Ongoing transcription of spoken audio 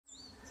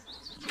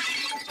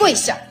跪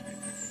下！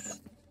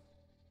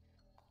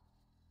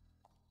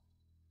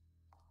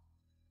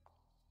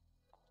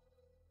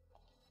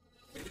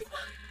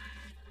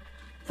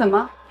怎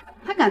么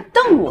还敢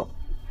瞪我？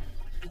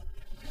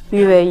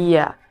于唯一，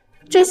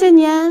这些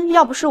年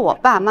要不是我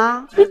爸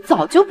妈，你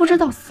早就不知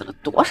道死了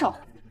多少回。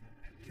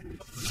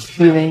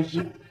于唯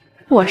一，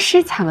我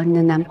是抢了你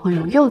的男朋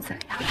友又怎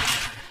样？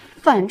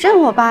反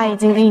正我爸已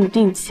经给你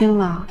定亲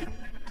了，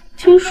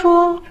听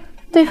说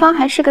对方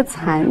还是个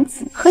残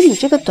疾，和你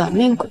这个短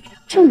命鬼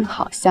正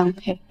好相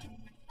配，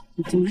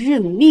你就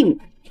认命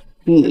吧，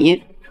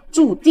你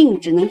注定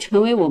只能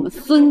成为我们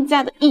孙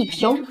家的一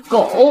条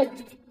狗。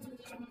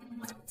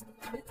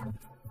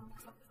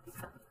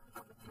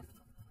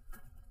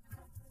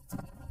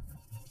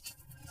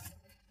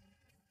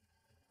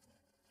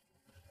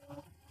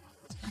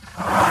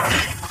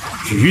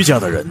余家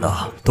的人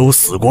呐，都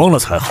死光了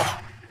才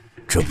好，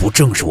这不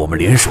正是我们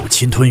联手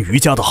侵吞余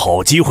家的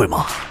好机会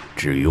吗？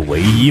至于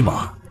唯一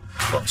嘛，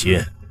放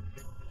心，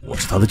我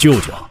是他的舅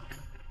舅，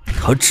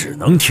他只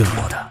能听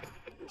我的。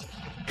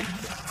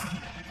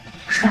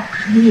是不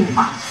是你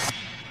吗？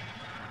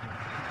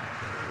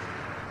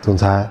总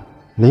裁，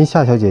林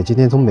夏小姐今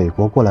天从美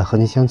国过来和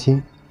您相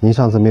亲，您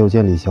上次没有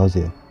见李小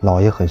姐，老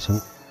爷很生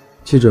气。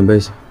去准备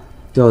下，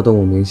调动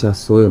我名下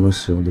所有能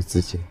使用的资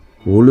金。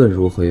无论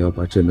如何也要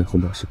把这枚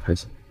红宝石拍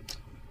下来。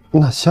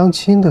那相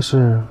亲的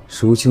是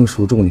孰轻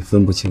孰重，你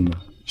分不清吗？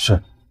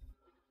是。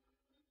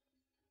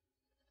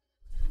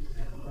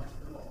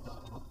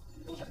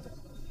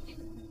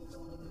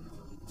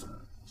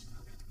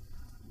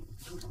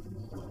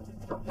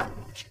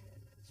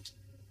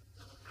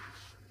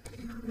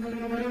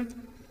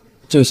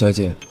这位小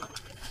姐，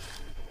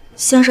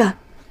先生，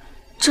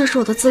这是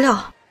我的资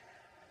料。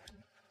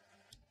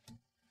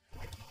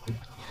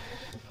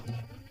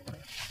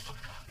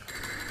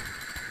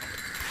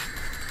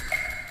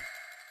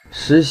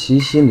实习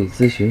心理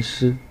咨询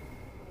师，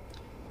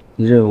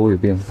你认为我有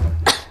病吗？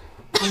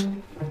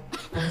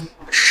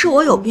是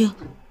我有病。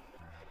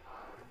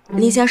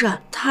林先生，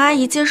他阿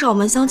姨介绍我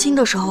们相亲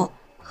的时候，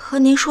和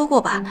您说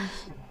过吧？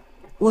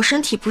我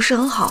身体不是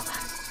很好，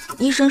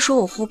医生说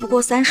我活不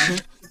过30。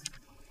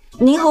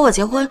您和我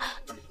结婚，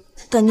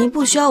等您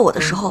不需要我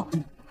的时候，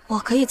我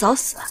可以早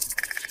死。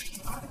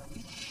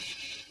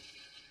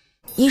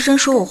医生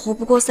说我活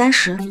不过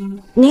30，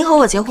您和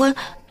我结婚，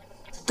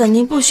等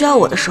您不需要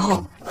我的时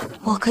候，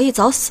我可以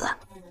早死。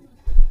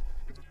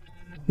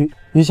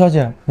于小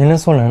姐，您认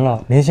错人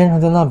了，林先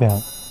生在那边。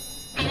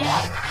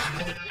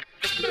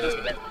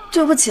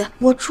对不起，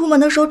我出门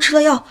的时候吃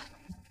了药，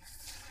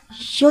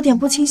有点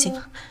不清醒。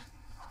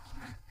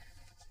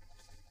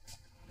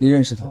你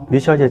认识他？于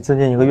小姐最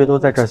近1个月都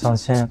在这儿相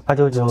亲，她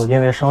舅舅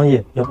因为生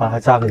意要把她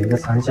嫁给一个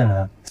残疾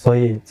人，所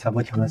以才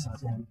不停的相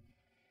亲。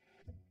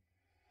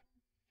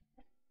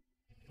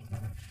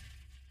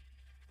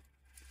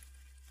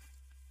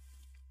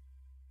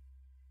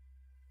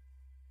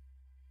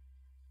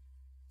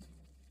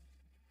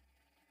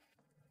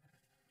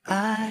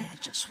I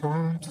just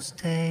want to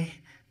stay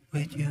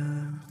with you.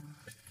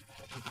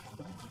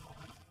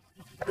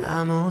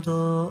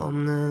 아무도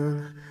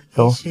없는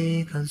이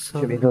시간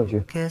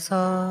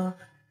속에서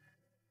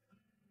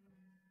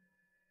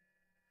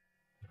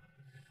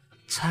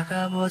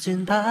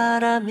차가워진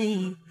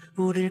바람이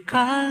우릴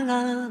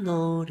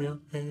갈라놓으려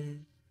해.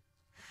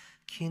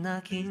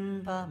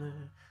 기나긴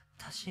밤을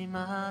다시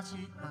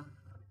맞이하겠죠.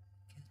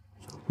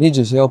 你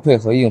只需要配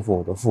合应付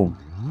我的父母，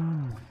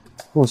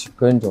不许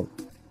跟着我。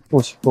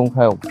不许公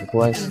开我们的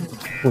关系，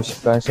不许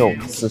干涉我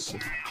们私事。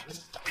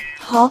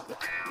好，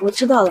我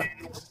知道了。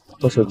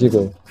把手机给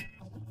我。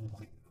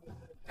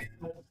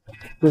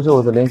这是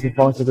我的联系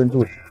方式跟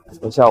住址，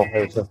我下午还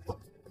有事，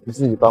你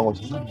自己搬过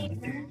去。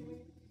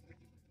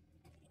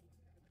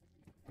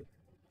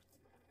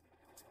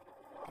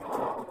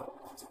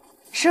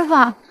师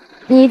傅，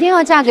你一定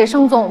要嫁给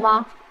盛总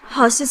吗？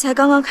好戏才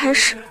刚刚开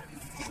始。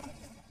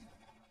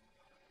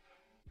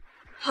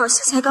好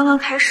戏才刚刚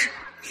开始。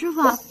师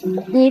傅，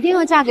你一定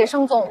要嫁给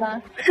盛总吗？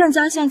盛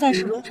家现在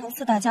是龙城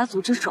4大家族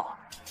之首，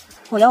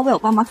我要为我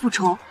爸妈复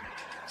仇，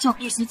就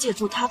必须借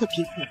助他的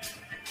庇护，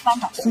扳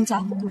倒孙家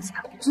和顾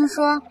家。据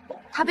说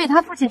他被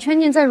他父亲圈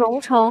禁在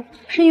荣城，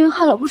是因为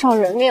害了不少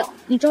人命。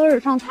你招惹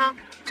上他，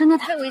真的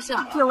太危险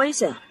了。越危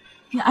险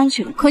越安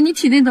全。可你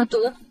体内的毒，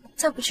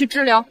再不去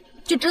治疗，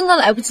就真的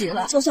来不及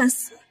了。就算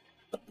死，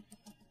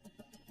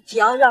也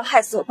要让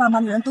害死我爸妈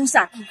的人都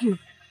下地狱。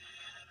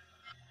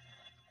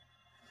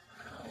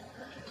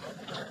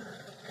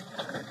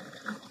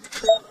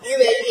于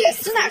唯一，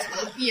死哪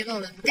查毕业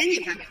论文，赶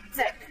紧发表，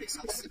再不退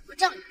消息，我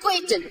让你跪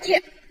整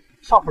夜。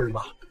少夫人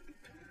吧，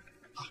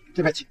好，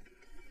这边请。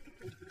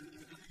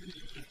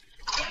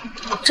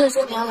这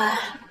些年来，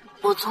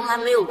我从来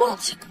没有忘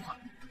记过，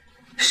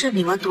是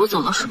你们夺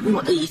走了属于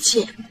我的一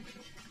切。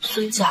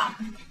孙家、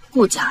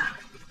顾家，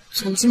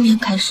从今天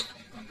开始，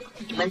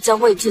你们将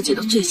为自己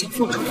的罪行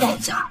付出代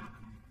价。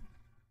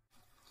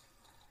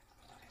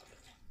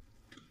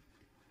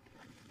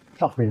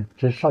少夫人，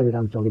这是少爷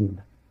让我交给你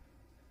的。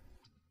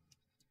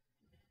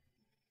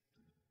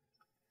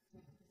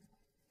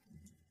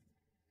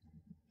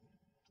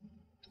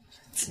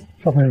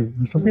少夫人，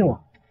你生病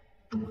了？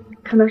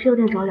可能是有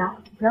点着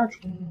凉，不要紧。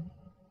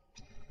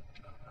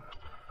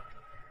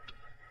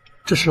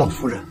这是老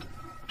夫人。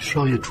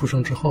少爷出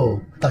生之后，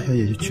大小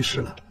姐就去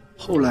世了。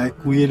后来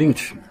姑爷另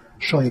娶，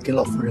少爷跟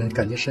老夫人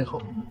感情深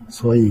厚，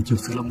所以就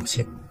随了母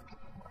亲。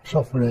少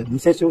夫人，您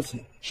先休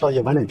息，少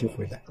爷晚点就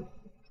回来。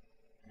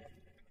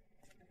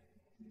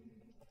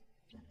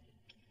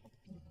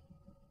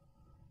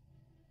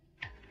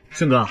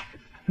顺哥，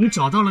你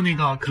找到了那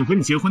个肯和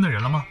你结婚的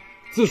人了吗？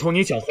自从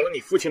你搅和了你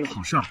父亲的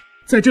好事儿，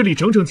在这里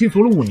整整禁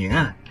足了5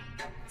年，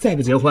再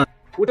不结婚，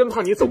我真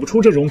怕你走不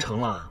出这荣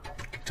城了。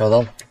找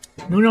到了。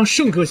能让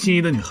盛哥心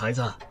仪的女孩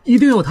子，一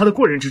定有她的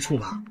过人之处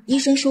吧？医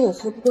生说我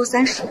活不过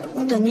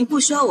30，等您不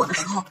需要我的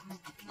时候，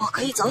我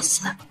可以早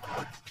死。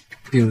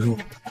病入，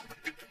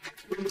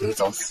能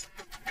早死。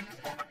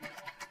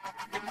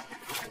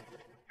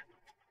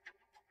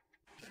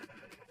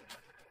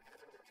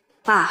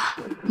爸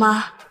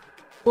妈，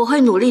我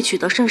会努力取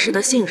得盛世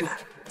的信任，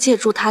借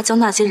助他将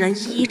那些人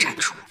一一铲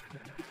除，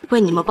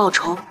为你们报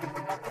仇。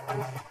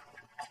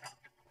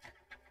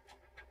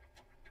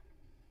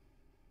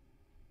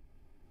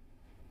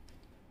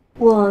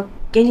我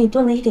给你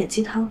炖了一点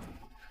鸡汤。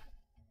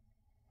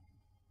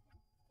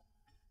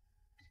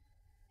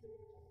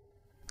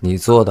你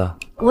做的？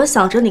我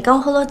想着你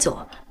刚喝了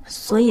酒，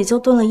所以就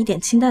炖了一点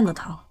清淡的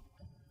汤。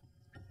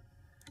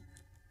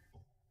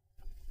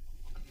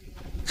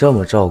这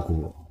么照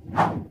顾我，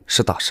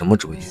是打什么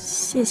主意？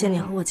谢谢你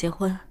和我结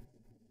婚。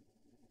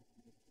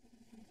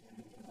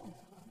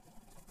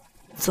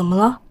怎么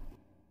了？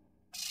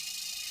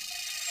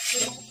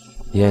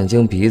眼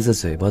睛、鼻子、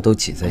嘴巴都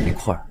挤在一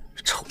块儿，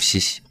丑兮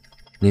兮。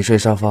你睡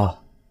沙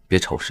发，别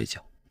吵睡觉。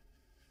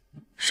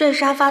睡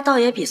沙发倒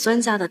也比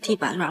孙家的地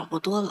板软和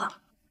多了。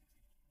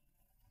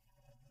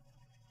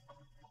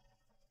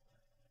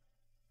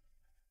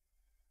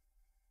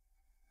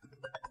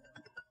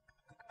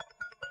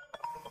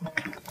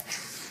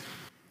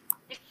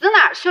你死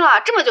哪儿去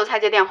了？这么久才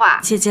接电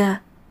话？姐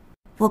姐，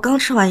我刚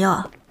吃完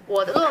药。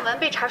我的论文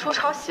被查出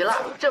抄袭了，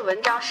这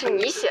文章是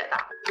你写的。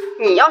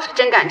你要是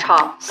真敢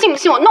抄，信不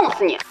信我弄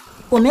死你？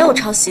我没有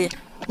抄袭，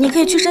你可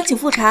以去申请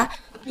复查，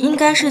应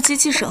该是机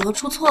器审核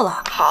出错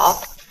了。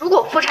好，如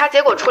果复查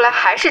结果出来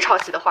还是抄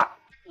袭的话，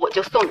我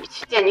就送你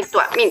去见你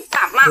短命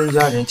大妈。孙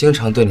家人经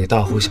常对你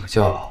大呼小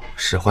叫，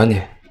使唤你。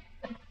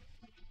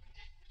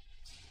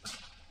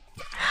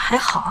还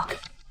好。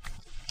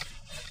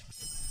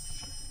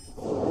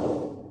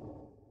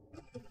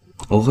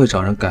我会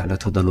找人改了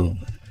他的论文，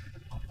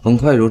很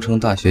快荣城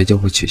大学就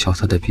会取消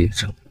他的毕业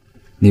证。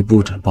你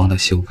不准帮他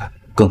修改，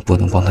更不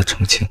能帮他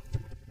澄清。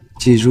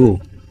记住，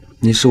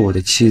你是我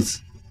的妻子，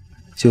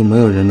就没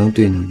有人能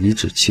对你颐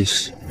指气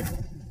使。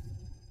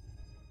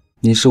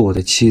你是我的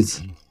妻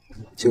子，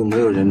就没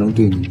有人能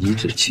对你颐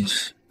指气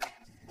使。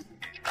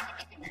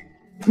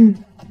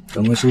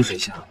赶快收拾一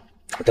下，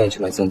我带你去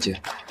买钻戒。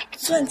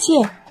钻戒？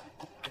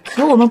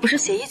可我们不是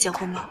协议结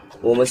婚吗？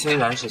我们虽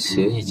然是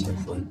协议结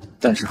婚，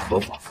但是合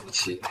法夫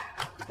妻。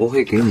我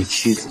会给你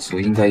妻子所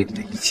应该有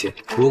的一切。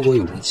如果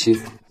有人欺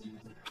负你，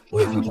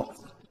我也会保护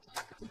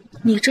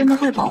你。你真的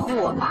会保护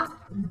我吗？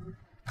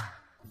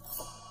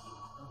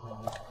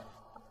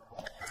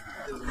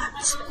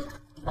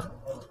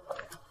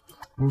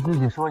你自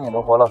己说你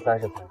能活到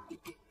30岁，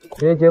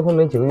别结婚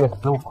没几个月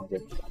死我房间。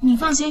你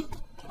放心，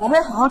我会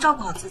好好照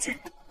顾好自己，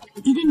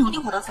一定努力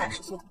活到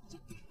30岁。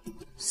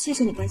谢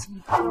谢你关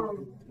心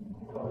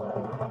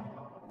我。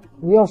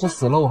你要是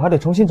死了，我还得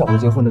重新找个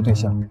结婚的对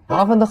象，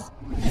麻烦的很。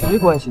谁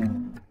关心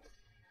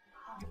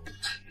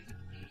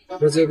你？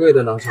这最贵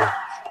的拿上。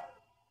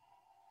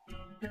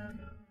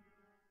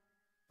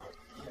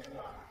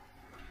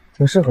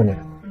挺适合你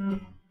的。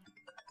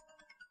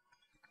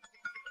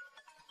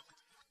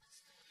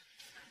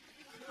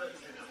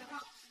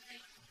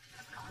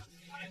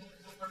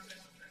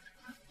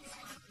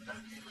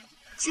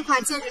这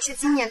款戒指是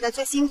今年的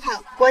最新款，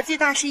国际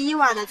大师伊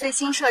娃的最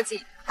新设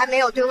计，还没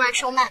有对外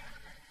售卖。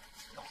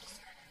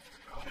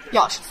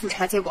要是复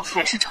查结果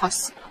还是抄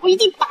袭，我一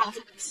定扒了他。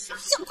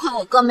幸亏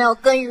我哥没有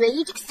跟于唯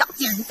一这个小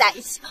贱人在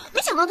一起，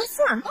没想到他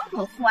心眼那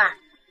么坏，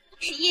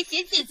是叶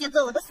邪姐姐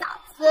做我的小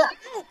子。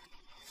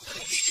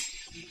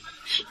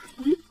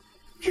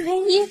于唯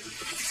一，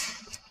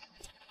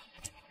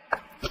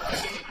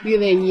于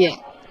唯一，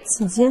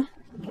姐姐，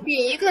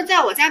你一个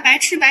在我家白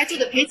吃白住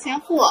的赔钱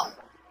货，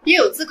也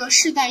有资格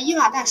试戴伊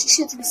娃大师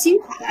设计的新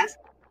款？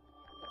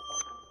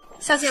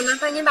小姐，麻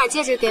烦您把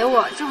戒指给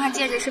我，这款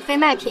戒指是非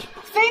卖品。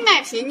非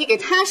卖品，你给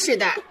他试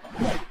戴？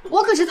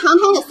我可是堂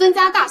堂的孙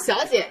家大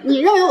小姐，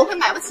你认为我会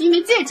买不起一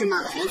枚戒指吗？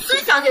连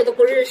孙小姐都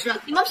不认识，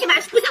你们品牌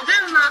是不想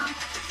干了吗？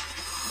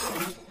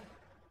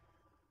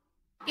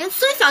连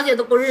孙小姐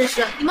都不认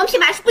识，你们品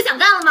牌是不想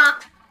干了吗？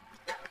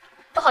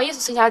不好意思，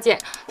孙小姐，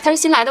她是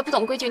新来的，不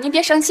懂规矩，您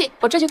别生气，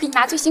我这就给你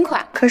拿最新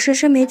款。可是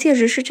这枚戒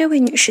指是这位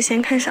女士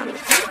先看上的。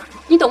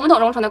你懂不懂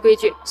荣城的规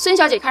矩？孙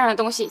小姐看上的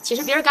东西，岂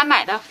是别人敢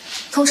买的？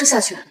通知下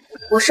去，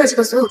我设计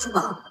的所有珠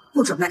宝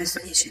不准卖给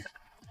孙艺轩。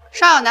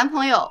少有男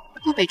朋友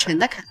顾北辰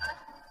的卡。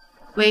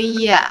唯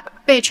一，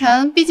北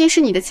辰毕竟是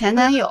你的前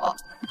男友，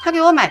他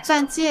给我买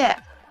钻戒，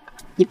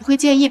你不会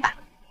介意吧？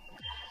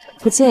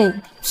不介意。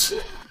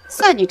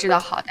算你知道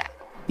好歹。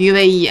于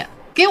唯一，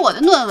给我的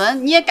论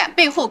文你也敢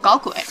背后搞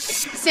鬼？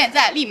现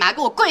在立马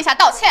给我跪下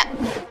道歉！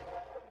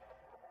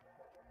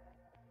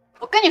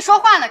我跟你说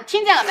话呢，你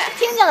听见了没？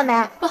听见了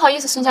没？不好意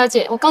思，孙小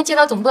姐，我刚接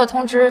到总部的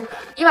通知，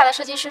意外的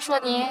设计师说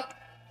您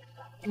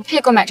不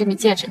配购买这枚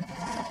戒指。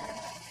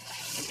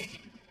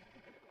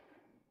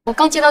我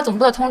刚接到总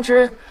部的通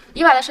知，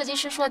意外的设计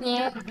师说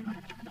您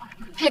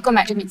不配购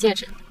买这枚戒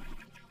指。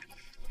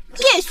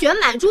叶璇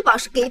买珠宝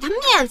是给他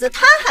面子，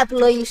他还不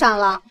乐意上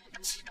了。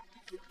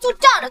就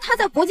仗着他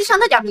在国际上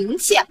那点名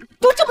气，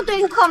就这么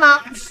对顾客吗？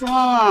说，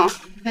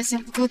还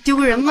嫌不够丢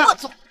人吗？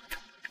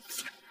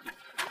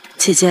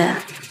姐姐，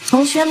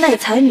从学妹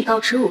才女到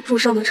耻辱柱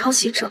上的抄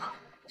袭者，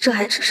这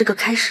还只是个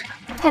开始。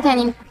太太，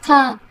您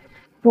看，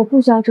我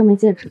不需要这枚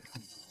戒指。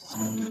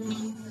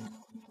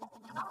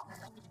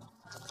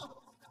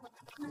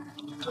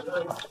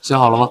写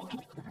好了吗？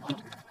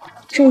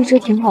这一只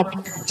挺好的。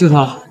就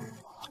它了。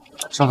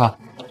刷卡。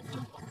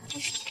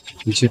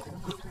你去。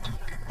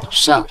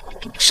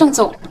盛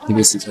总，你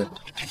被辞退。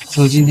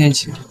从今天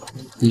起，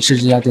你是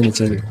这家店的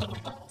经理。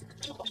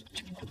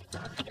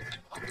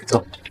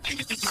走。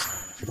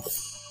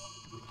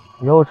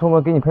以后出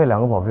门给你配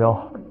2个保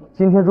镖。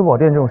今天珠宝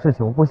店这种事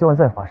情，我不希望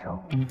再发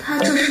生。他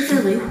这是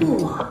在维护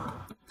我。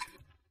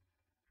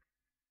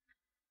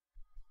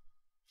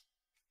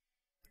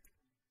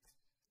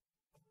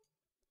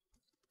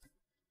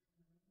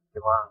喜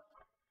欢。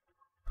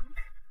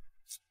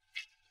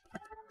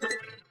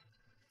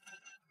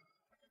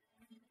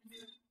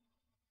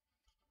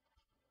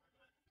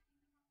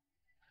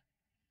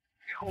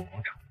臭萌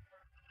宠。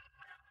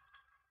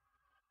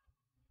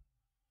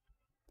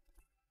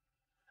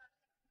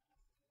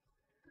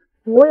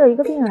我有一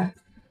个病人，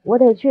我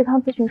得去一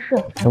趟咨询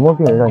室。什么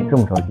病人让你这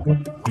么着急过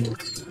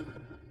去？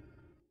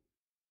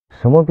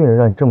什么病人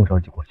让你这么着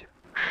急过去？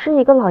是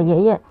一个老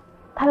爷爷，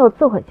他有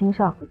自毁倾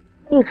向，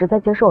一直在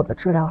接受我的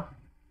治疗。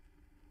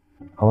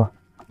好吧，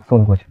送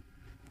你过去。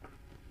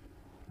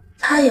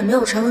他也没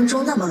有传闻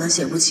中那么的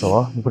写不起。走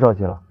啊，你不着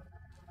急了？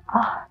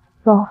啊，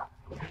走。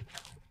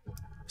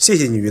谢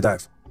谢你，于大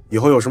夫。以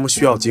后有什么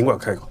需要尽管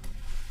开口。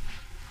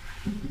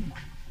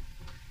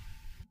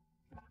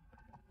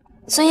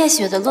孙叶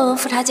雪的论文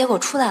复查结果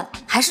出来了，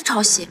还是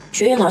抄袭。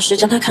学院老师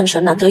将他看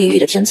成难得一遇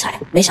的天才，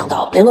没想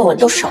到连论文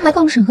都是抄。来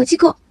告审核机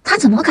构，他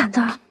怎么敢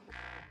的？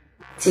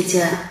姐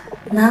姐，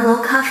南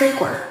楼咖啡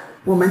馆，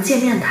我们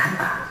见面谈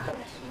吧。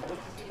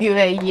于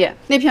唯一，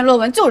那篇论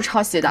文就是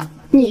抄袭的，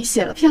你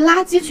写了篇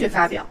垃圾去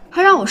发表，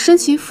还让我申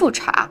请复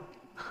查。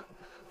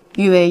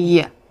于唯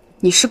一，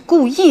你是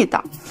故意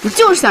的，你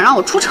就是想让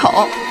我出丑。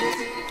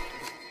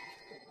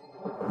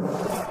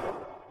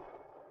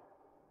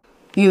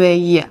于唯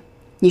一，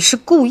你是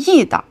故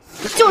意的，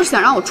你就是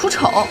想让我出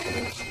丑。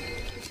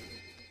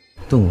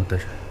动我的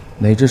人，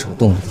哪只手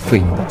动的会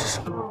赢哪只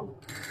手。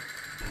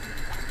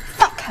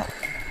放开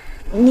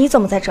我！你怎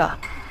么在这？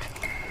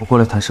我过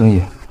来谈生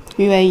意。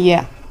于唯一，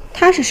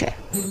他是谁？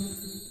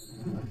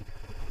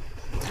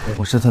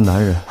我是他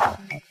男人。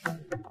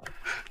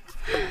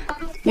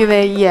于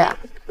唯一，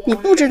你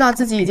不知道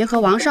自己已经和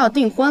王少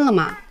订婚了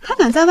吗？他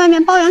敢在外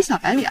面包养小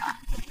白脸？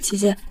姐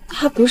姐，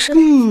他不是……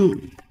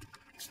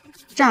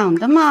长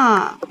得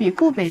嘛比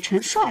顾北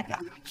辰帅点，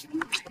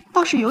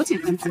倒是有几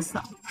分姿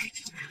色。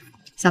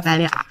小白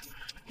脸，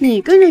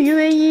你跟着于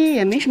唯一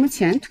也没什么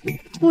前途，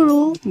不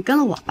如你跟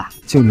了我吧。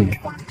就你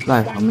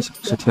癞蛤蟆想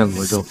吃天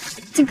鹅肉，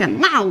竟敢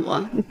骂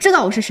我！你知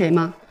道我是谁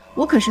吗？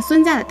我可是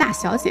孙家的大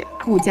小姐，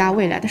顾家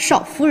未来的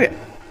少夫人。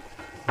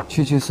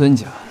去孙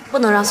家，不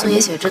能让孙野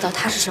雪知道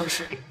他是盛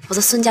世，否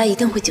则孙家一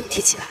定会警惕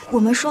起来。我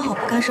们说好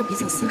不干涉彼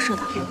此私事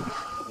的。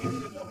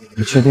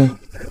你确定？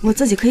我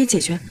自己可以解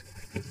决。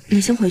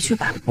你先回去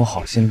吧。我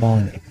好心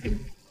帮你，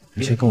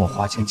你却跟我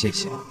划清界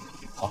限。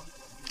好，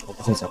我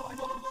不会再管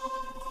你。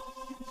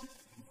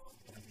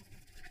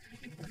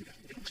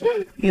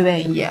于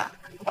唯一，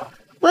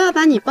我要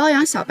把你包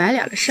养小白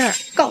脸的事儿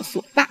告诉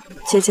我爸。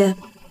姐姐，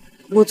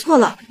我错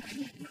了，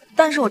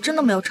但是我真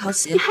的没有抄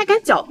袭。你还敢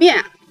狡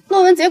辩？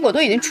论文结果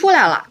都已经出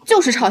来了，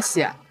就是抄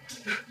袭。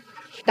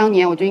当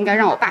年我就应该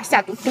让我爸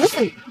下毒毒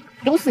死你，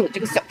毒死你这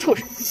个小畜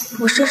生。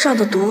我身上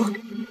的毒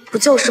不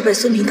就是被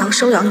孙平堂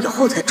收养以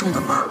后才中的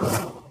吗？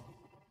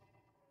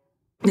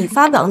你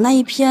发表的那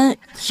一篇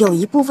有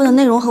一部分的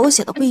内容和我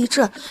写的不一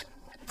致，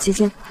姐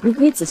姐，你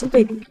可以仔细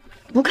对比。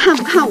不看，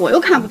我又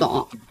看不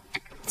懂。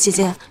姐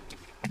姐，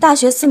大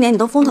学4年你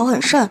都风头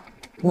很盛，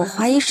我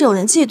怀疑是有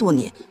人嫉妒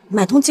你，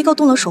买通机构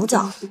动了手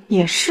脚。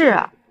也是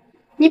啊，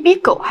你比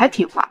狗还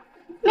听话，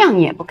谅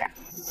你也不敢。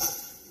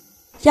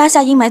压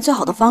下阴霾最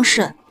好的方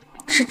式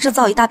是制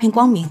造一大片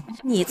光明。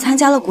你参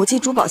加了国际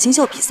珠宝新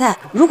秀比赛，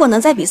如果能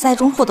在比赛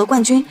中获得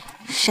冠军，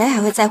谁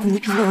还会在乎你一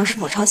篇论文是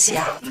否抄袭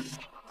啊？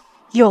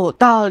有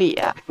道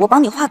理，我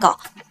帮你画稿，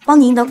帮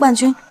你赢得冠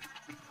军，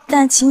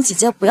但请姐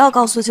姐不要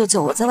告诉舅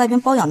舅我在外边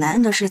包养男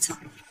人的事情，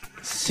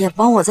也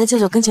帮我在舅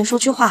舅跟前说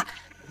句话，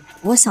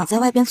我想在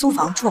外边租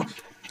房住，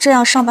这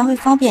样上班会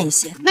方便一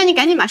些。那你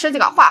赶紧把设计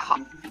稿画好，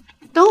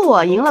等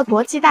我赢了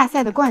国际大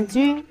赛的冠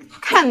军，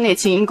看那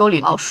群阴沟里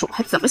老鼠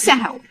还怎么陷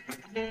害我。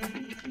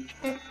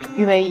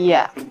于唯一，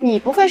你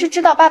不会是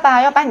知道爸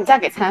爸要把你嫁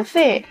给残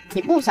废，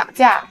你不想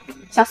嫁，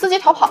想伺机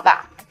逃跑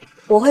吧？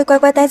我会乖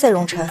乖待在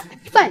荣城，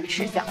算你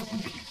识相。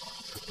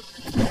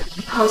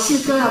好戏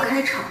就要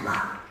开场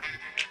了，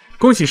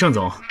恭喜盛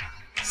总，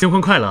新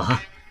婚快乐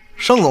哈！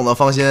盛总的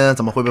芳心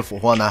怎么会被俘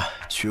获呢？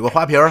娶个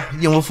花瓶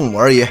应付父母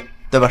而已，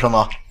对吧，盛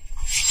总？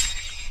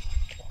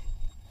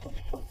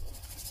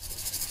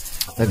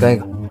来干一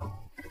个。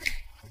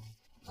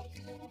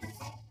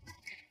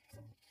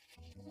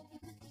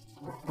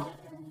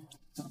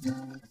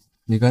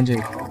你干这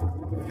个。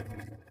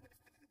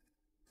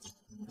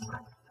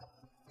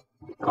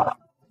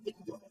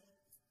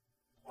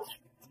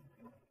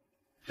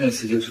这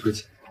次就是个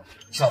钱，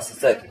下次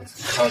再给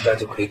商家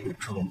就可以补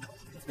充。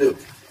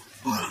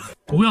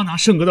不要拿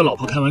盛哥的老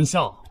婆开玩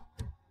笑。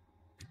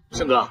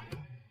盛哥，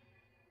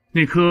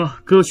那颗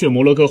鸽血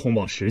摩洛哥红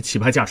宝石起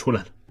拍价出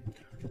来了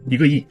，1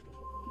个亿，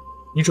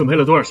你准备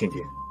了多少现金？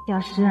小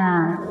师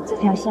啊，这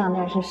条项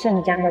链是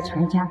盛家的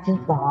传家之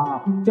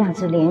宝，价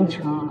值连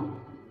城。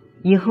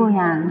以后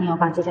呀，你要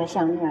把这条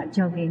项链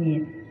交给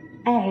你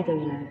爱的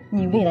人，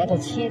你未来的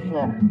妻子。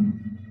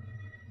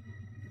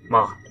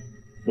妈，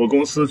我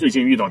公司最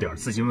近遇到点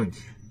资金问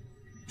题，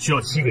需要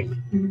7个亿。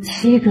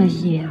7个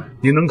亿啊！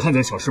您能看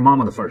在小诗妈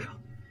妈的份上，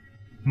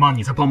妈，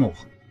你再帮帮我。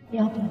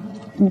要不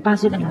你把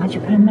这个拿去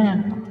拍卖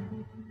了？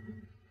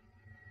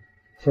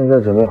现在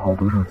准备好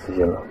多少资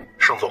金了？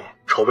盛总，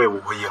筹备5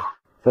个亿了。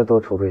再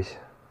多筹备些，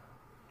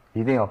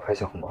一定要拍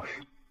下红宝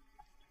石。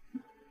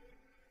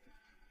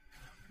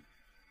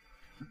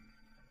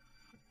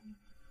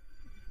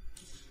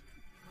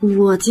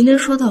我今天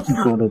说的话，你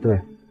说的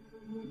对，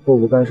互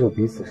不干涉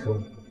彼此生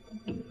活，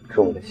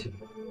是我的信。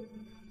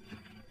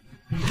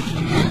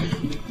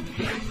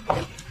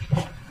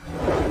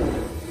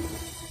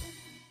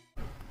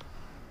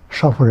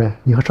少夫人，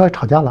你和少爷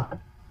吵架了？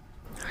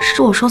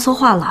是我说错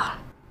话了。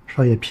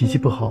少爷脾气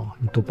不好，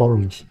你多包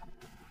容一些。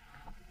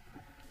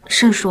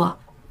盛叔，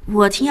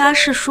我听阿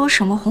氏说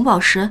什么红宝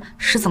石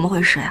是怎么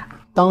回事呀？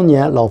当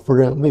年老夫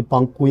人为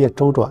帮姑爷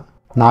周转，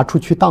拿出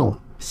去当了。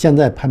现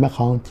在拍卖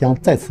行将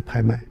再次拍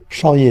卖，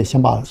少爷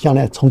想把项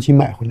链重新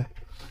买回来。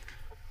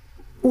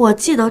我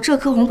记得这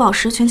颗红宝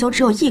石全球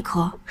只有1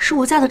颗，是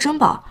无价的珍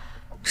宝，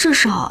至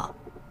少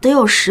得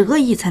有10个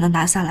亿才能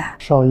拿下来。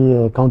少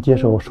爷刚接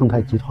手盛泰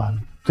集团，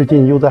最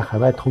近又在海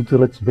外投资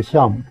了几个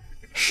项目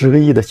，10个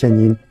亿的现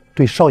金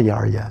对少爷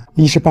而言，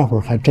一时半会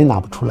儿还真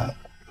拿不出来。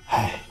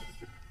唉，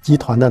集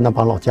团的那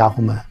帮老家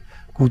伙们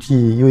估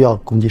计又要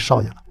攻击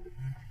少爷了。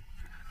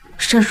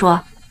盛叔，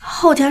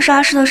后天是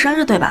阿诗的生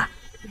日对吧？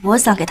我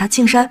想给她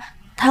庆生，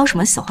她有什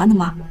么喜欢的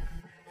吗？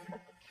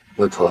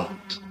外婆，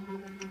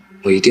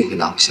我一定会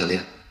拿回项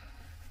链。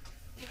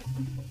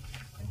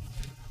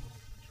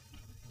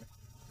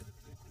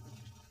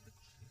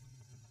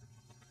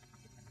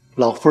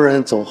老夫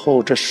人走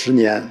后这10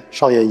年，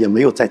少爷也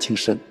没有再庆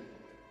生。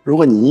如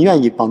果您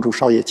愿意帮助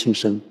少爷庆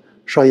生，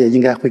少爷应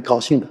该会高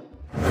兴的。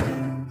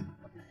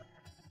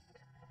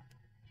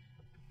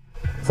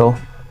走，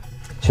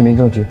去民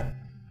政局。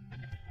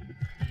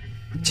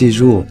记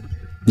住，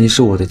你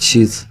是我的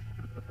妻子，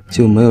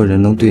就没有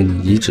人能对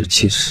你颐指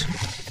气使。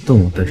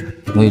动我的人，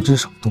哪只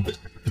手动的，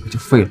我就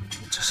废了哪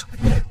只手。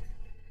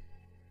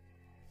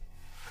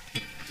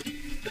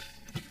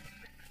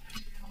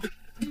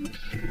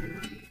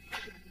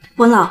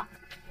文老，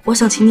我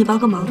想请你帮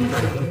个忙。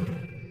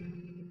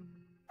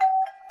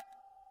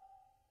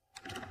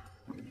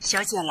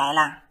小姐来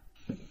啦，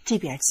这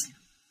边请。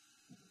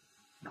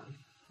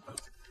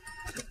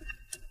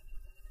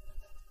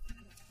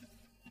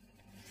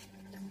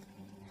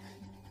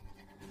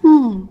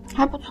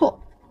还不错，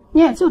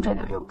你也就这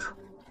点用处。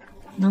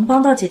能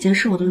帮到姐姐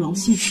是我的荣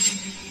幸。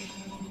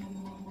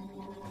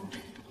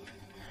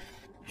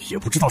也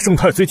不知道盛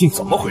泰最近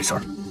怎么回事，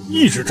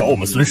一直找我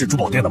们孙氏珠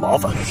宝店的麻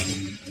烦。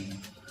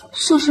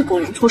盛世果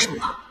然出手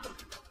了。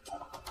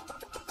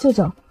舅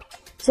舅、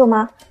舅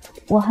妈，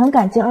我很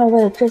感激2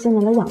位这些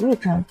年的养育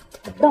之恩，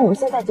但我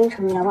现在已经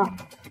成年了，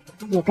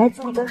也该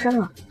自力更生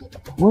了。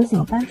我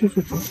想搬出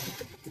去住。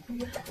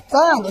早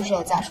晚都是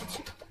要嫁出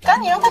去，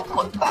赶紧让她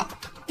滚吧。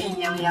病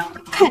殃殃，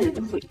看着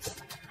就晦气。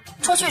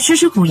出去吃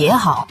吃苦也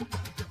好，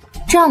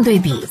这样对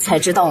比才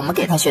知道我们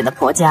给她选的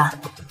婆家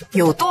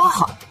有多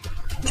好。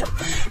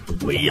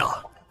唯一啊，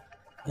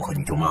我和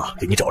你舅妈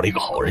给你找了一个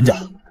好人家，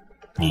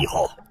你以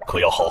后可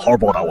要好好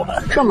报答我们。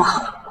这么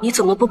好，你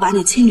怎么不把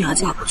你亲女儿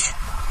嫁过去？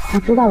我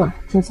知道了，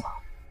舅舅。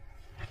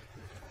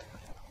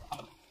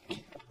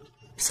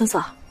嫂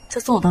嫂，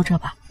就送我到这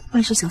吧，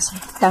万事小心。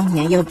当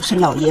年要不是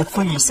老爷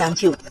夫人相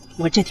救，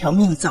我这条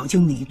命早就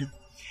没了。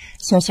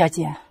萧小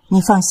姐，你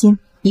放心，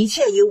一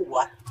切有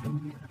我。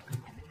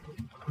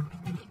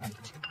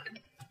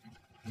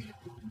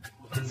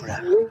夫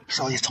人，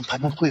少爷从拍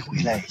卖会回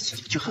来，心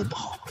情就很不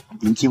好。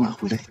您今晚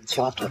回来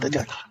千万躲着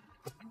点他。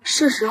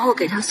是时候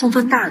给他送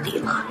份大礼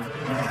了。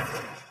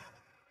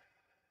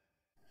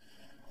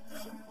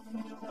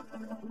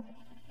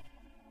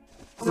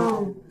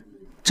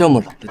这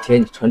么冷的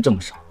天，你穿这么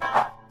少，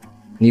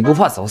你不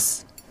怕早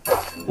死，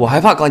我还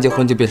怕刚结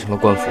婚就变成了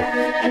官夫。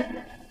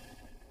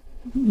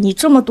你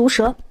这么毒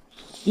舌，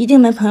一定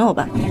没朋友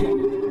吧？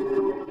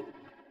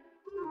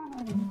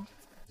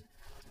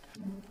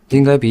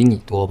应该比你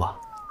多吧？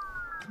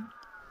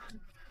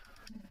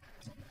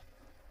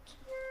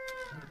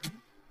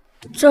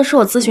这是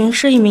我咨询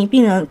室一名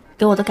病人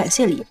给我的感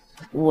谢礼，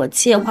我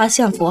借花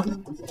献佛，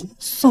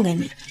送给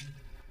你。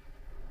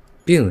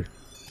病人，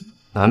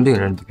男病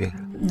人，女病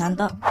人？男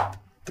的。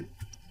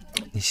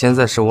你现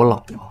在是我老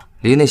婆，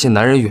离那些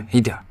男人远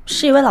一点。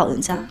是一位老人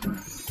家。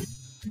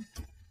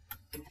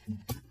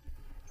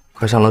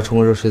快上楼冲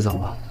个热水澡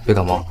吧，别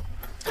感冒。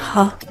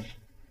好。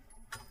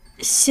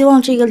希望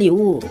这个礼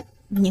物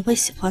你会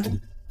喜欢。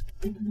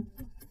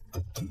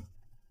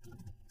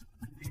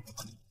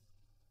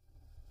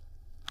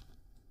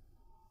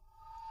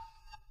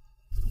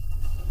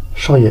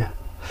少爷，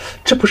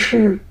这不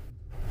是？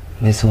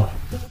没错，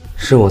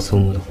是我祖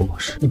母的红宝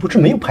石。你不是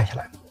没有拍下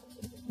来吗？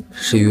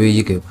是于唯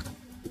一给我的。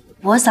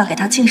我想给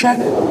她庆生，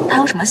她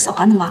有什么喜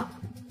欢的吗？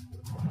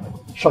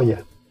少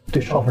爷，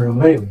对少夫人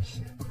温柔一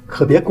些，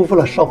可别辜负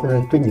了少夫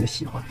人对你的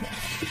喜欢。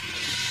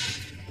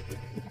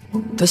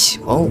她喜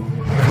欢我。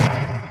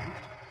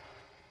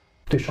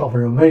对少夫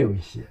人温柔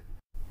一些，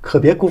可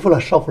别辜负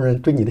了少夫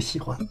人对你的喜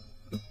欢。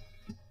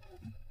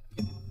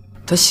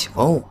她喜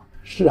欢我。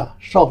是啊，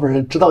少夫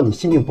人知道你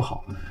心情不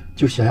好，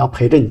就想要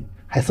陪着你，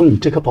还送你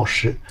这颗宝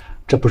石，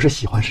这不是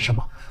喜欢是什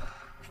么？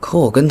可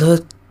我跟她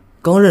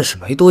刚认识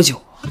没多久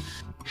啊。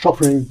少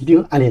夫人一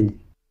定暗恋你，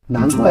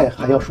难怪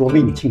还要说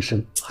为你庆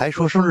生，还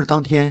说生日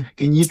当天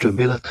给你准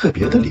备了特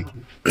别的礼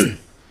物。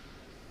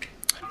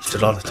知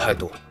道的太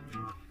多，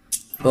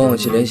帮我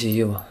去联系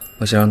伊娃，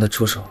我想让他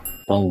出手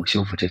帮我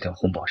修复这条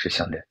红宝石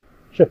项链。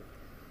是。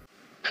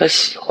他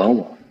喜欢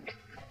我，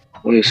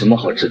我有什么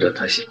好值得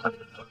他喜欢的？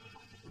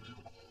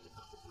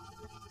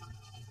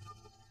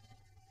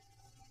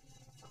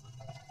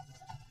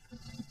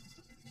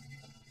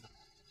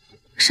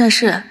盛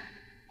世，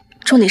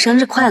祝你生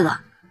日快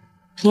乐，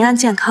平安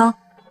健康。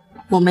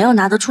我没有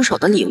拿得出手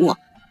的礼物，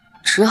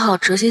只好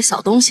折些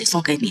小东西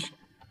送给你。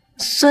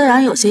虽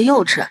然有些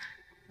幼稚，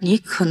你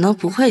可能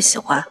不会喜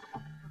欢，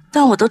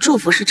但我的祝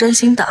福是真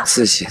心的。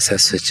自己在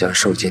自家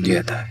受尽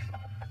虐待，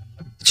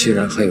居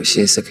然还有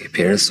心思给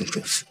别人送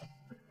祝福。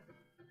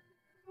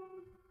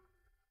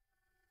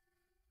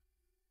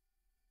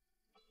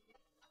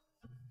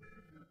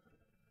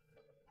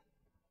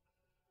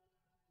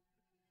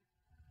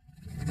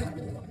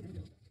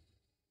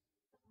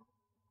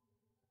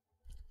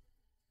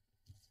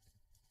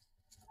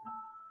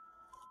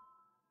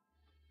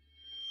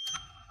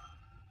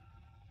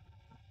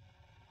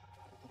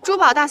珠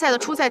宝大赛的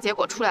初赛结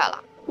果出来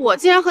了，我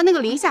竟然和那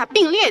个林夏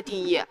并列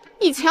第一。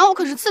以前我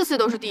可是次次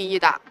都是第一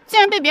的，竟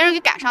然被别人给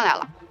赶上来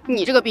了。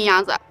你这个病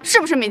秧子，是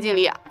不是没尽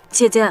力啊？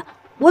姐姐，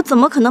我怎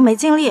么可能没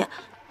尽力？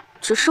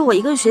只是我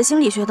一个学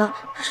心理学的，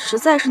实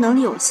在是能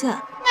力有限。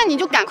那你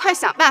就赶快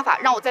想办法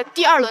让我在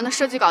第2轮的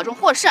设计稿中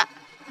获胜。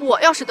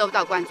我要是得不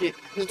到冠军，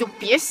你就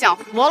别想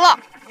活了。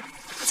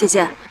姐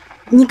姐，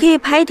你可以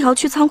拍一条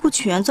去仓库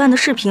取原钻的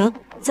视频，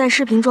在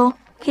视频中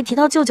可以提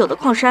到舅舅的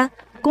矿山、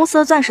公司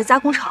的钻石加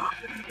工厂。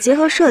结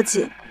合设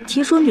计，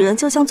提出女人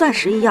就像钻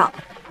石一样，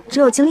只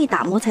有经历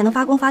打磨才能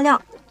发光发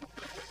亮。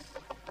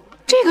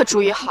这个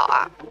主意好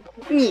啊！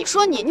你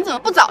说你怎么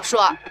不早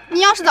说？你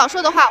要是早说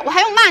的话，我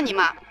还用骂你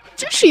吗？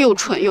真是又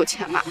蠢又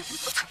欠骂。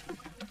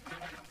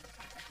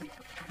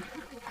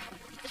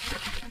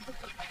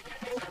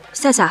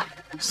夏夏，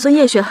孙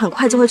夜雪很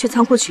快就会去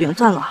仓库取原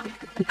钻了，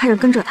你派人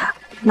跟着她，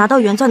拿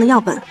到原钻的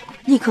样本，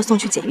立刻送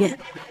去检验。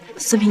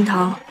孙平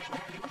堂，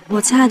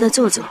我亲爱的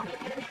舅舅，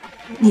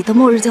你的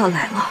末日就要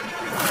来了。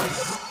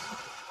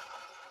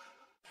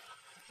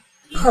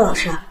贺老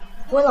师，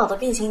温老的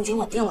病情已经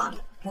稳定了，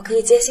我可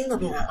以接新的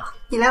病人了。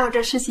你来我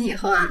这实习以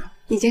后啊，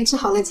已经治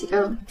好了几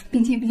个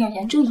病情比较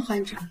严重的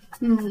患者。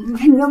你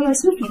看你要不要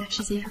休息一段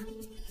时间？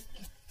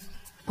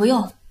不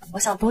用，我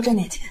想多挣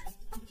点钱。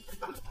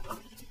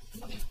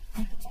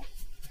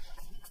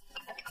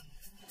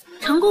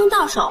成功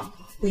到手。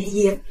唯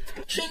一，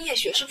孙夜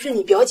雪是不是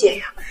你表姐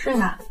呀？是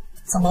啊，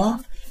怎么了？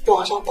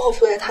网上爆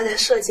出来她在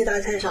设计大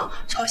赛上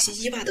抄袭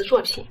伊娃的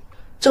作品，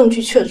证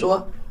据确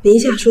凿。林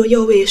夏说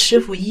要为师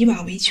傅伊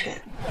娃维权。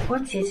我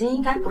姐姐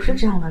应该不是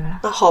这样的人。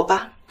那好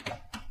吧。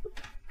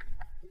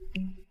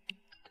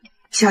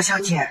夏小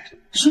姐，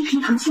孙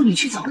平堂妇女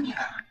去找你了。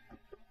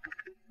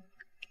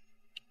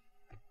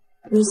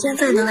你现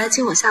在能来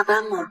接我下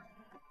班吗？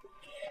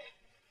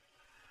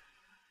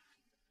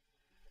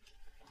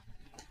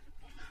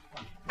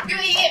于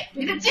唯一，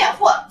你个贱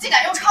货，竟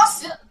敢用抄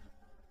袭！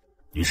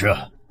女士，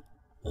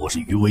我是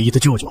于唯一的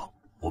舅舅，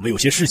我们有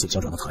些事情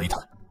想找他谈一谈。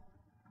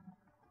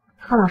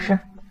贺老师，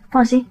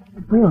放心，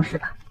不会有事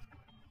的。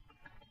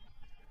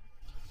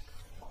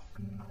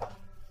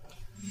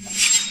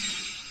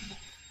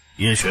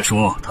叶雪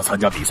说她参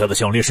加比赛的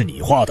项链是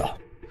你画的，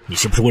你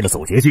是不是为了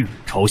走捷径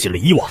抄袭了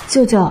伊娃？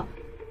舅舅，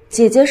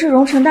姐姐是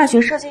荣城大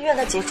学设计院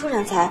的杰出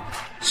人才，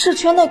是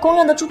圈内公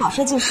认的珠宝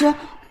设计师，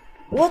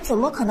我怎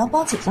么可能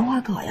帮姐姐画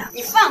稿呀？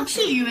你放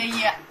屁，于唯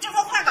一，就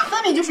算画稿那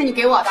分明就是你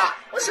给我的，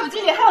我手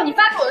机里还有你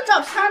发给我的照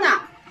片呢。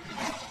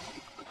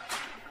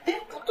哎，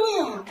不对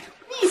呀，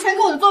你以前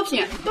给我的作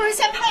品都是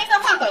先拍一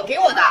份画稿给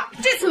我的，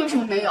这次为什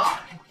么没有？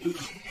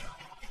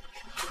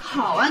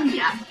好啊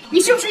你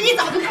是不是一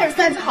早就开始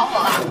算计好我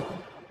了？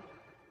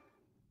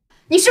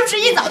你是不是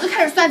一早就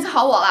开始算计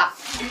好我了？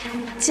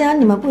既然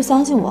你们不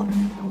相信我，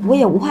我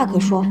也无话可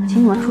说，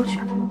请你们出去。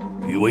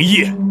于为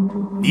义，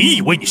你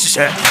以为你是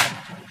谁？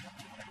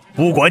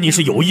不管你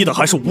是有意的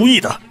还是无意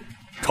的，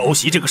抄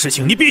袭这个事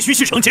情你必须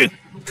去澄清，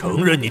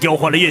承认你调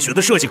换了叶雪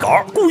的设计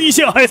稿，故意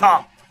陷害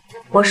她。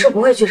我是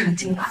不会去澄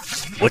清的。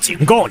我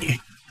警告你，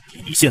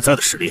以你现在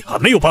的实力还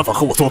没有办法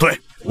和我作对，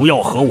不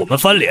要和我们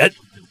翻脸，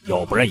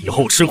要不然以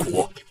后吃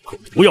苦可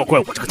不要怪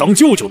我这个当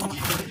舅舅的。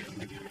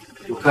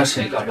就看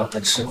谁敢让他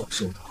吃苦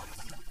受苦。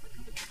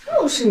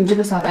就是你这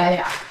个小白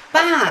脸！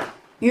爸，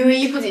于唯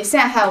一不仅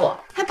陷害我，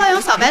还包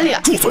养小白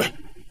脸。住嘴！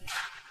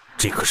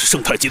这可是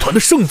盛泰集团的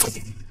盛总。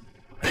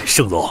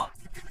盛总，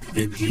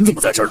您怎么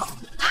在这儿呢？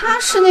他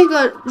是那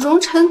个荣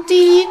城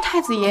第一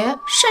太子爷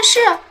盛世？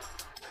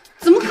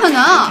怎么可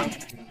能？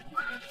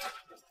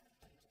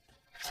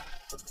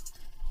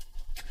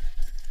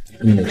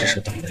你们只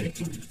是倒霉。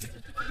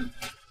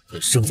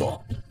盛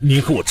总，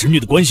您和我侄女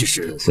的关系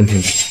是？孙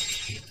厅长，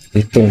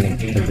你动了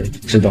你的人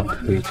知道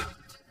规矩，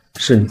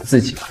是你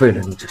自己废了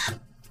你这事，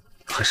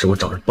还是我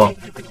找人帮你？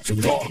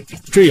盛总，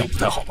这样不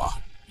太好吧？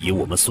以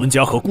我们孙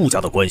家和顾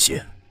家的关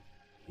系，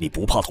你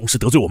不怕同时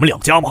得罪我们两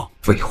家吗？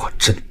废话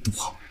真不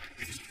好。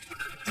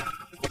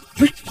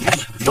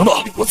等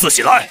等，我自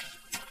己来。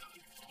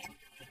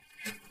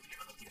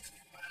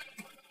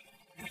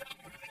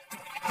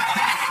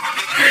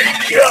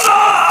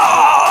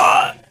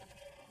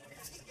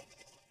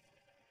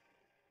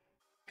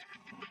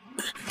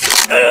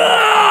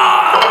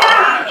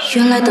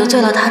原来得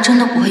罪了他，真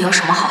的不会有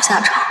什么好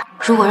下场。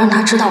如果让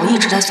他知道我一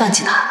直在算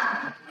计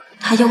他，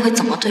他又会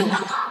怎么对我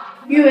呢？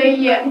于唯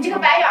一，你这个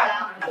白眼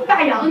狼！我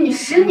爸养了你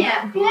10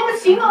年，你连个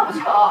情都不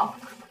求。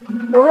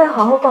我会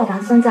好好报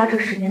答孙家这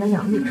10年的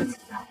养育之情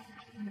的。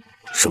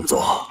盛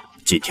总，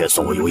今天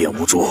算我有眼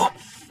无珠，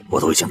我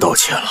都已经道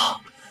歉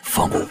了，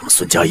放过我们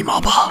孙家一马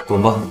吧。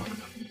滚吧。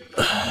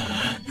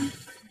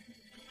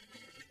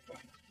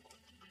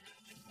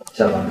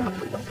下班。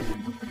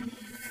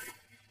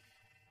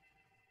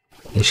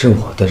你是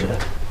我的人，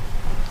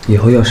以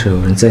后要是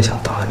有人再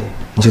想打你，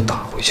你就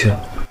打回去。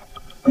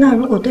那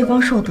如果对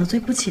方是我得罪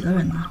不起的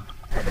人呢？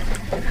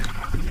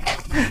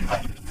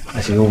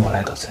那就由我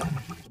来得罪。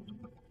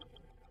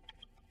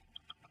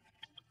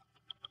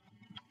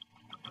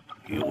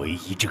于唯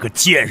一这个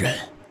贱人，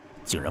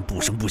竟然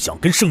不声不响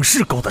跟盛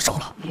世勾搭上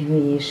了。于唯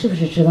一是不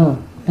是知道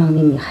当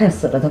年你害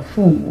死了他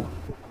父母，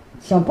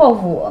想报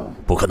复我们？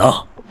不可能，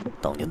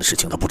当年的事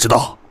情他不知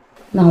道。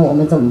那我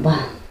们怎么办？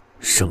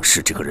盛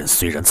世这个人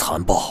虽然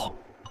残暴，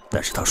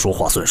但是他说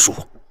话算数，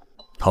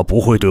他不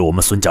会对我们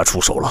孙家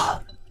出手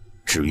了。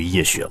至于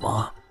叶雪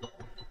嘛，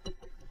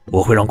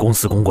我会让公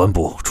司公关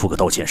部出个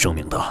道歉声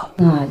明的。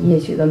那叶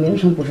雪的名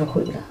声不是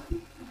毁了，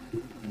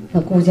那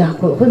顾家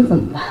悔婚怎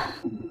么办？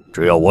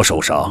只要我手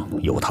上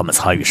有他们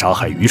参与杀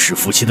害于氏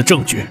夫妻的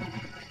证据，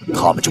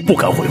他们就不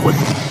敢悔婚。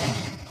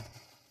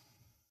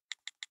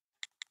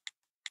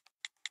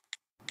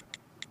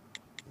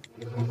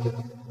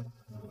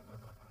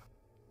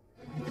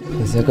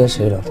你在跟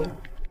谁聊天？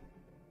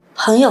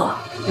朋友。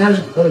那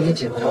是和你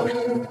姐夫聊什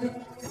么？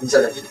你再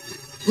来说。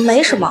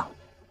没什么，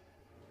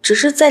只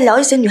是在聊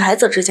一些女孩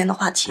子之间的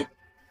话题。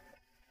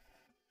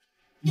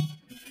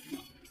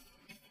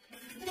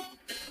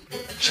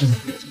是吗？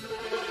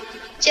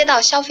接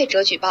到消费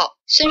者举报，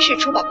孙氏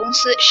珠宝公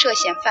司涉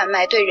嫌贩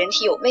卖对人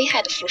体有危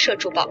害的辐射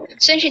珠宝，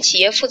孙氏企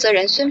业负责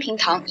人孙平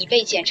堂已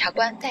被检察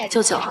官带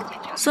舅舅，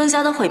孙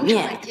家的毁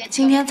灭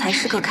今天才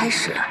是个开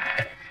始。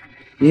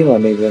伊娃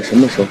那边什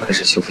么时候开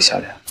始修复下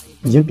来？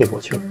已经给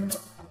过去了。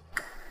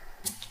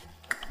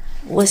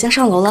我先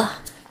上楼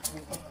了。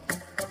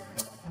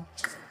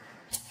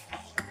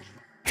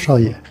少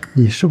爷，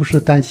你是不是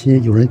担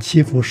心有人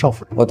欺负少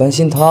夫人？我担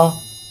心他，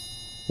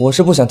我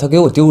是不想他给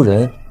我丢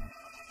人。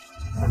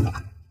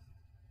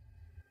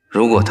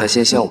如果他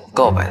先向我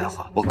告白的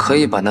话，我可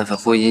以把那份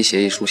婚姻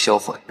协议书销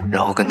毁，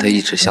然后跟他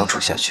一直相处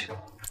下去。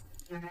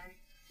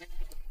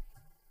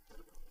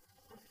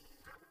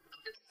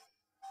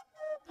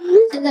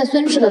现在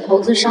孙氏的投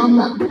资商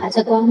们还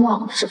在观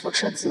望是否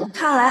撤资，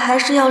看来还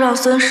是要让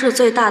孙氏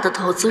最大的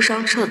投资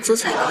商撤资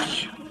才可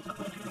以。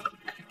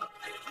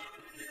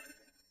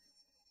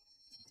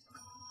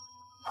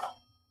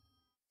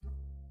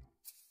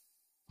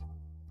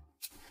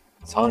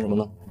藏什么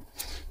呢？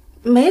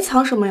没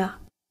藏什么呀，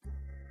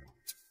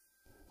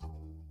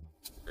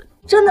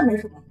真的没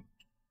什么。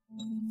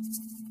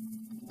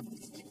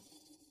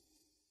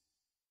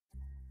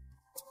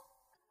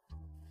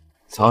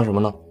藏什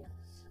么呢？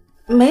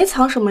没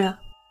藏什么呀，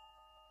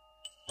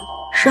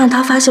让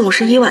他发现我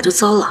是伊娃就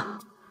糟了。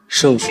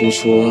圣书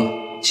说，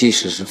即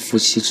使是夫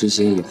妻之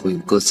间也会有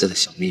各自的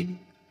小秘密，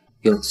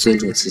要尊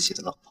重自己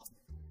的老婆。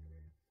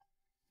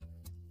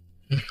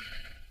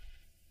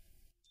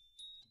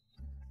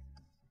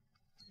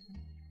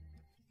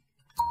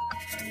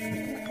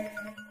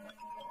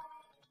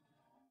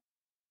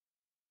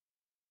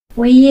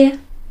唯一，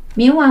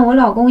明晚我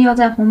老公要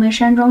在红梅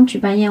山庄举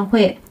办宴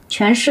会，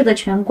全市的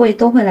权贵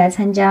都会来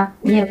参加，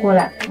你也过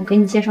来，我给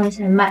你介绍一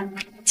下人脉。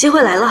机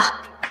会来了。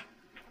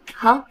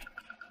好。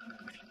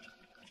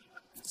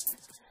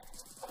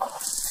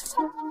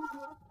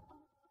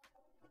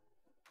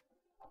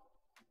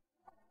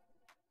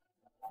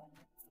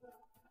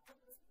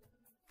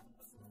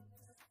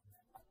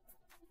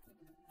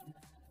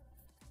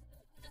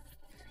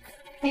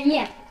文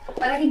一，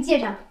我来给你介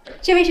绍，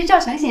这位是赵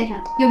成先生，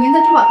有名的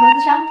珠宝投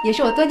资商，也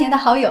是我多年的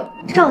好友。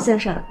赵先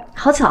生，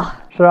好巧。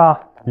是啊，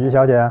于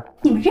小姐，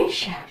你们认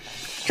识啊？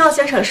赵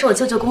先生是我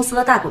舅舅公司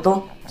的大股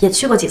东，也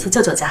去过几次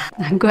舅舅家。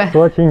难怪。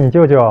说起你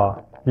舅舅，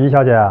于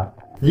小姐，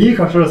你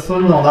可是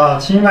孙总的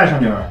亲外甥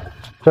女儿。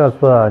这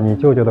次你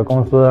舅舅的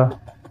公司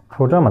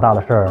出这么大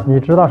的事儿，你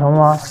知道什么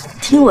吗？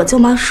听我舅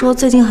妈说，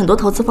最近很多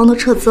投资方都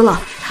撤资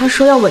了。她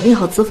说要稳定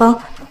好资方，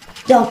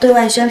要对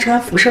外宣称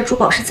辐射珠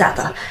宝是假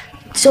的，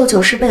舅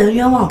舅是被人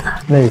冤枉的。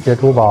那些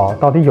珠宝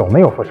到底有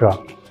没有辐射？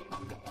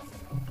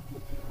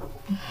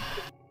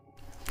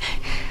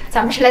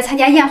咱们是来参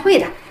加宴会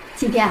的，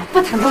今天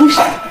不谈公事。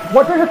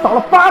我真是倒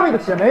了8辈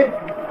子血霉，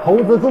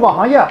投资珠宝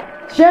行业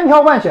千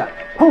挑万选，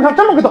碰上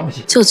这么个东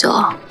西。舅舅，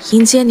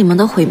迎接你们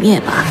的毁灭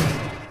吧。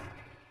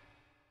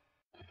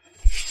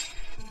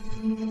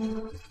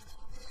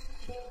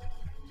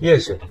叶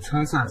雪的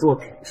参赛作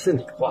品是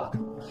你画的，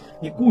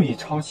你故意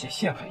抄袭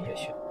陷害叶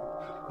雪，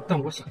但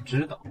我想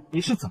知道你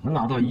是怎么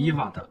拿到伊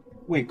娃的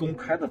未公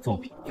开的作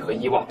品？你和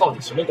伊娃到底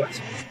什么关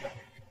系？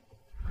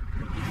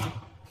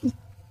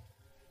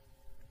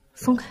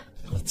松开！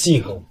你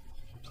记恨我，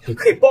你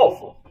可以报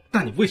复我，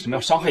但你为什么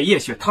要伤害叶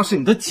雪？她是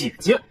你的姐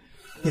姐，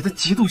你的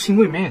嫉妒心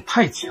未免也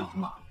太强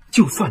了。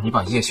就算你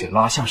把叶雪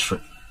拉下水，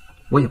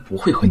我也不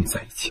会和你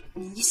在一起。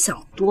你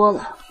想多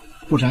了。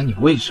不然你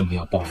为什么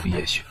要报复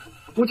叶雪？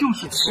不就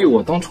是气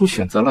我当初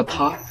选择了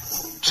她？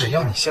只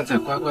要你现在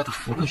乖乖的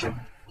服个人，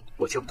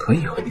我就可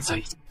以和你在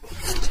一起。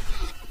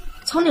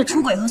从你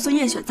出轨和孙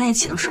叶雪在一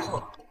起的时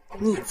候，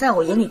你在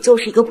我眼里就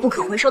是一个不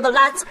可回收的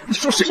垃圾。你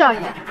说谁？少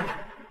爷，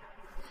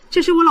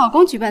这是我老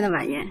公举办的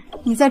晚宴，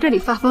你在这里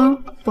发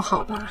疯不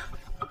好吧？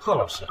贺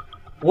老师，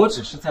我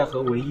只是在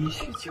和唯一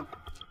叙旧。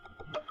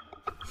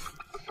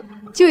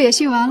旧也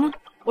叙完了，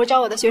我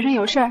找我的学生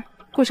有事儿，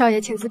顾少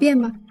爷请自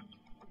便吧。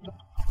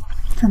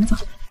咱们走。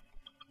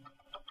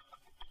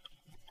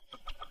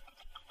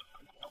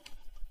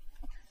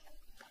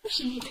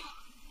是你，在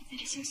这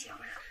休息一会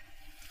儿。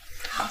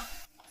好。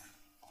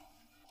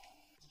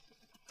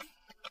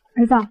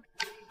儿子，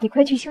你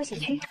快去休息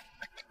区，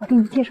我给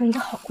你介绍一个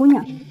好姑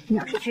娘，你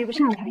要是追不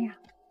上她呀，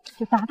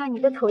就打断你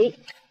的腿。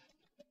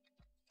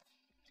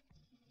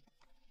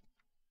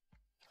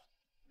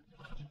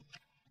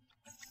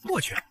我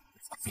去，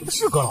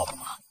是哥老婆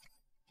吗？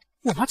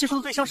我妈介绍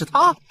的对象是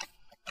他，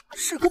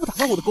是哥不打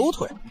断我的狗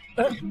腿。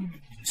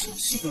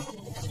是哥。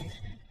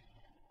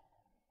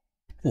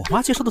我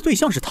妈介绍的对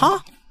象是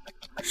他，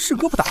是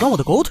哥不打断我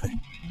的狗腿。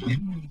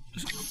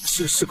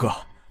是哥。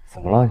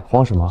怎么了？你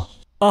慌什么？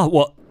啊，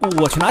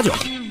我去拿酒。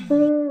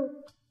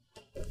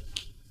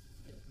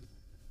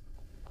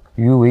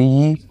于唯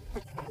一。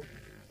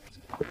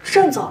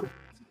盛总。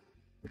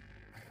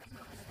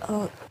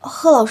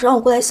贺老师让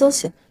我过来休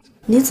息。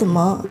你怎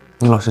么？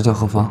你老师叫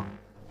贺芳。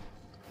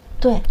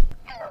对。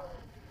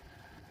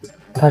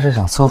他是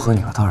想撮合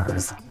你和他儿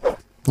子，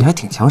你还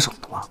挺抢手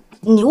的嘛。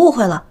你误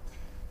会了，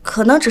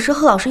可能只是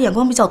贺老师眼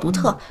光比较独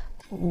特，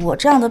我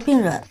这样的病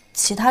人，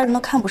其他人都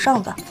看不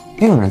上的。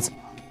病人怎么？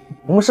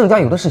我们盛家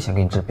有的是钱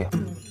给你治病。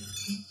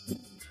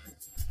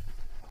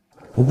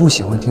我不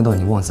喜欢听到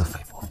你妄自菲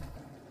薄，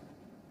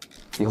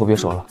以后别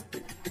说了。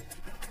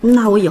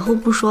那我以后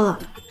不说了。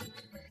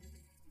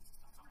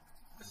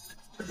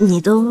你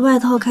的外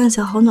套看起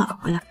来好暖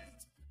和呀。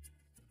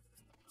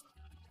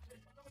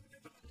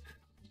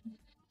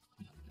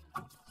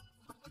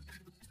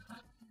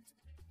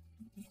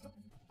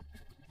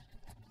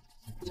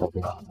小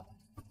兵，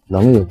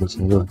冷也不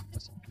行，热也不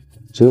行，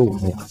只有我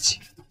能养气。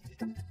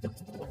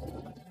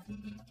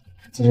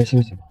在这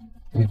休息吧，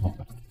我一会儿回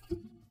来。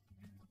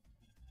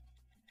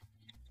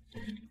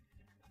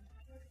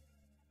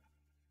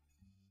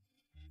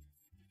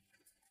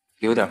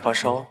有点发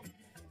烧，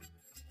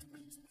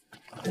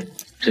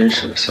真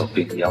是个小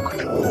病一样可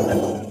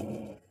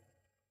疼。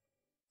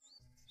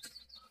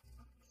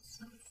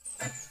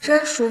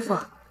真舒服，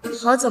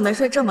好久没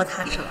睡这么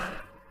踏实了。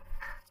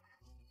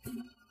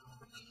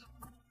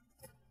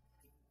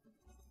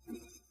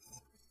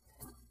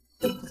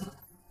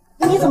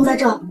你怎么在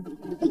这？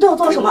你对我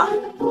做了什么？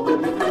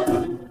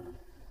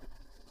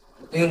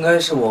应该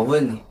是我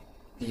问你，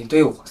你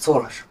对我做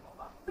了什么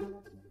吧？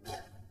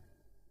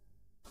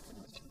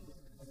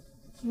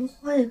不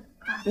会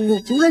吧？我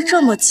不会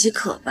这么饥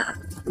渴吧？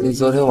你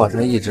昨天晚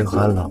上一直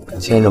喊冷，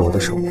牵着我的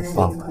手不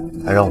放开，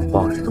还让我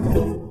抱着你。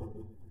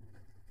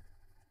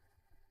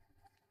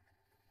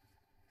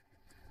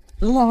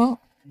冷。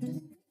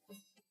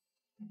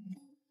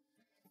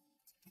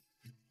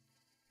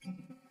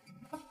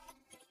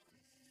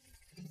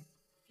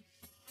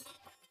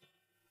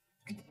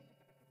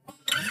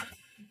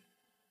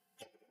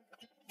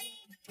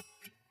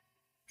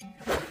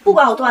不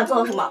管我昨晚做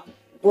了什么，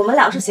我们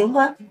俩是行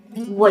婚，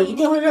我一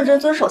定会认真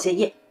遵守协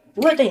议，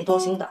不会对你动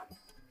心的。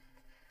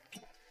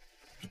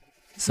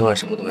昨晚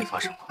什么都没发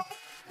生过。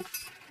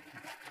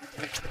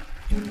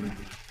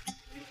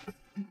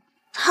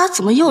他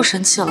怎么又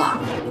生气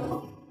了？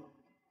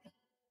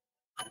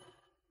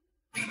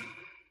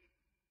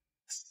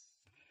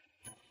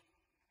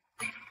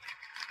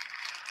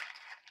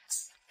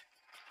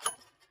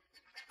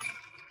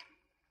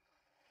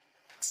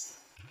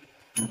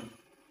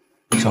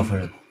少夫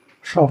人，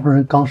少夫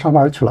人刚上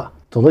班去了，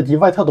走得急，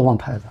外套都忘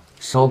带了。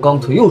烧钢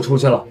腿又出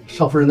去了。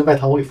少夫人的外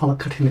套我给放到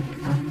客厅里。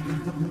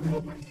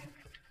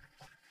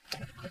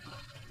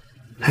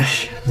哎，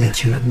年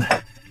轻人呢？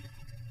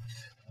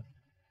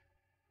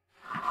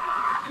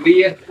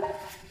李，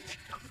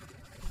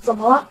怎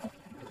么了？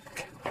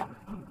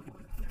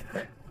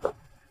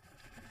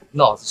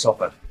脑子烧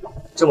坏了，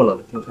这么冷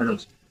的天穿这么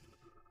少。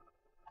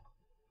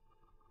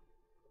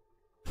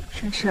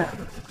绅士，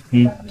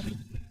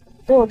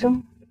对我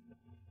真。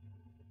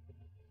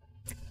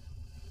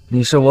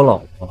你是我老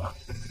婆，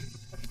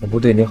我不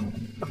对你好，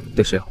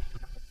对谁好？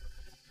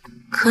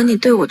可你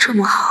对我这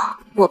么好，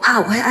我怕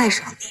我会爱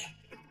上你。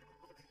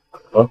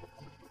好了，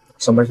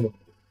上班去吧。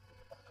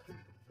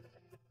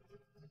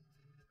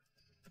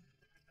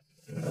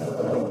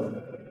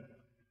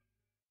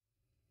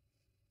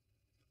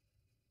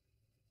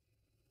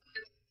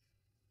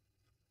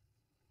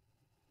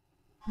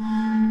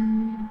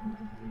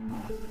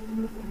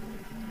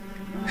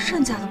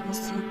盛家的公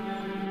司，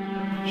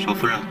少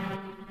夫人，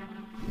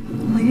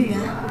我玉媛。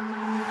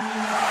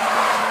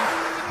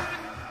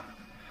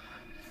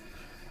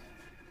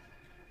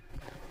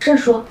盛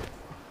叔，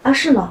阿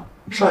世呢？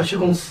少爷去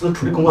公司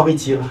处理公关危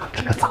机了，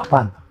这可咋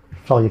办呢？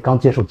少爷刚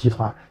接手集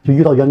团，就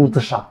遇到员工自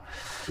杀。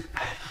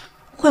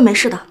会没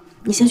事的，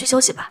你先去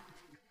休息吧。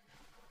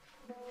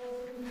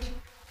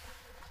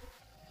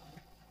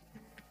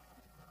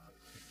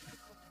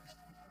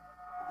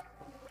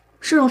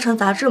是荣城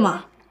杂志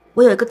吗？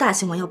我有一个大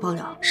新闻要爆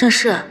料。盛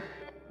世，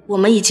我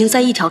们已经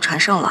在一条船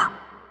上了，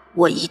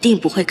我一定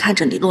不会看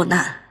着你落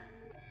难。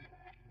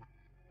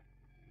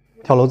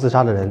跳楼自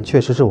杀的人确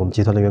实是我们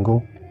集团的员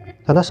工，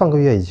但他上个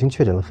月已经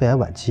确诊了肺癌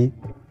晚期。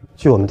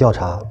据我们调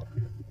查，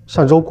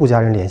上周顾家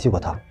人联系过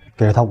他，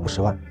给了他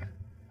50万。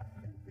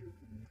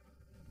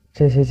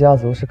这些家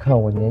族是看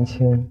我年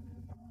轻，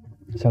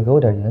想给我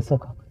点颜色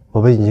看看。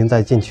我们已经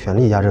在尽全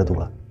力压热度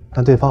了，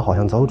但对方好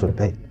像早有准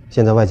备，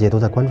现在外界都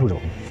在关注着我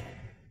们。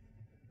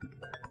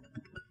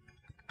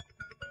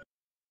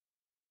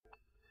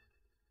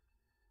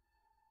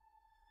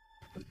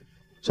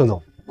盛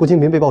总，顾清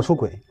平被曝出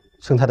轨，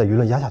盛泰的舆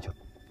论压下去了。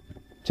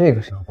这个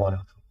时候爆料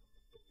出，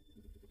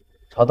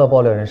查到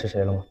爆料人是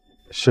谁了吗？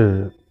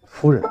是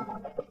夫人。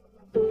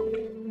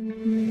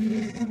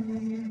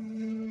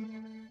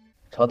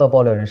查到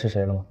爆料人是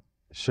谁了吗？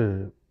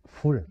是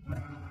夫人。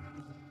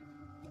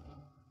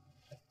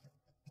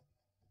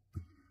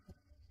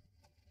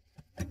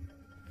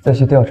再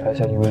去调查一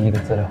下于唯一的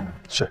资料。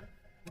是。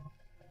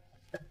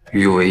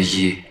于唯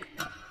一，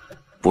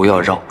不要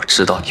让我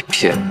知道你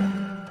骗我。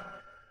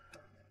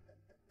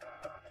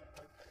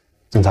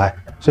总裁，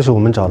这是我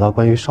们找到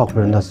关于邵夫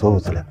人的所有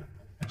资料。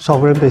邵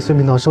夫人被孙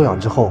明堂收养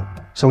之后，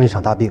生了一场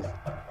大病。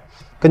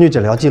根据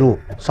诊疗记录，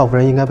邵夫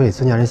人应该被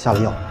孙家人下了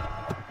药。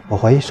我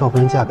怀疑邵夫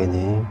人嫁给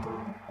您，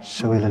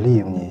是为了利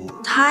用您。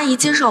他阿姨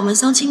介绍我们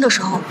相亲的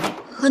时候，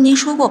和您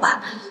说过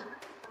吧？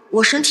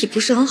我身体不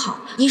是很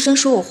好，医生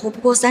说我活不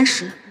过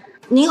30。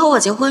您和我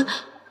结婚，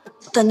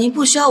等您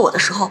不需要我的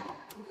时候，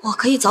我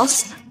可以早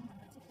死。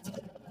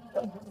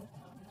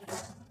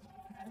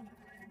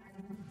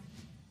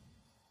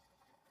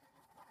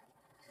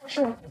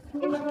是。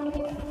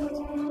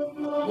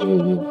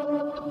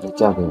你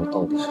嫁给我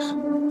到底是什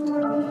么？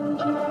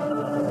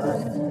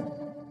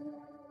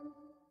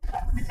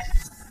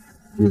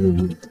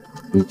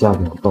你嫁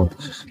给我到底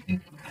是什么？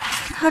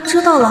他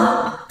知道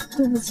了，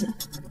对不起，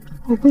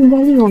我不应该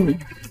利用你。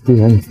既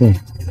然你信，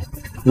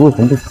你为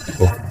什么不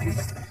说？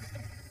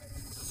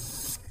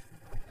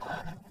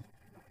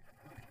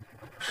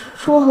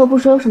说和不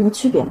说有什么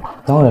区别吗？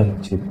当然有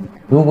区别。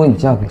如果你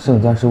嫁给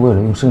盛家是为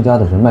了用盛家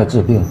的人脉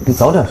治病，你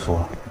早点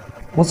说，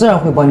我自然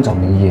会帮你找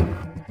名医。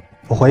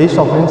我怀疑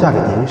邵夫人嫁给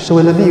您是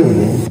为了利用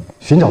您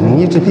寻找名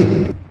医治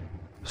病。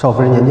邵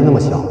夫人年纪那么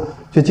小，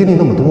却经历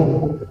那么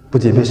多，不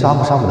仅被杀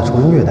父杀母的仇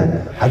人虐待，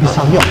还被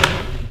下药。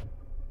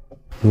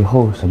以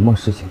后什么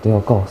事情都要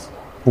告诉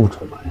我，不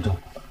准瞒着我。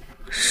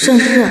盛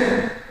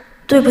世，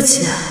对不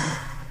起。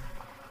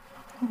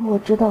我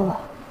知道了。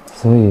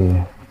所以，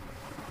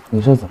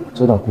你是怎么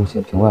知道顾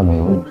清平外面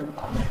有女人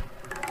的？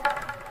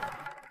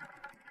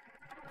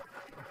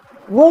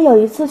我有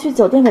一次去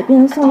酒店给病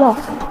人送药，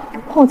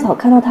碰巧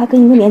看到他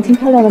跟一个年轻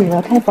漂亮的女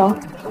儿开房，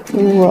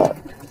我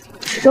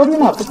手比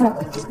脑子快，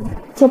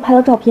就拍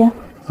了照片。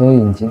所以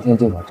你今天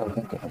就把照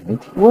片给了媒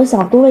体。我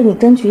想多为你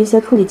争取一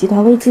些处理集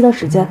团危机的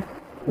时间，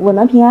我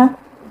能平安，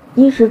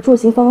衣食住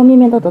行方方面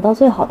面都得到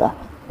最好的，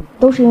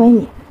都是因为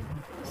你，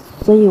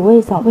所以我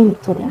也想为你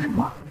做点什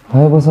么。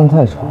还不算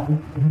太吵，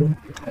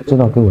还知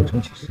道给我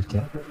争取时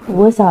间。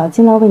我想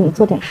尽量为你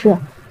做点事，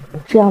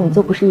这样你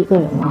就不是一个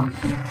人了。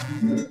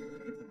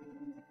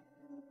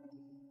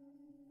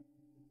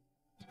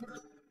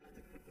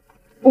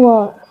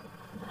我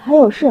还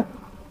有事，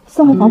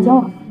先回房间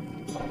了。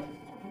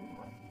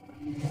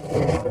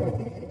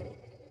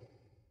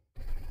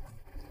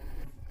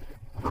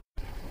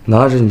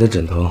拿着你的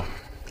枕头，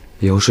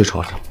以后睡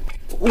床上。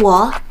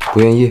我不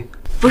愿意？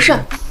不是，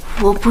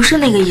我不是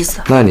那个意思。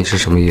那你是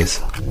什么意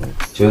思？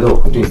觉得我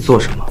会对你做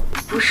什么？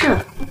不是。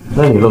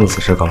那你愣死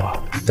这干嘛？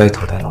呆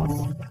头呆脑。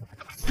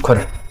快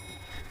点。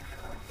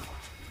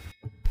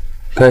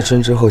开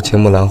春之后，秦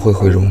木兰会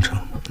回荣城，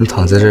你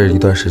躺在这儿一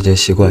段时间，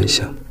习惯一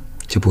下，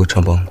就不会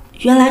穿帮了。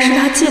原来是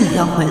他继母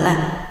要回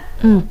来。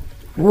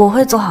我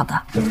会做好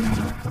的。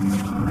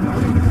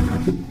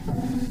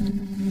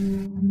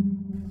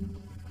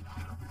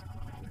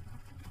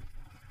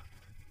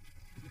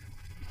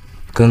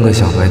跟个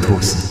小白兔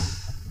似的，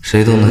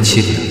谁都能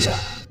欺负两下。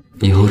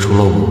以后除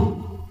了我，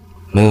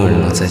没有人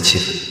能再欺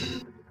负你。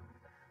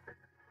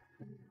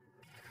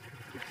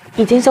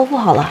已经修复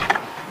好了，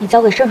你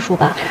交给盛叔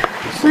吧。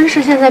孙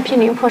氏现在濒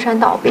临破产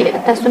倒闭，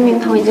但孙明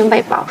堂已经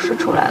被保释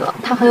出来了，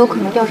他很有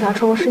可能调查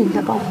出是你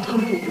在报复他，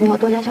你要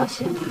多加小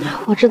心。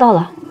我知道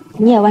了，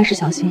你也万事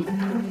小心。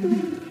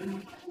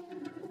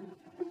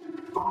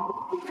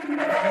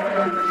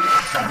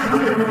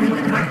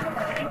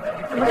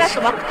你们干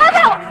什么？放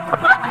开我！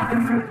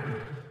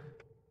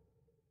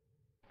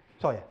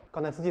少爷，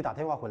刚才司机打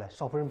电话回来，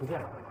少夫人不见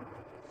了。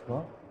什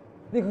么？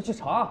立刻去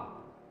查。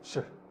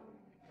是。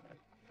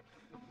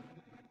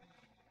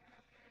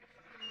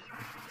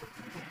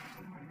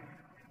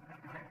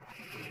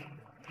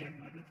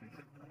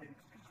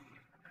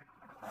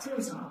舅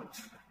舅，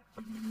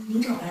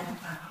您找白头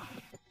发了？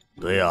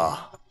对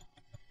呀，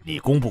你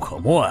功不可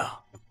没呀。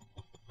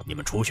你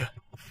们出去。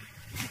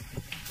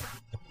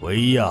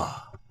唯一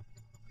啊，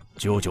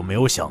舅舅没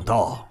有想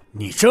到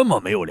你这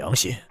么没有良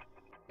心，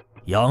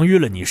养育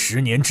了你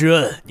10年之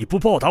恩，你不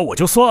报答我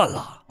就算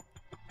了，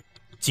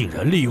竟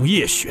然利用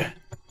叶雪，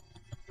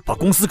把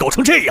公司搞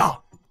成这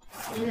样。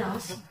没良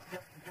心，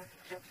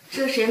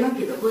这谁能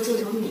比得过舅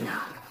舅你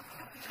啊？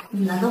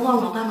你难道忘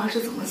了我爸妈是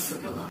怎么死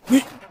的了？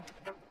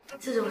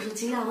舅舅是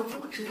惊讶我怎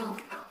么知道的呢？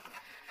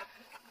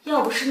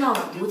要不是那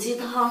碗毒鸡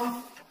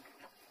汤，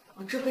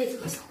我这辈子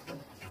都想不通。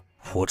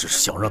我只是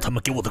想让他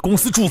们给我的公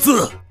司注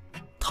资，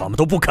他们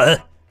都不肯。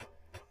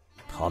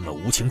他们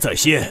无情在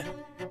先，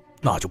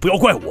那就不要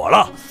怪我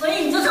了。所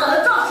以你就找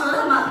人撞死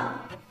了他们，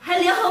还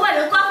联合外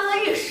人瓜分了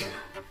御史。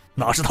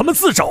那是他们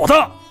自找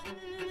的。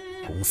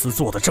公司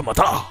做得这么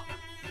大，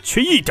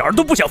却一点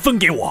都不想分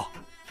给我。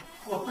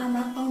我爸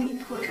妈帮你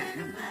拓展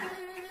人脉，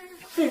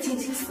费尽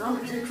心思让你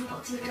在珠宝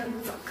界站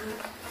稳脚跟，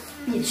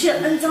你却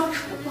恩将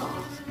仇报。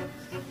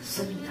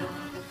孙明堂，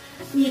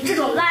你这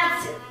种垃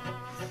圾，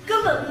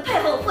根本不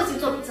配和我父亲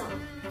做比较，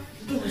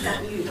一定会下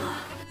地狱的。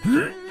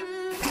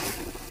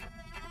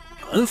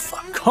敢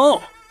反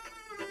抗？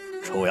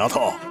臭丫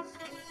头，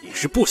你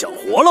是不想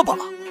活了吧？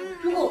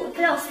如果我们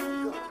非要死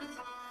一个，舅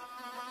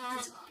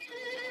舅，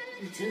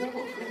你觉得我和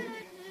你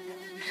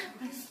谁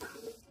会死？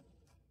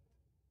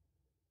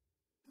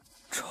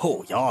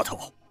臭丫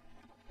头，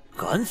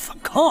敢反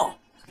抗？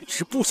你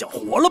是不想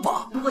活了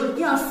吧？如果一定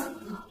要死一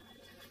个，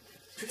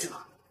舅舅，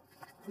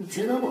你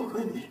觉得我和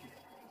你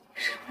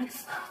谁会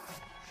死？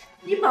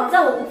你绑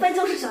架我无非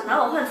就是想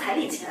拿我换彩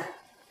礼钱，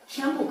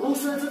填补公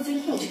司的资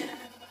金空缺。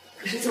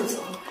可是舅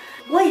舅，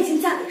我已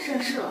经嫁给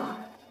盛世了，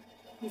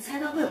你猜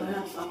他会不会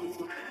让你帮我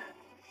做事？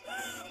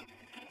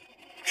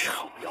臭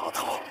丫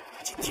头，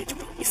今天就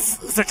让你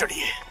死在这里！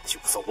就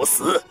算我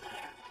死，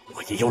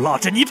我也要拉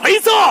着你陪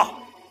葬！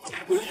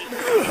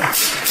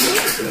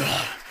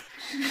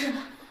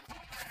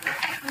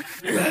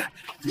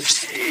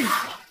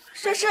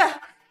盛世，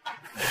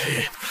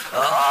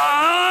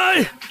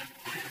哎，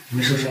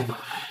没受伤吧？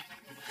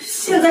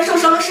现在受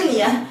伤的是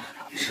你。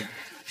没事，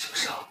小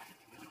伤。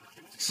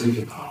孙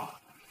品堂，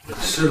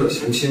失了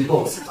雄心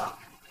豹子胆，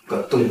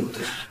敢动我的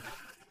人。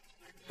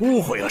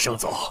误会啊，盛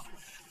总，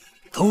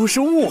都是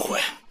误会。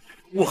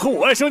我和我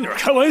外甥女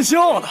开玩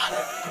笑呢。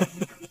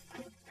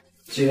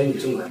既然你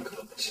这么爱开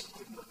玩笑，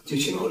就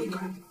去牢里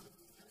开，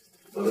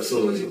把他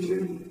送到警局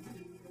里。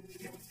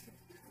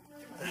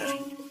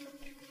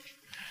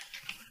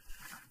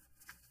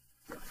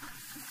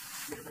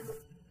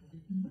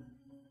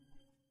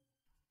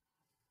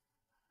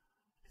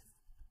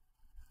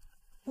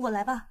我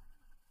来吧。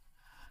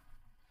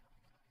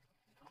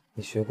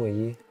你学过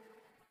医？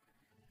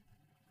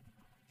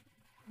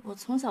我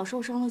从小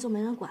受伤了就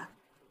没人管，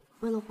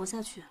为了活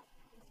下去，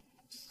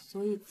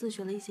所以自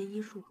学了一些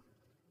医术。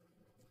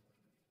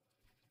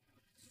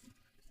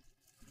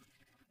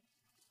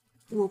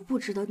我不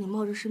值得你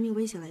冒着生命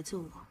危险来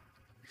救我。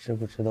值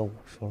不值得我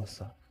说了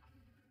算。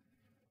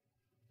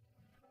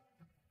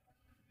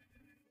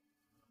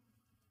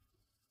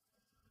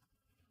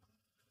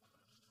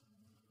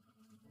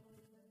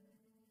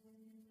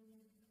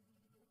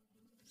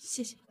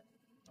谢谢。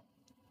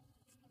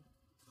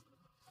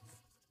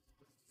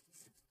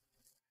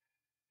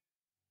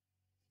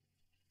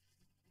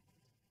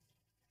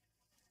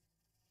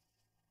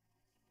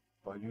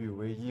把玉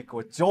唯一给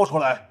我交出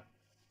来！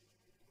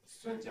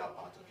孙家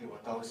把她给我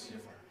当媳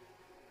妇儿，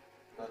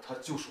那她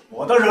就是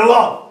我的人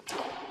了。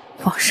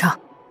皇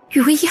上，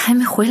玉唯一还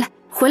没回来，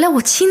回来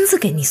我亲自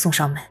给你送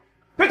上门。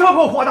别特给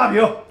我画大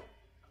饼！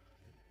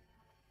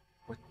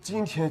我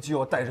今天就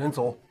要带人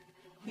走。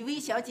玉唯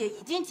小姐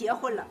已经结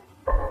婚了。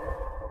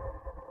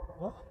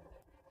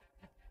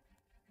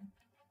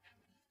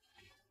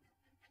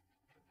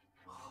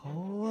好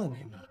啊，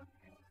你们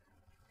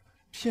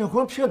骗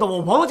婚骗到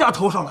我王家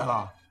头上来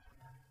了。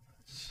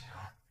行，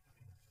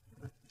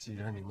既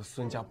然你们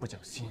孙家不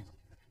讲信用，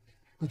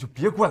那就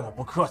别怪我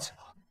不客气了。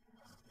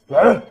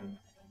来人，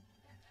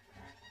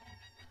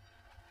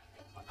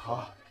把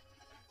他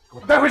给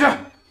我带回去。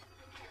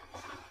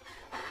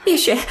叶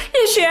雪，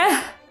叶雪，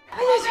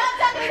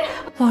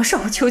皇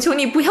上，我求求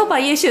你不要把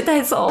叶雪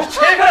带走。起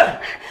开！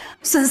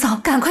孙嫂，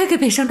赶快给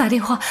北生打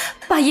电话，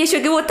把叶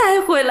雪给我带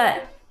回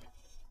来。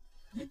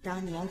你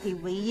当年给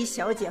唯一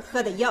小姐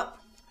喝的药，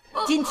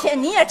今天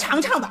你也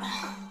尝尝吧。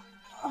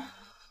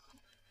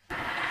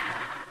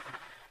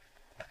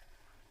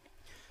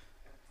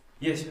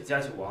叶雪嫁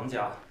去王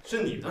家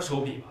是你的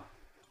手笔吧？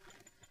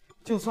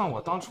就算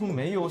我当初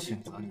没有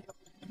选择你，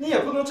你也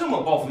不能这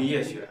么报复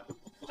叶雪，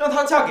让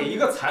她嫁给一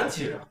个残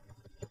疾人。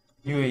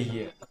于唯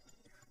一，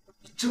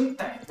你真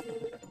歹毒！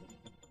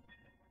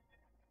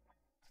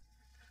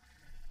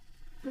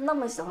那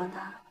么喜欢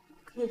他，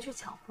可以去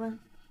抢婚。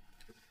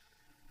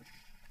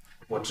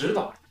我知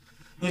道，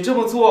你这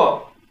么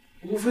做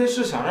无非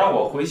是想让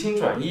我回心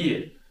转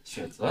意，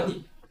选择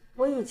你。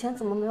我以前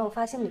怎么没有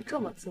发现你这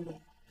么自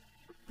恋？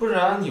不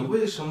然你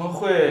为什么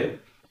会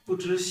不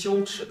知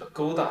羞耻的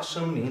勾搭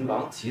声名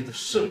狼藉的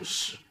盛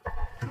世？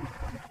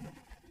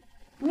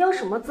你有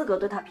什么资格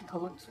对他评头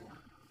论足？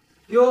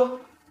哟，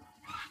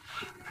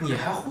你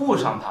还护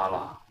上他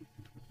了，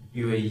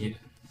于唯一，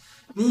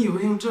你以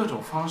为用这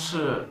种方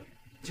式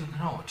就能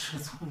让我吃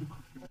醋吗？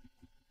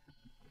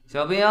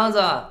小冰秧子，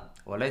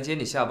我来接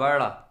你下班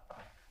了。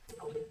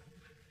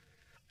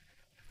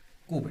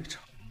顾北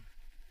城，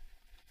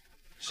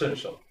慎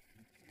手。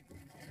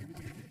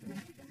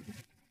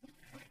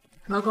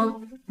老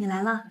公，你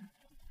来了。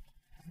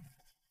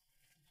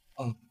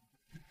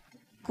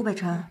顾北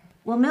辰，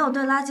我没有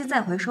对垃圾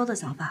再回收的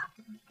想法。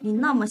你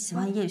那么喜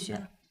欢叶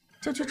雪，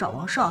就去找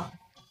王少。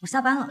我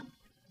下班了，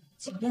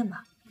请便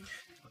吧。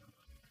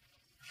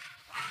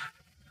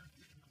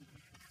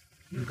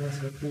你刚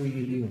才故意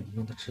利用我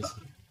用的吃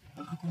醋。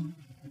老公，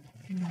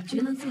你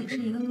觉得自己是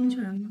一个工具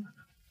人吗？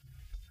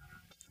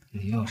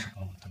你要是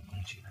把我当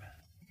工具人，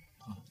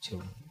那我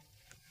就……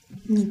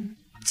你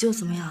就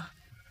怎么样？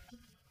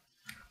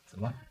怎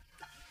么？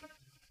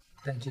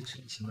带你去吃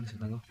你喜欢的小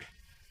蛋糕。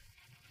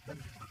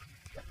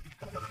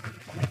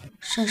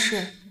盛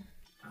世，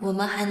我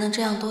们还能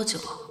这样多久？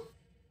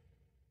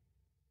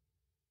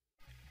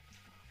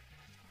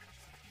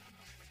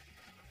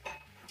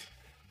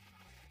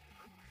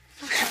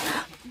放手！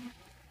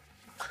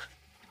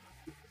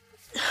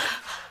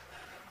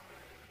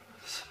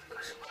想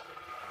干什么？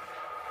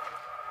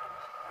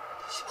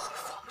你先回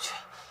房去。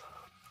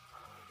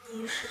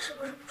你是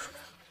不是不舒服？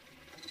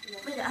我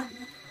为你按摩。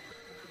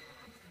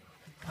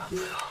不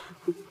要。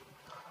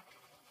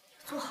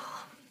坐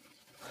好。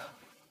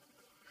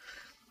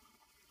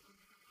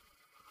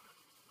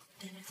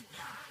感觉怎么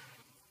样？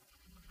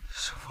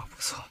手法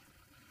不错，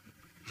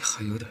你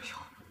还有点用。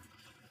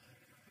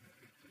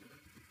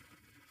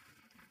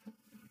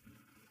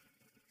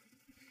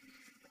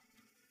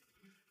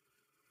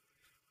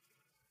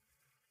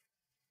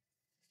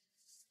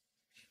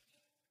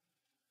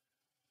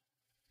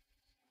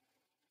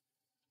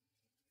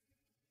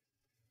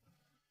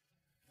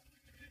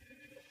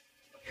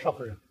少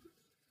夫人，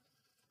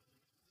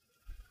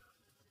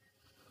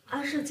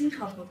阿氏经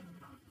常头疼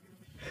吗？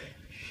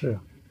是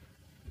啊，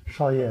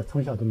少爷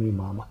从小都没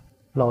妈妈，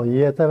老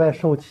爷在外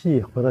受气，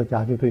回到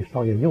家就对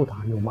少爷又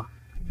打又骂。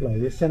老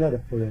爷现在的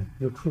夫人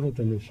又处处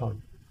针对少爷，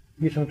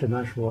医生诊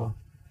断说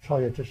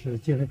少爷这是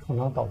精神创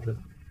伤导致的，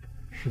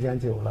时间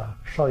久了，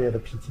少爷的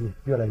脾气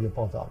越来越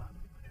暴躁了。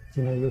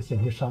今天又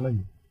险些伤了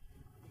你。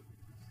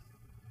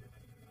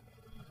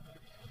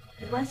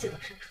没关系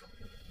的，申叔，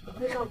我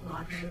会照顾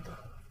阿氏的。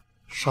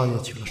少爷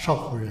娶了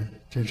少夫人，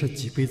真是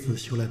几辈子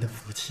修来的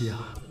福气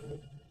啊！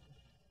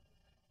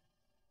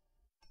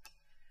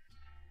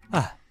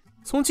哎，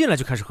从进来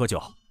就开始喝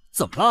酒，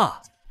怎么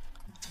了？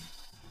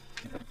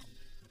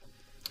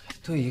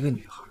对一个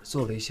女孩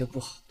做了一些不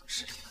好的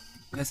事情，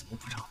该怎么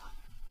补偿她？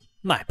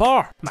买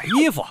包、买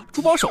衣服、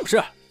珠宝首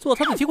饰，做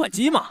她的提款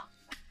机嘛。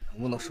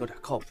能不能说点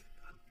靠谱的？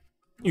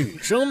女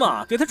生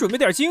嘛，给她准备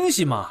点惊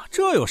喜嘛，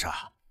这有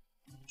啥？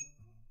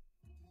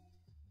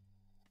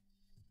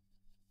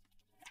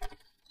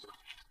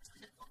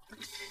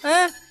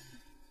哎，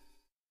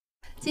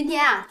今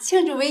天啊，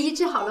庆祝唯一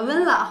治好了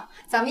瘟了，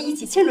咱们一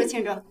起庆祝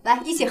庆祝，来，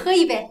一起喝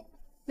一杯。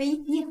唯一，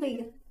你也喝一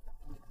个。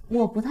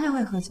我不太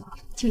会喝酒，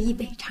就一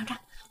杯尝尝，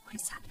我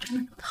下专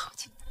门弄的好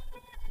酒。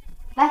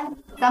来，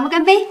咱们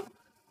干杯！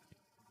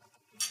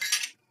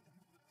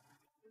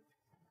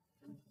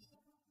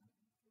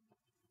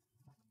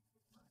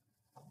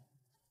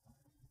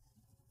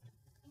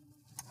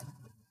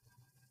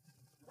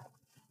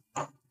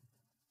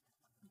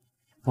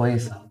不好意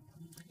思啊，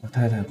我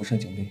太太不胜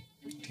酒力，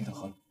替她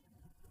喝了。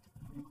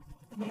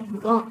主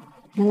公，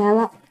人来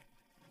了。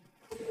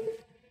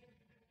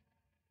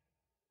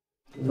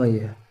万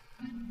爷，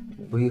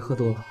唯一喝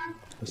多了，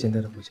我先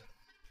带她回去。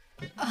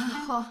啊，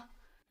好。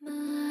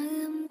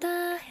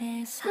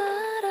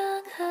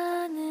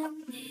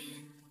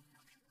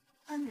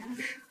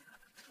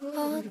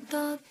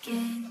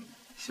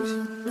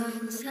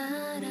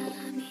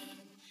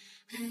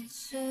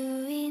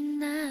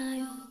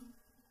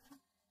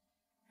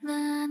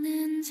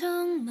 나는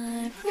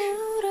정말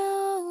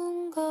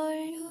부러운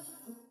걸요.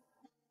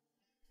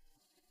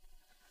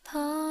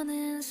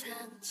 더는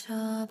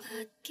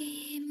상처받기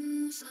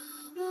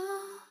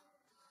무서워.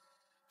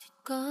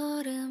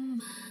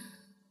 뒷걸음마저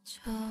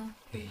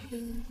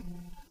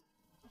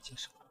接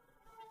受。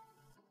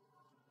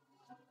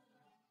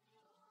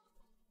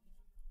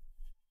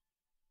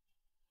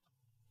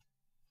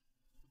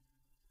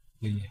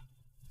唯一，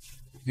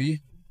唯一，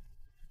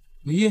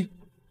唯一。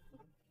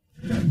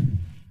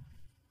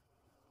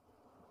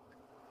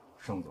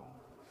 盛总，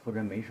夫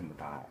人没什么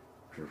大碍，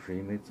只是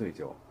因为醉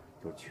酒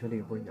就缺了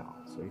一会儿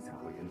氧，所以才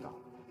会晕倒。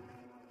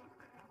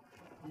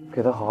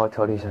给她好好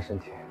调理一下身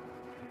体。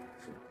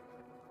是。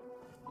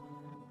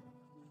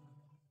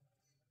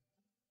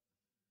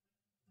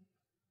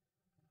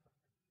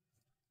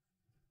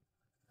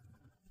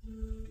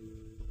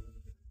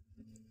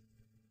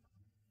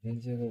连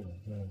接个我的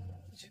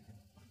钱，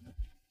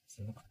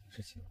怎么可能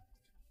是钱？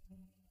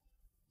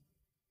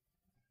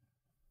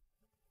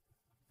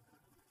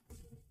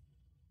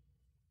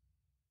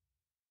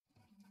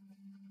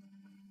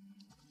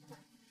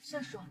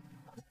 盛叔，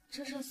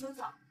这是孙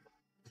嫂，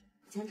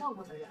以前照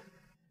顾的人，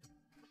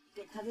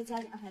给他在家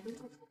里安排个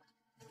住处吧。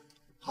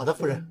好的，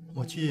夫人，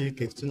我去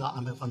给孙嫂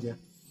安排房间。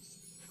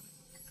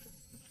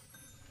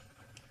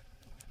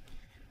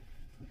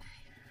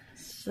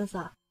孙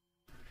嫂，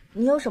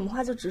你有什么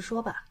话就直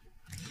说吧。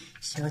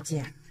小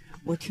姐，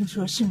我听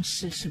说盛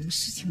世什么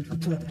事情都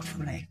做得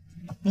出来，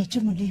你这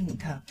么利用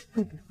他，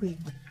会不会？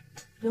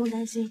不用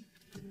担心，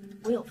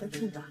我有分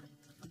寸的。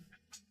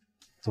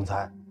总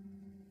裁。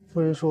 夫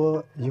人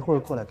说一会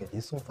儿过来给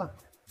您送饭。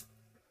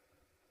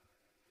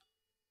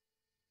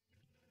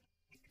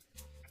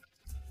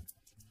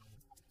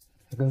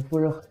他跟夫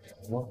人很熟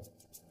吗？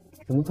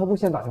怎么他不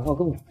先打电话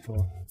跟我说？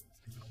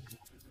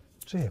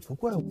这也不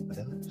怪我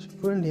呀，是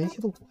夫人联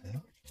系的我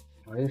呀。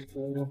还是……师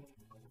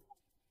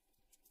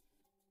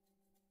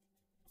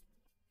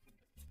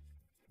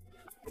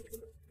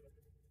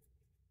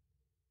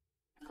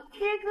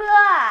哥，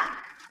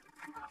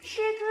师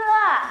哥。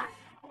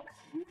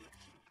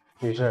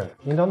 女士，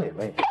您找哪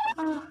位？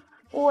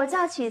我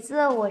叫曲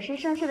子，我是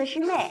盛世的师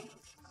妹。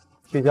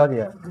曲小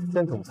姐，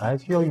见总裁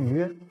需要预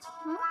约。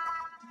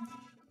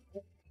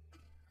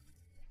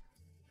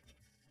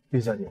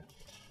曲小姐，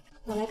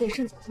我来给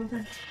盛总送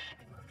饭。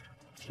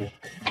行。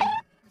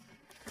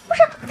不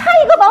是，他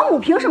一个保姆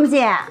凭什么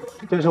进？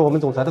这是我们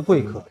总裁的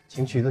贵客，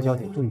请曲子小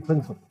姐注意分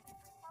寸。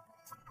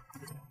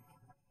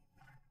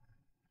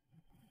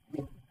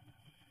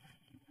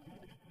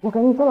我给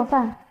你做了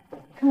饭，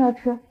趁热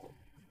吃。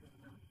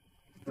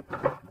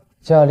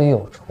 家里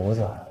有厨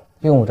子，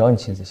用不着你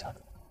亲自下厨。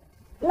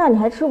那你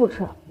还吃不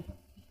吃？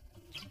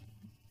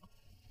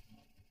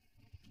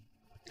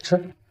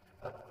吃。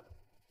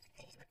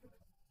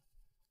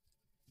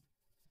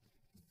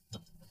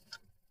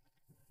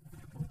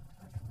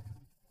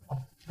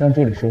让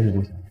助理收拾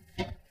就行。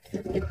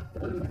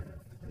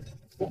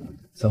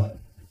走，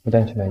我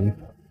带你去买衣服。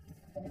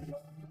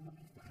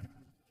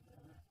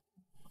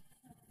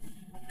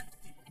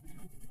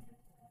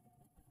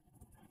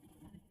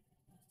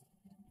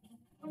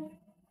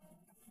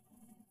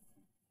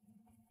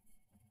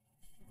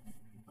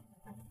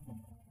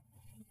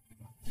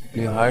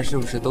 女孩是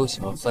不是都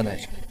喜欢喝奶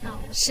茶？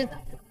是的。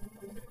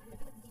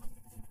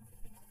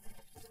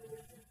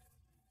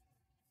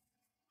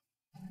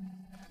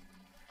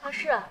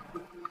是，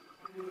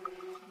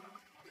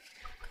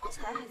刚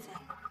才还在。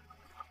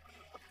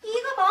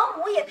一个保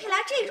姆也配来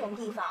这种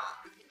地方？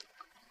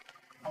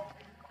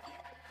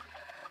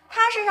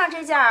他身上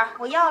这件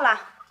我要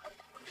了。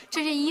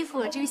这件衣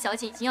服这位小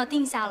姐已经要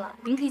定下了，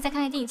您可以再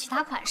看看电影其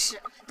他款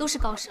式，都是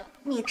高奢。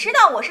你知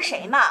道我是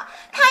谁吗？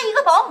她一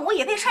个保姆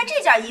也配穿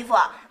这件衣服？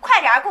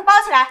快点，给我包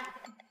起来！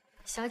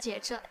小姐，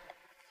这……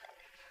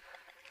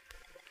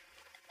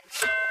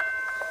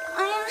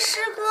哎呀，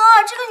师哥，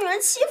这个女人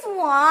欺负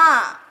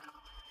我！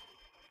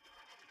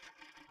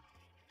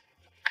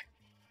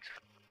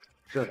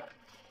热的，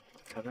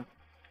看看。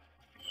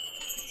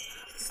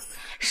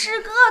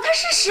师哥，他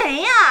是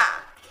谁呀？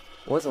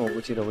我怎么不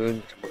记得我有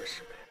你这么个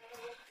师妹？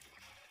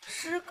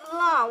师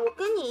哥，我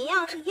跟你一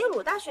样是耶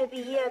鲁大学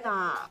毕业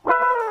的。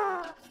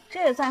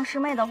这也算师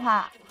妹的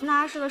话，那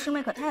阿诗的师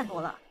妹可太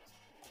多了。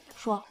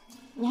说，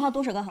你还有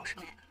多少个好师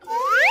妹？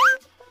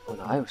我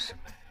哪有师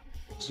妹？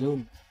只有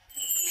你。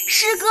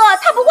师哥，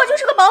她不过就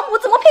是个保姆，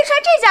怎么配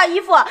穿这件衣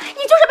服？你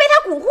就是被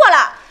她蛊惑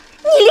了。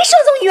你离盛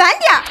总远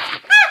点！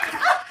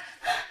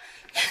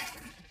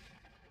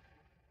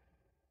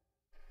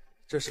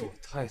这是我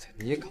太太，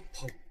你也敢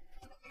碰？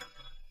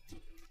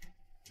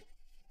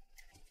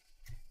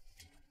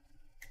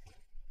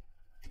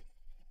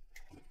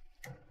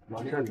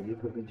完善你衣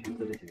服跟裙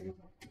子的剪裁，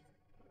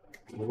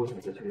如果想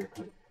再去也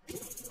可以。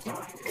什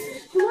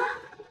么？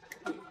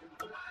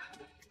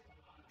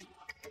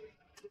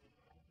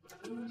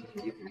这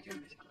些衣服一件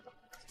没想到。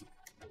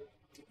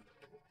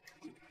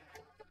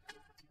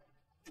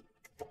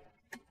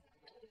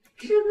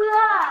师哥，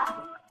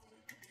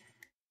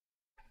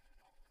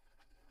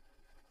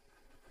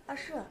阿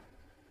世，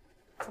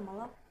怎么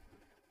了？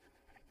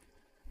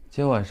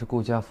今晚是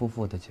顾家夫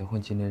妇的结婚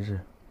纪念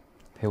日，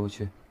陪我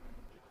去。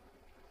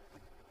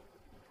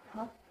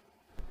好。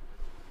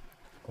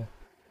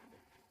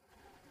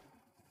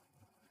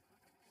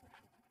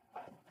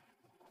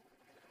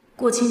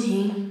顾清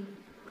平，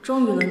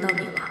终于轮到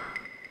你了。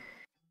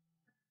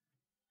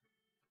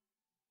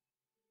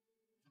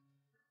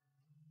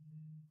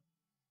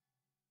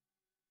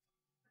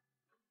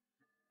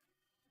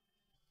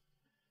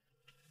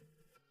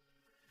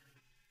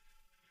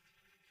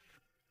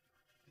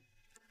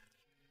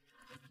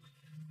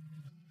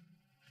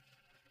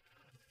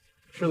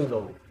盛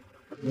总，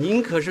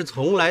您可是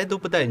从来都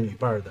不带女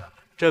伴的。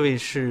这位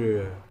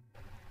是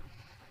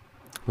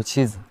我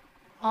妻子。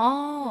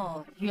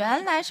哦，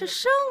原来是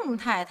盛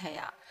太太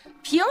呀！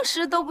平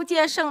时都不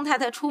见盛太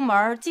太出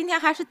门，今天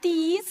还是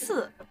第一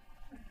次。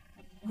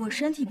我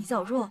身体比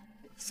较弱，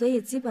所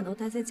以基本都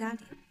待在家里。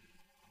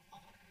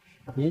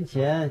年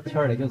前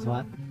圈里就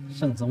传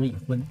盛总已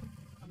婚，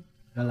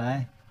原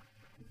来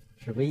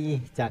是唯一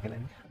嫁给了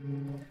你。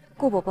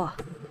顾伯伯。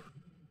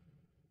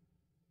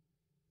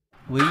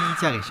唯一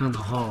嫁给盛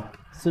总后，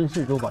孙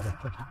氏珠宝的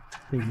破产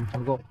被您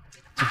收购，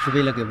就是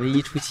为了给唯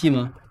一出气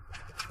吗？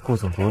顾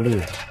总多虑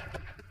了，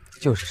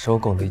就是收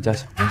购了一家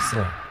小公司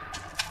而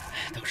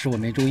已。当时我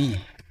没注意，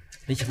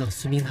没想到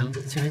孙明堂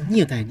竟然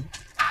虐待你，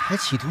还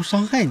企图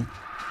伤害你。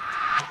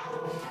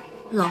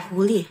老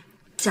狐狸，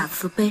假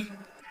慈悲。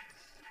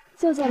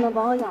舅舅能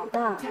把我养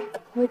大，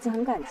我已经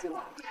很感激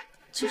了。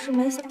只是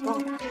没想到，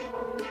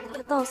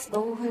他到死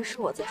都误会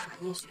是我在耍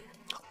叶璇。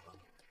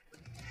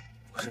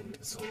不是你的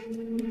错，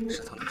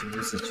是他们进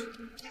公司去。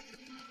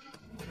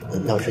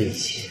难道这一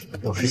切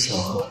都是巧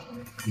合？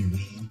雨薇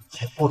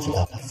还不知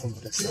道他父母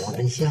的死亡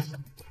真相？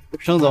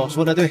盛总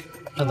说的对，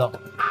盛总，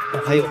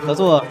我还有合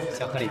作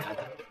想和你谈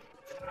谈。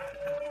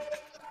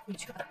你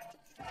去吧。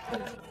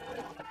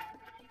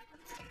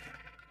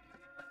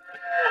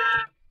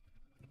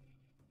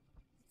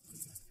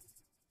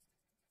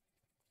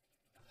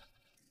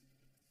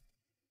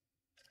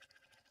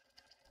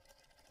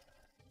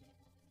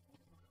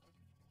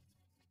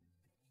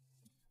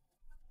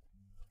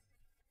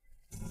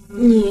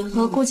你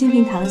和顾清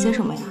平谈了些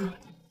什么呀？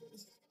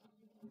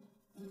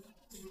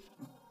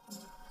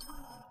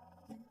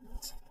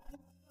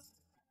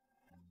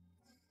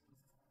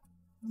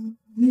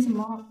你怎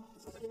么？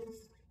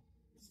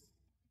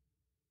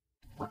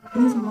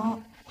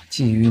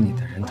觊觎你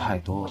的人太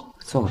多，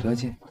做个标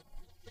记。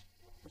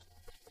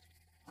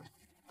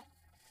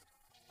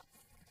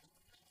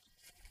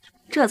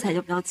这才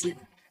叫标记。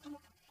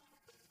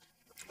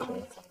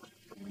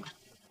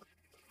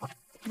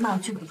那我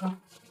去补妆。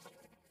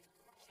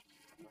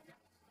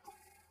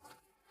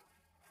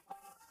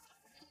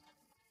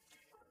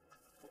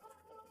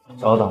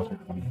找到这个。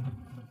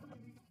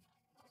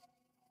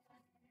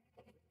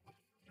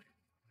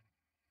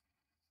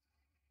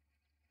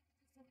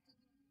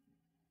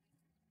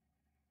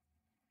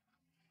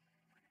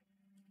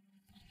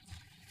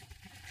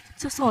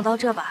就送我到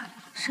这吧，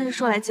盛世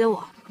说来接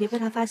我，别被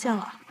他发现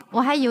了。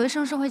我还以为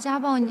盛世会家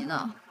暴你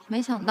呢，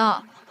没想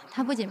到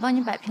他不仅帮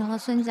你摆平了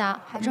孙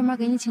家，还专门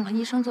给你请了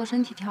医生做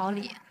身体调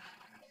理。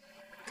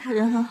他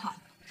人很好。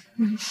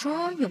你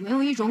说有没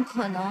有一种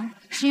可能，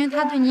是因为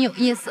他对你有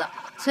意思，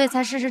所以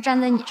才事事站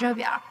在你这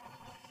边？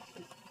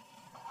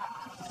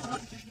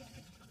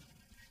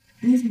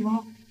你怎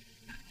么？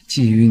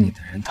觊觎你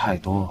的人太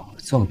多，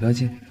做个标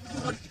记。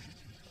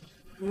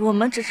我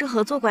们只是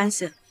合作关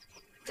系，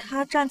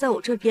他站在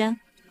我这边，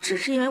只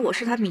是因为我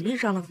是他名义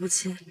上的夫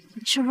妻。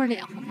你是不是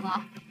脸红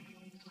了？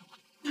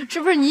是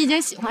不是你已经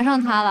喜欢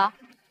上他了？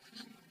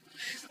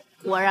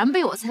果然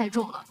被我猜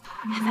中了。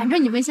反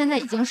正你们现在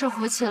已经是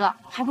夫妻了，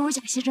还不如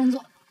假戏真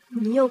做。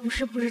你又不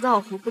是不知道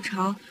我活不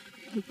长，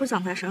我不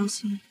想他伤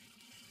心。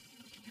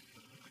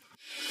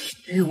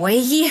吕唯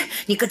一，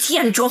你个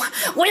贱种，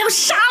我要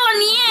杀了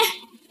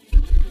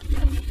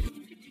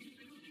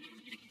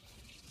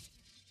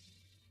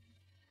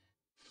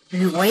你！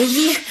吕唯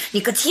一，你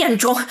个贱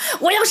种，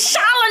我要杀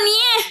了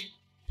你！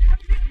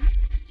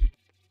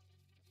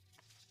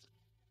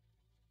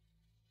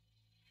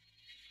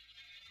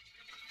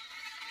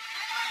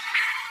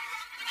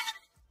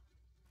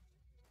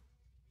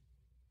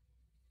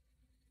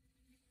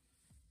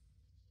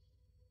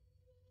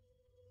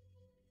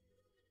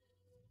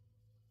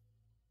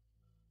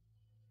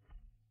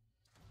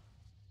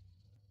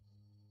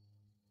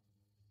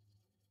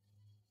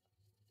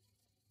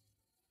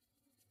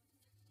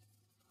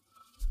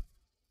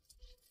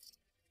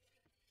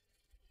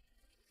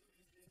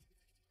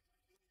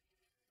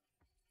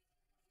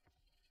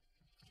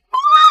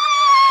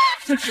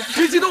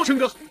别激动，成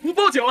哥，我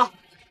报警了。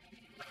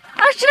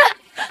阿诗，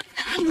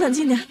冷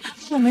静点，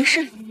我没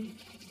事。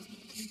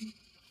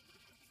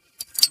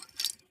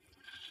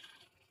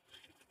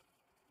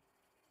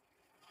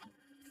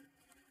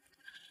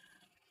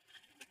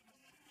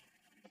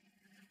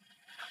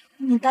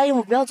你答应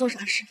我不要做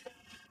傻事。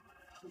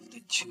我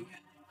得去。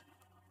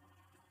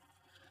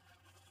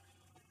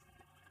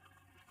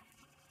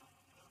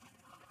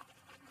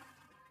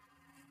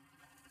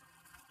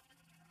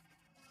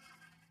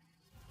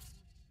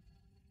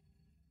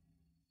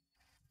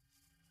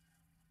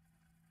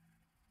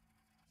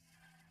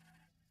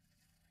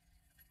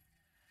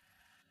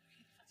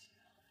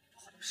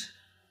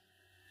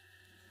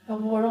要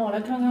不让我来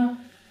看看？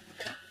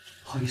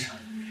郝医生，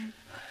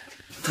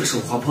他手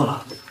划破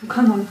了，我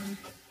看到了。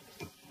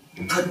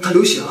他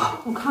流血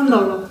了。我看到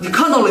了。你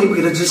看到了，你不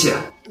给他止血？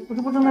我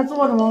这不正在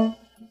做着吗？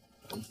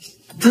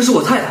她是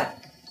我太太。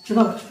知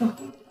道了，知道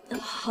了。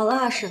好了，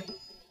阿婶，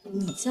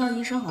你叫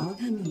医生好好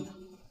看病吧。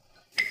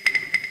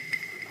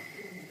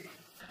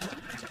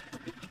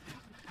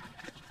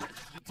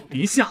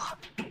林夏，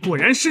果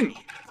然是你，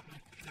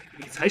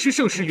你才是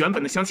盛世原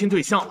本的相亲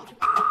对象了。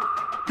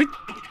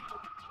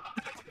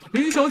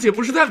林小姐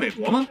不是在美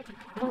国吗？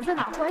我在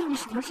哪关你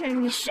什么事？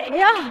你谁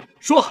呀？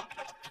说，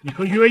你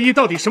和于唯一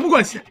到底什么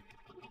关系？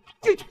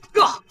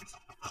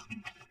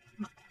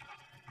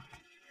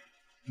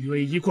于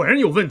唯一果然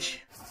有问题。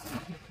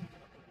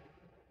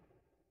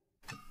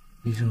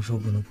医生说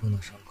不能碰到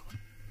伤口，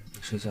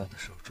你睡觉的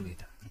时候注意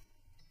点。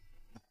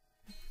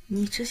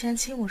你之前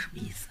亲我什么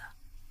意思啊？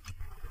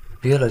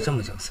憋了这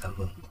么久才问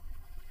我，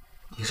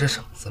你是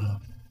傻子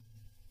吗？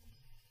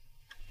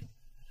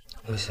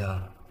我想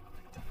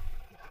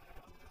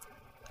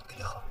跟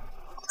你好，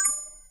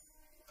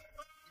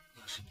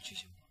要是你拒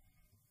绝我，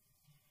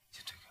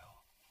就推开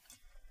我。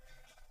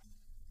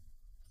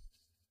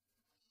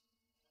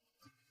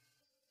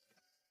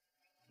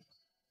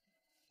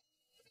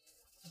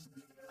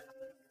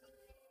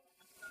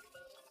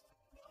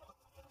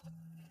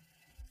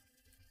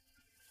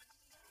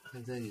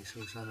看在你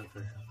受伤的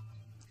份上，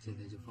现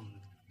在就放了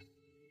你。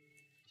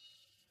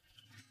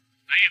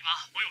来也罢，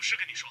我有事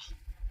跟你说。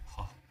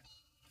好，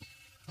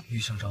医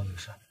生找我有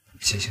事，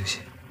先休息。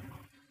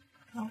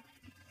好。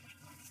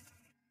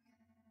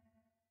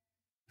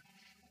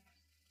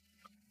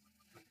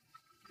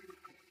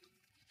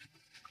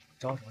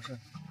找我什么事？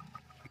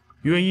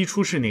于唯一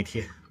出事那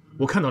天，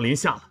我看到林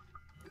夏了，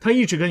他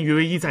一直跟于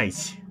唯一在一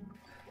起。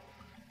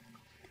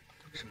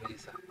什么意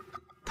思啊？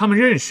他们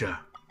认识，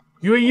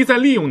于唯一在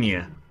利用你，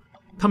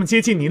他们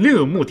接近你另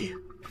有目的。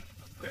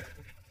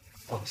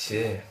放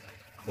心，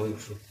我有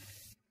数。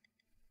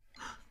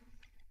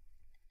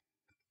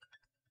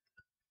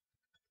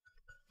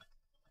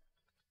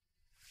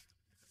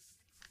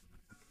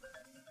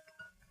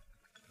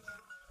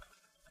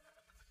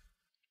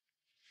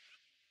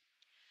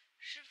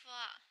师傅，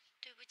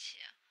对不起，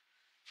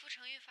傅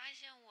成玉发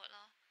现我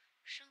了，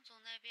盛总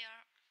那边。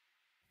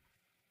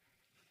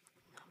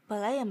本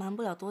来也瞒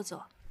不了多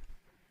久，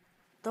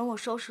等我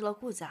收拾了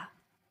顾家，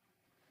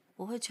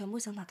我会全部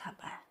向他坦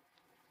白。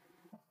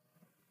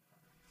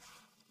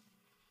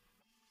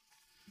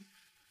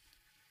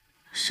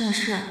盛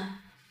世，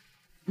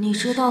你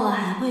知道了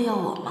还会要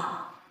我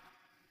吗？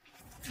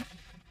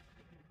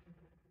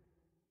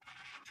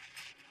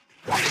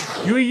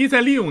于唯一在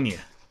利用你，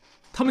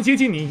他们接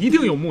近你一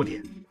定有目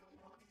的。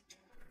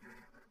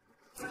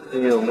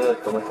你有没有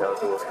什么想要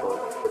跟我说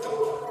的？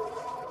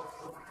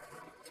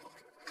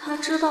他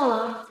知道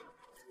了。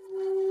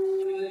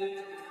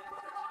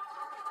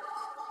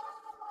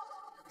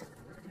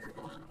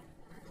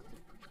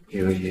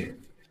于唯一，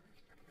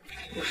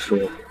我说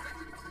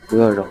不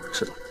要让我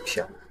知道你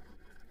骗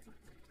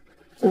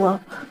我。我。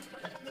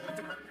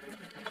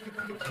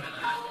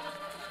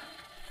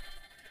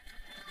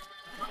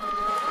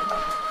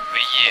唯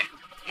一，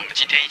我们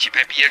今天一起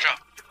拍毕业照，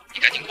你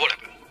赶紧过来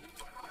吧。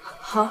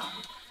好。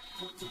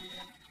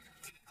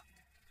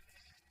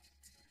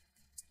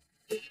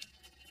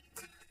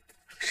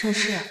盛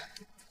世，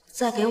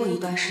再给我一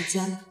段时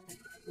间，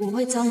我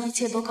会将一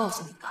切都告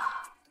诉你的。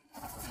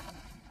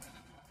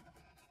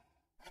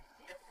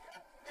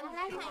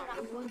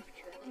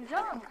你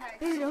让开！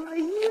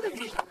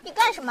你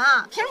干什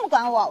么？凭什么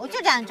管我？我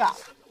就站在这儿。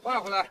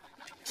换回来。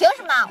凭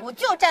什么？我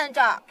就站在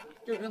这儿。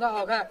就凭它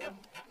好看。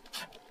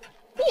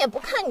你也不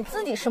看你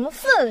自己什么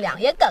分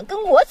量，也敢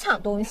跟我抢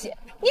东西？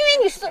你以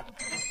为你是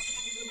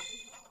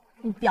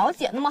你表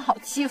姐那么好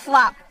欺负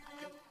啊？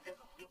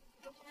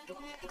哎，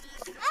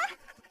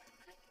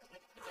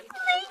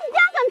你竟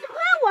然敢推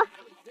我！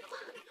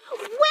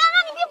我要让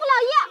你逼服老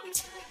爷！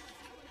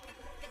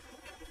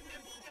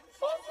叔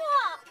叔，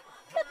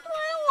他推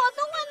我，都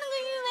怪那个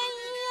于唯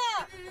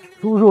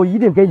一。叔叔一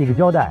定给你个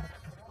交代。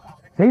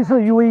谁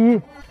是于唯一？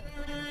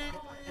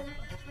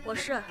我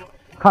是。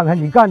看看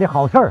你干的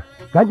好事儿，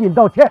赶紧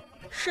道歉。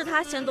是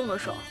他先动的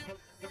手，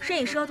摄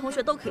影师和同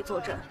学都可以作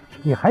证。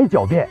你还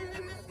狡辩？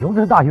荣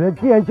城大学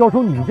既然教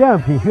出你这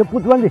样品学不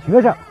端的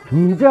学生，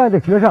你这样的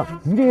学生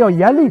一定要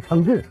严厉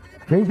惩治，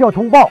全校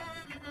通报，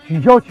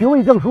取消学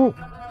位证书。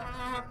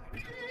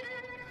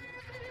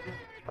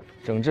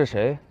整治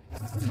谁？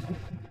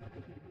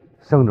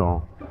盛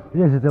总，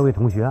认识这位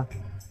同学？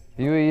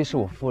于唯一是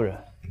我夫人。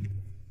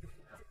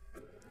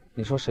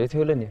你说谁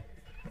推了你？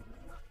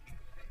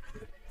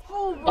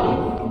后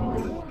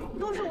不，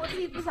都是我自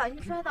己不小小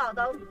心摔倒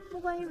的，不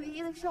关于唯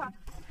一的事儿。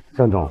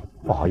郑总，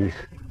不好意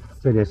思，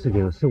这件事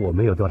情是我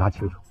没有调查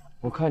清楚。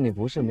我看你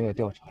不是没有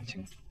调查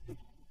清楚，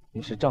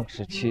你是仗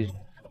势欺人。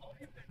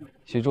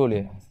许助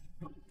理，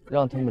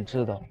让他们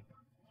知道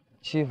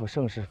欺负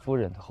盛世夫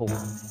人的后果。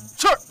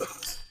是。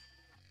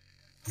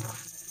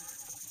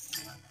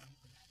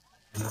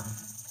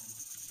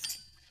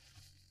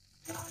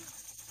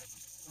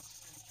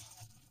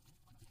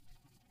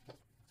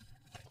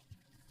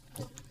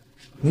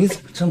你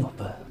怎么这么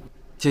笨？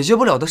解决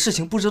不了的事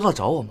情不知道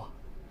找我吗？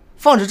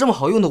放着这么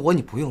好用的我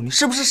你不用，你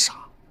是不是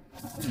傻？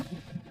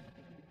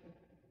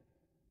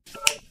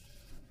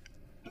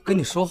跟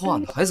你说话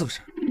呢，还走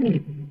神？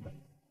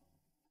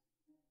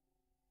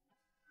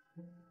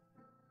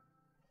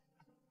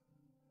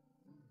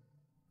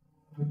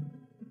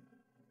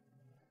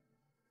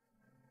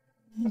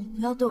你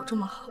不要对我这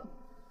么好，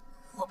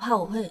我怕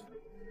我会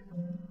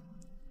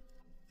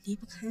离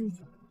不开你。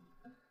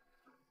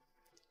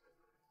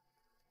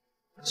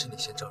是你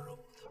先招惹我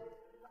的。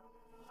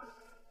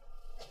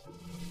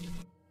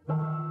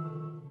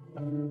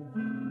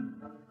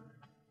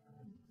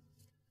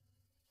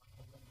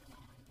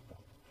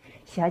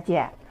小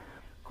姐，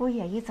姑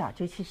爷一早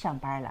就去上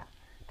班了，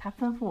他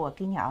吩咐我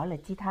给你熬了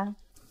鸡汤。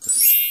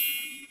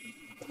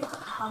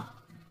好。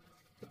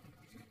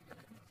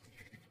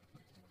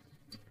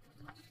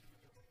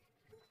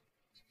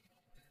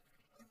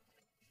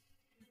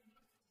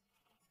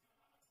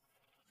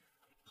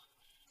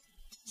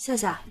夏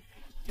夏，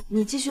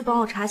你继续帮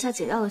我查一下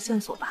解药的线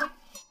索吧。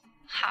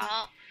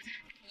好，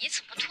你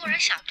怎么突然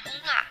想通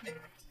了？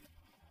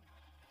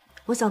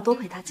我想多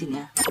陪他几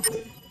年。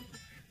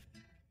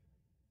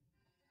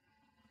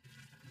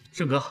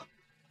盛哥，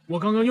我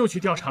刚刚又去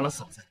调查了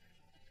嫂子，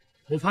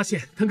我发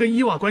现她跟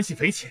伊娃关系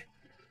匪浅。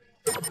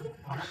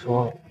他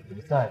说不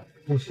在，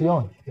不需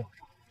要你调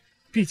查。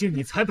毕竟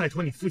你才摆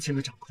脱你父亲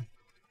的掌控，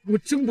我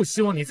真不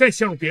希望你再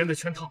陷入别人的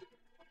圈套。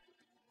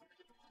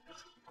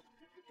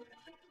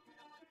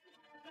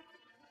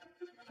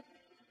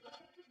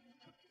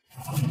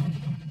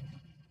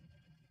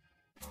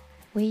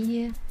唯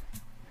一，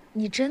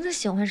你真的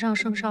喜欢上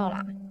盛少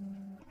了？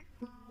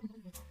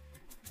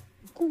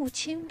顾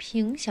清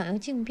平想要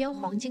竞标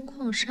黄金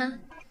矿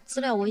山，资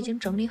料我已经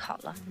整理好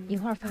了，一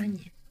会儿发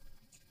你。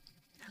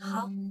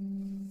好。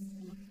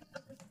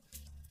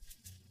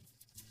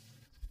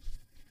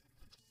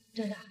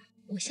对了，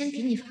我先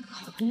给你发个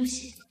好东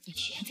西，你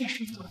学点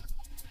事做。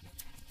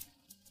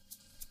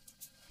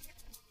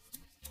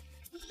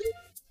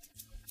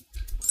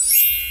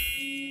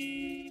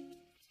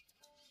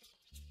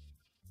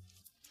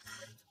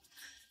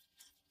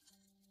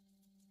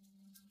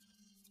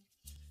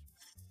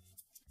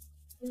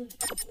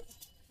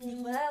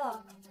你回来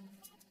了。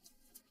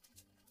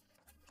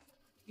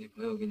你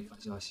朋友给你发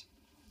消息。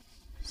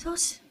消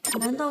息？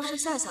难道是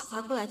夏夏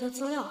发过来的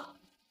资料？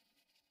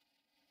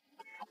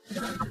这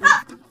个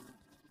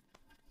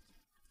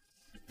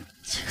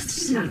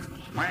是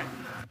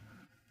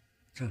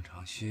正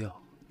常需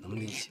要，能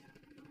理解。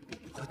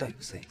不会带有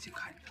色眼镜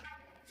看你的。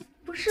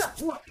不是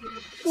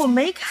我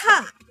没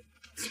看。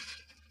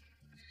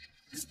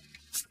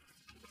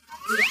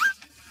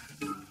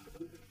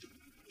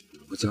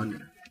我教你。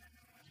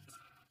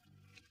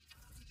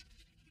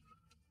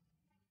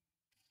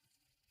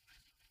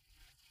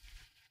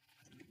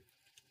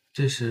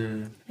这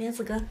是莲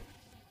子根。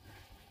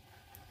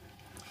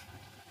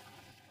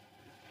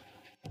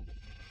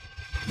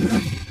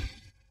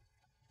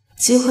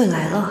机会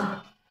来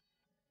了。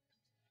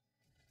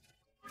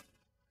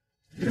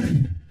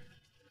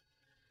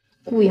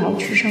顾瑶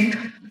去商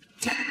场。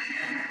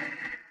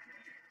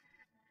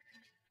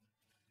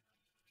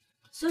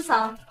孙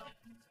嫂，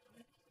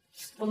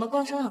我们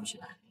逛商场去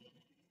吧。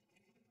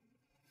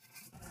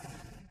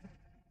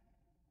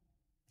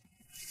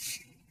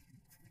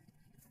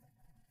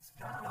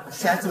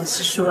小姐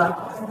是说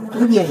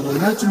姑爷也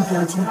要竞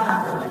标金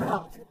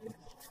吗？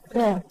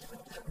对，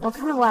我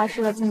看过阿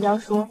诗的竞标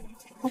书，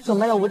他准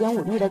备了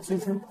5.5亿的基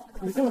金，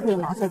一定可以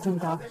拿下竞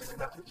标。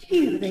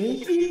据为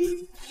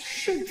一，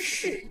盛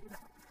世，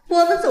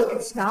我们走着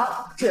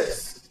瞧，这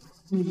次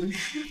你们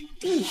师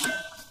弟。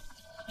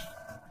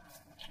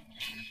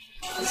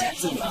小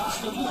姐，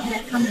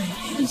让他们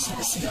更小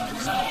心。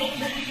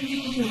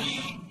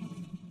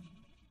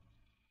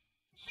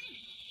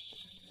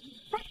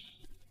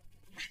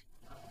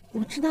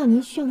我知道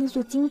您需要那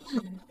座金块，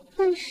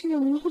但是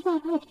您不知道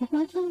它的投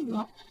标金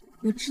额。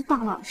我知道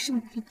了，是你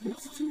的投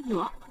资金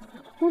额。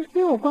但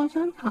是我逛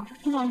商场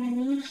听到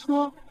您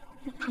说，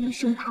他们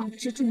生态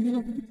只准备了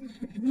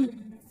5.5亿，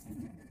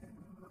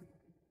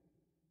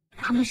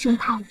他们生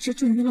态只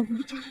准备了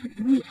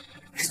5.5亿。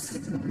是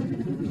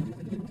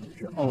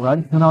偶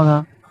然听到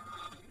的。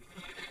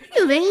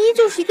这唯一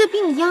就是一个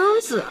病秧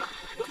子，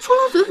出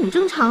了嘴很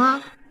正常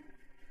啊。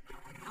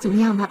怎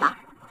么样，爸爸？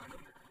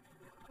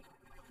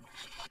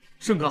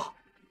盛哥，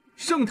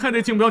盛太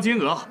的竞标金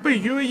额被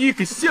于唯一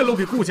给泄露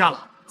给顾家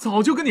了。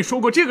早就跟你说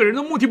过，这个人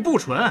的目的不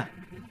纯。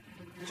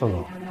盛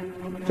总，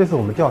这次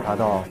我们调查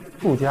到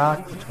顾家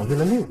只承认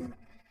了6人。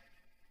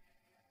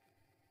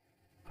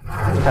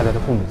太太的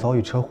父母遭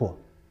遇车祸，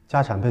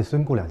家产被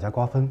孙顾两家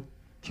瓜分。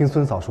听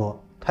孙嫂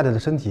说，太太的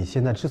身体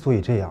现在之所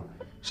以这样，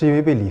是因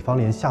为被李芳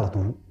莲下了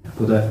毒。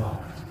不对吧？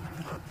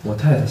我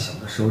太太小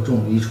的时候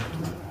中了一种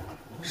毒，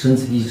身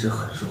子一直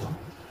很弱，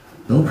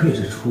能配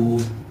制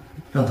出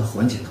让她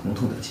缓解疼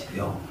痛的解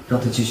药，让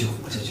她继续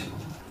活下去吗？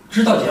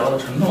知道解药的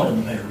成分，我怎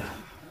么配出来？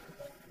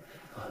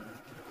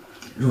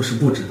若是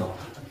不知道，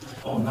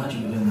哦，那就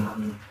有点难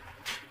了。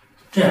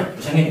这样，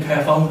我先给你开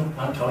个方子，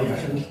然后调理一下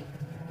身体。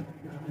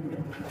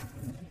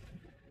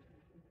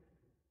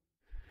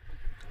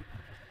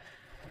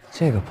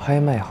这个拍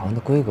卖行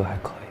的规格还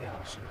可以啊。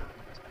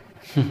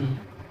哼哼，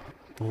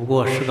不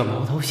过是个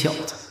毛头小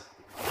子。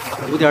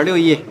5.6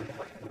亿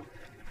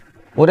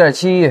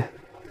，5.7亿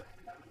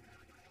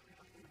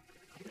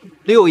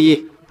，6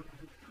亿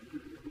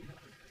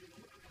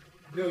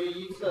，6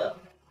亿1次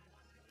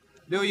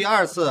，6亿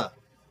2次。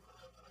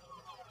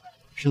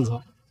盛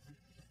总，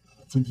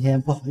今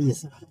天不好意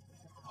思了，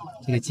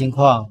这个金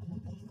矿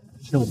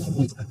是我们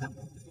共财的。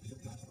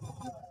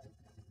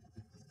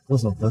我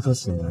所合作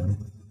此人，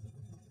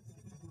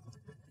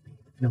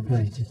要不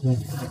然就多为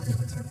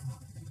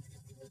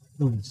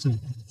我上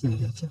尽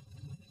点价。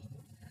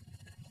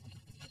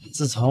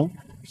自从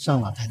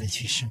尚老太太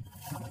去世，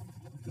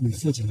你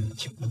父亲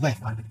就额外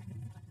发力，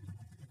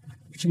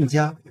盛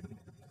家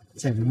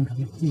在荣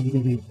城第一个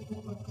位置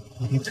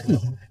有点退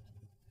下来。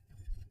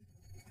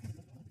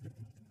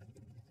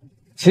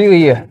7个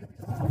亿，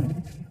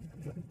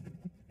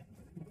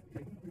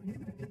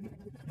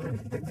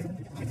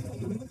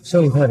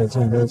盛泰的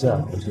竞标价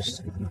不是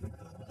谁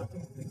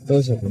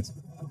都谢公子，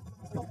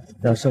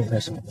让盛泰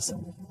什么意思？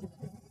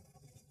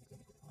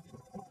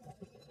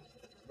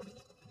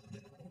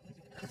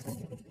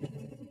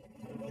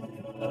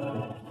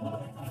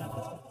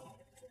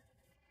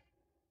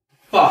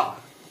爸，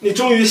你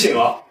终于醒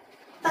了。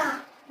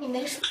爸，你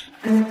没事。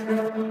你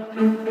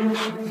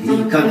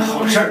干了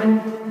好事儿。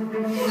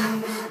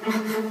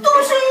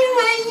都是因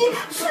为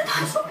是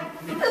他说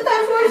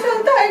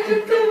盛泰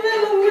只准备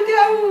了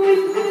5.5亿。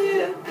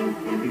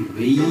吕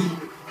唯一，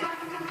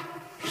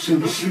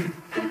盛世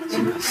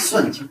竟然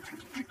算计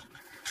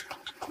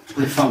我，不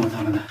会放过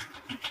他们的。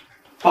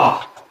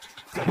爸，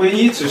唯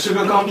一只是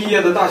个刚毕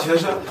业的大学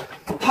生，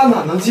他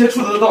哪能接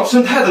触得到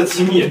盛泰的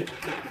机密？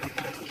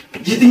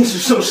一定是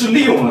盛世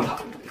利用了他。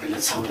为了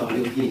凑到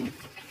6亿，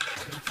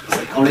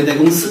在高利贷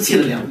公司借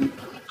了2亿，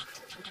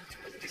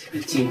现在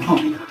金矿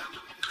没拿，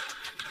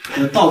还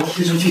要倒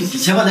贴出去几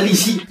千万的利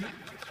息，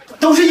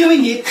都是因为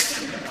你。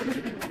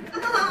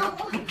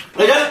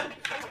来人，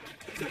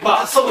把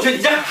他送过去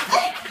你家。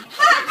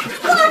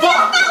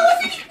爸，我是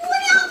你姑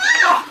娘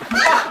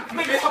爸，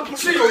妹妹她不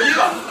是有意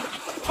的。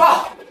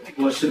爸，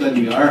我是个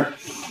女儿，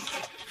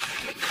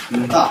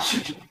有大事，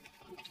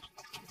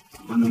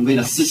不能为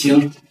了私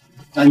情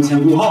瞻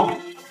前顾后。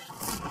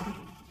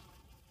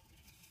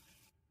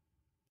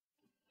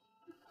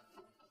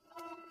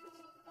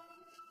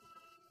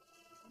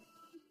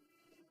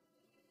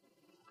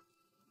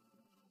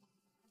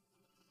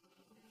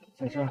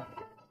在这儿，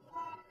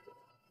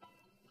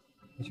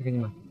我去给你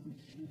买。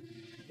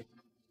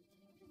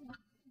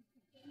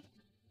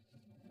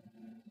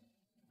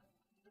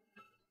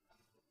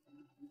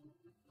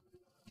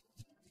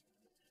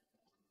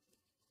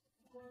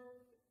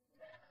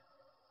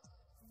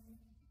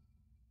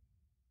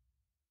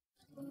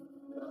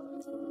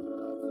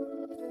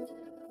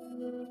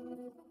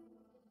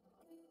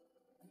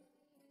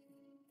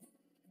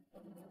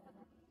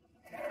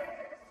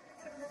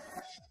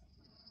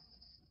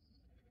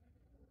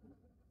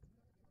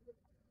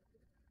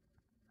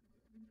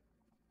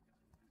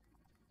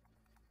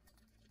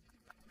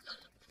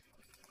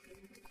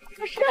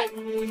不是，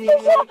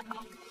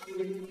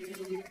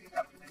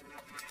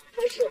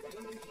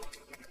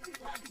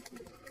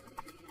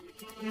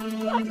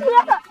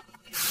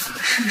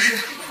是，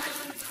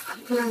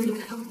不要离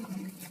开我。夫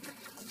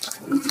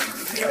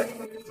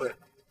人，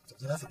总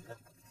裁怎么了？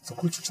怎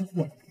么会出车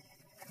祸了？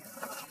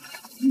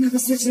那个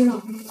司机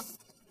呢？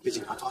被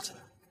警察抓起来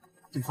了，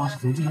对方是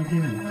从精神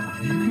病院来的。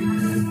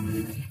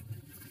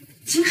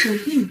精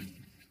神病？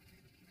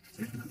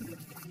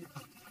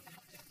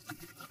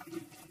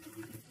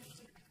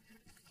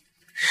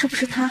是不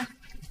是他？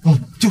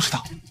就是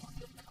他。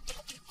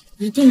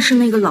一定是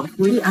那个老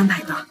狐狸安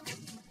排的。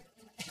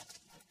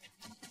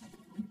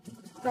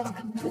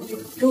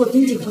给我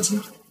盯紧后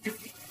颈。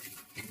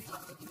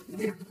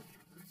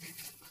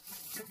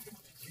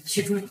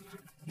许主任，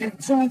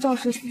既然肇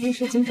事司机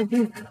是精神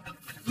病，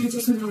那就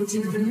送到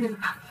精神病院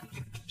吧。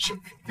是。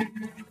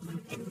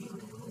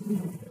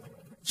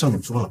尚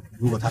总说了，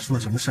如果他出了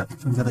什么事，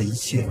盛家的一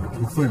切由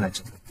夫人来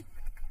承担。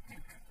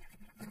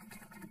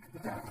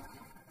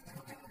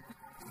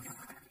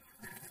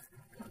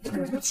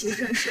对不起，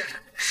盛世，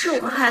是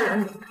我害了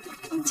你，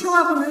你千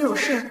万不能有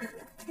事。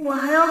我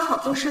还有好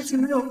多事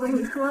情没有和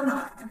你说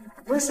呢，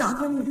我想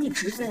和你一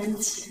直在一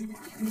起。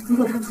如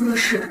果他出了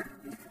事，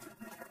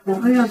我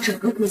会让整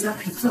个国家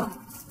赔葬。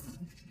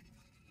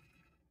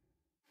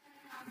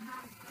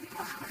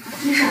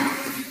医生，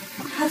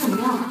他怎么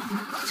样了？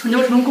抢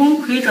救成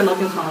功，可以转到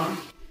病房了。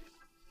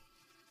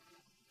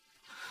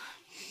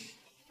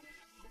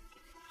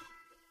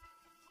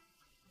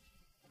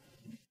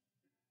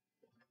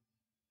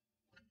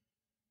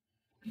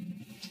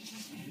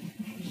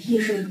医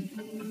生，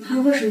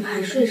他为什么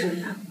还睡着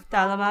呀？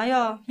打了麻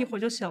药，一会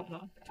儿就醒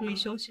了，注意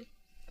休息。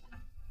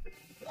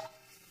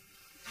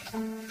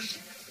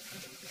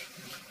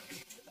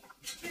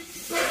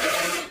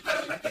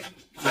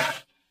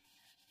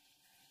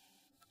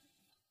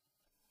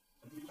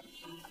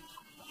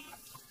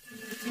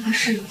阿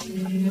世，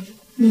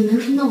你能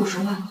听到我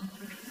说话吗？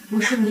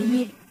我是唯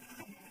一。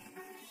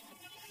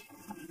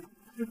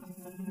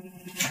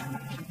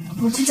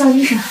我去叫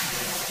医生。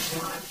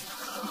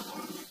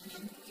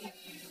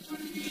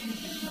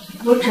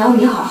我只要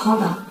你好好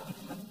的。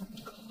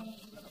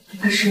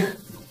阿世，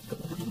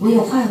我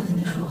有话要跟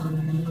你说。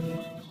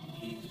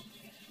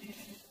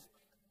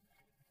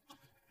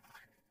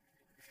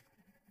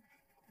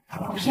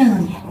我骗了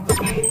你。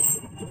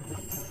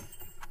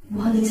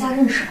我和林夏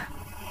认识。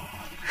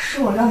是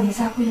我让林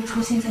夏故意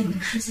出现在你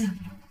的视线里，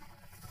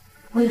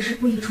我也是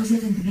故意出现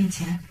在你面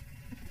前，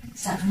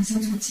假装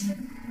相错期。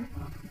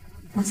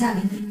我嫁给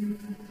你，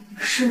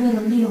是为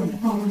了利用你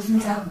暴露孙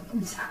家和顾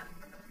家。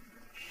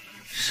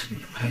是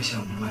你拍下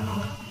我外貌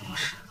的模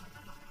式。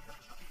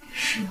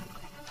是。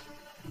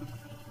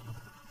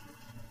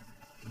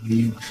你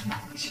以为我是哪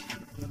个戏？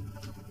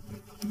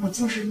我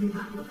就是你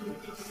妈。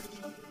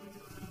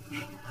对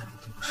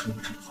我说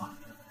过这话。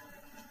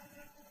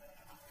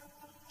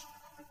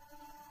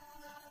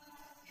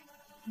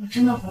我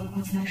真的活不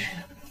过30。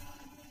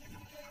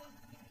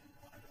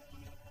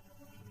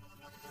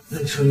那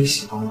你说你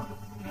喜欢我？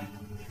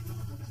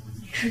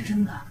是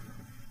真的，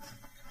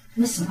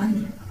我喜欢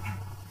你，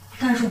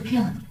但是我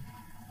骗了你。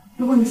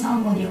如果你想要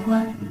跟我离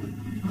婚，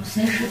我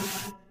随时。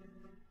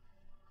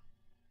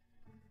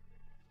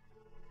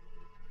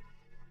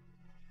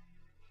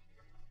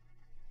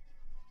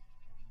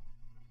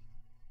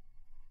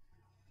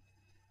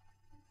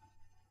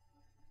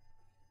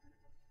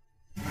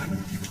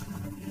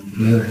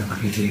没有人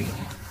可以离我，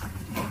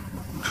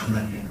除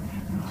了你，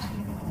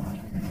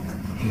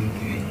因为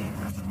不愿意。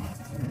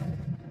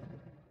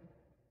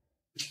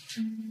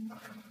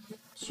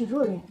许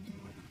助理，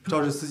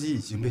肇事司机已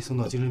经被送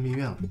到精神病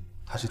院了，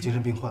他是精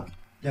神病患，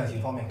量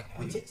刑方面可能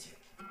会减刑。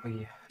会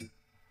议，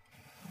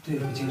对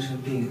付精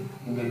神病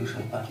应该有什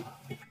么办法？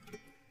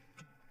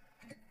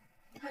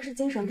他是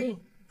精神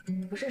病，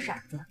不是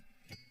傻子，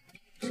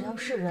只要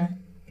是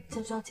人，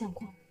就需要见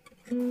过。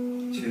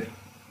去。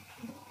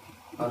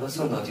把他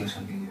送到精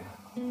神病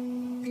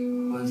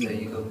院，关在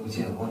一个不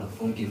见光的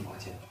封闭房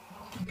间。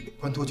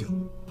关多久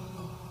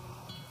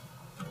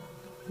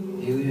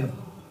？1个月吧。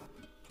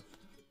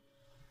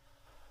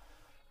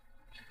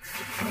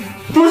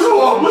不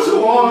是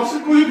我，是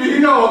顾一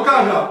平让我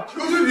干的，求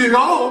求你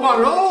饶了我吧，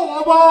饶了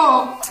我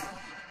吧！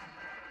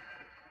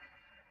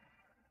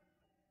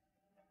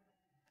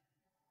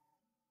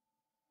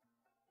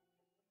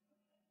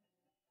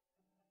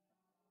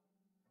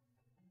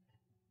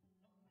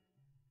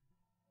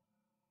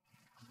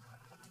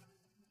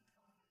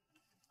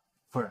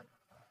夫人，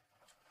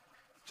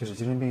这是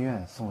精神病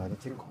院送来的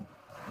监控。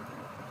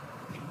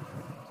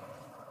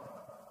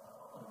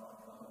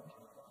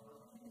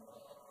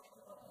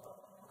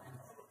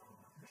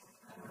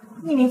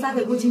匿名发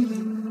给顾经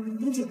理，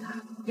盯紧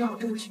他，要我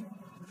证据。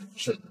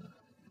是。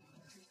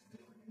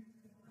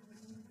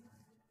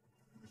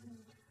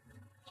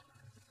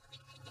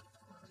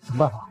想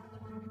办法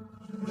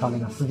让那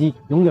个司机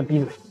永远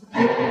闭嘴。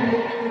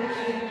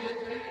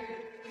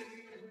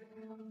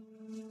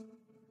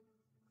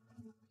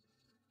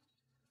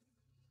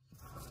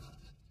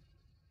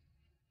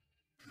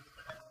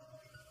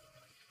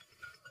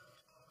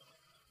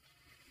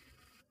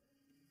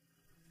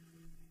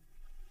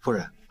夫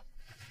人，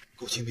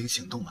顾清平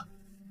行动了。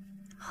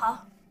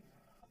好。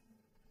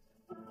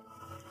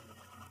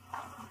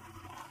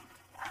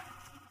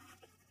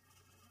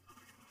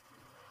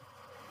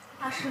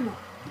阿诗呢？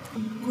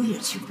顾野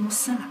去公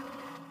司了。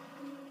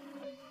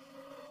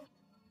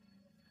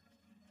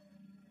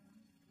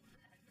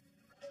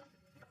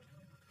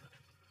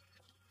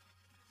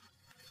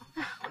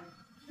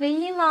唯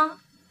一吗？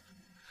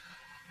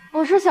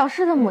我是小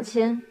诗的母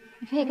亲，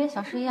你可以跟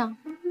小诗一样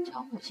叫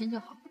我母亲就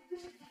好。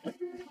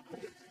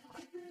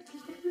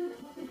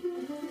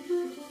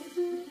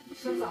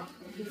孙总，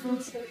你风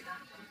气的茶。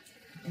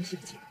刘小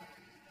姐，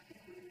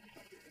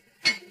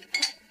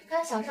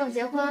跟小盛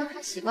结婚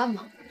还习惯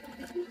吗？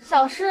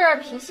小诗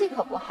脾气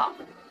可不好，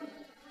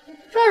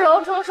这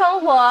柔城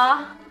生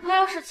活，他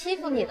要是欺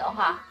负你的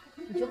话，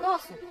你就告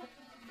诉我，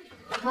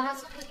我和阿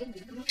孙会给你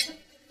分。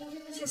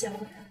谢谢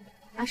夫人，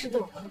阿诗对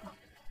我很好。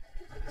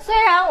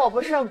虽然我不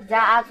是我们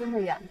家阿尊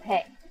的原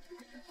配，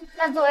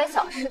但作为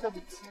小诗的母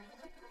亲，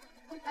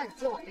那你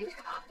敬我杯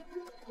茶。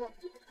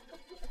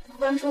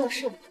夫人说的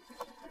是。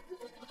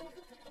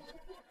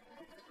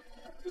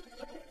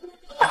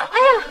哎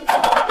呀，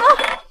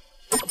啊！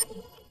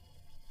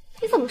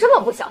你怎么这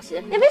么不小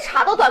心，连杯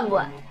茶都端不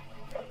稳？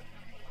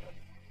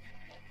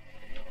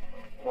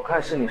我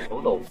看是你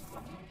手抖。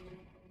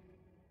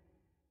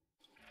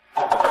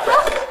啊！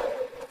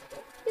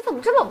你怎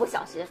么这么不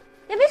小心，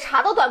连杯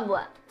茶都端不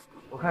稳？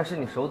我看是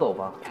你手抖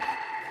吧。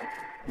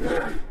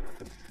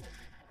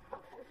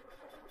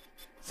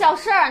小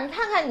诗，你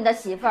看看你的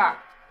媳妇儿，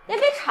连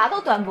杯茶都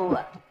端不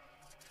稳。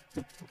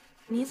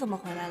你怎么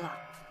回来了？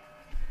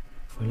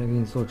回来给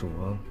你做主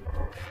啊。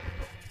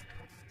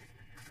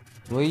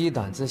唯一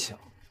胆子小，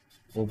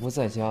我不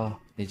在家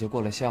你就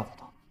过来吓唬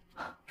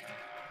他。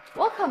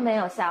我可没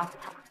有吓唬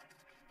他，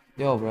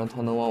要不然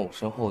他能往我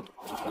身后躲。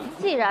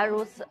既然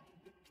如此，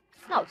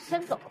那我就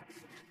先走了。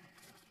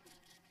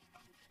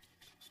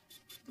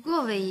不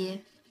过唯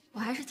一，我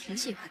还是挺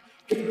喜欢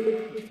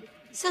你。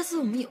下次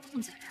我们有空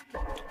再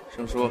聊。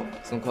盛叔，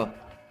送客。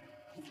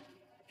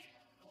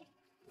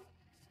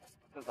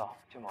郑嫂，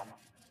去忙吧。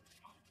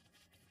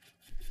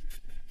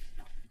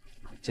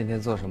今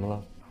天做什么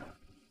了？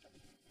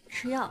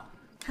吃药，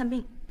看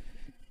病。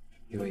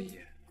于唯一，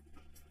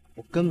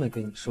我根本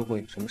跟你说过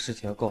有什么事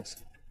情要告诉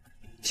你。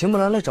秦木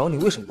兰来找你，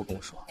为什么不跟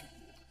我说？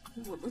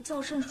我都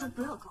叫盛叔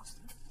不要告诉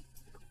你，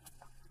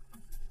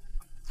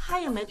他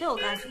也没对我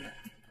干什么。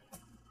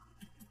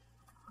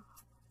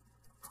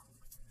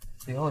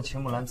以后秦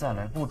木兰再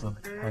来，不准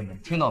给她开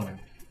门，听到没有？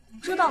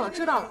知道了，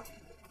知道了。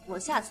我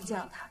下次见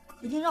到他，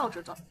一定绕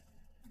着走。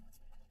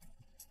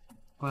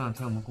过两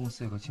天我们公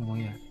司有个庆功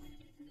宴，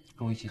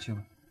跟我一起去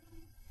吧。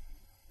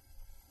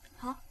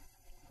好。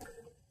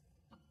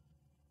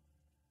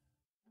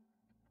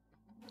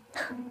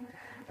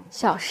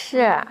小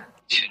事。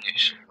秦女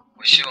士，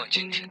我希望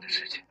今天的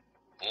事情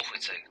不会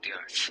再有第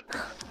二次。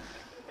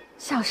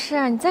小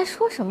事，你在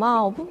说什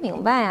么？我不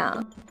明白啊。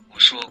我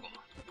说过，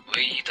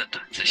唯一的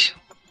胆子小，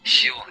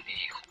希望你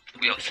以后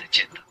不要再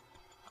见他。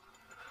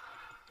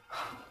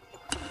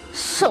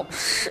盛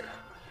世，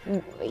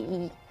与唯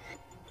一。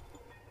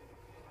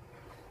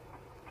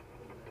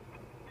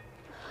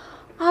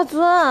阿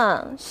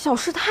尊，小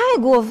事太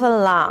过分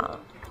了，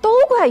都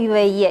怪于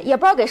唯一，也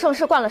不知道给盛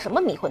世灌了什么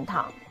迷魂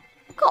汤，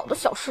搞得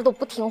小事都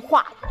不听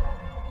话了。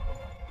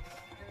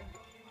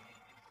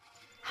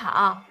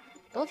好，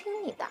都听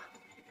你的。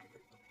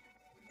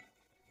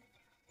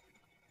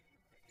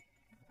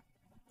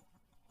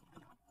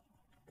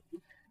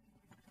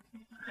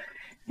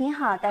您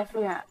好，戴夫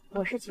人，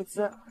我是曲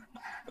姿。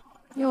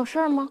你有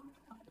事吗？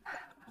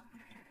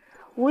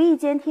无意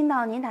间听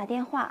到您打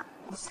电话，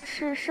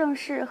是盛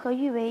世和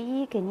玉唯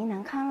一给您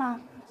难堪了？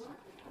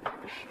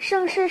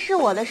盛世是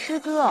我的师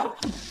哥，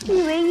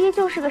玉唯一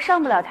就是个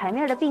上不了台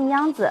面的病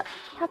秧子，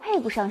他配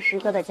不上师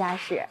哥的家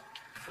世。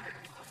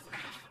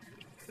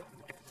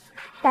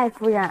戴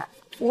夫人，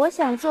我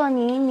想做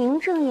您名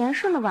正言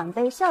顺的晚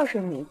辈，孝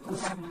顺您，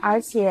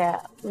而且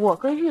我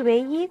跟玉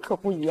唯一可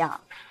不一样。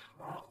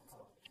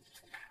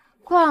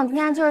过两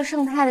天就是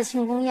盛太的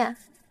庆功宴，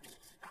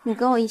你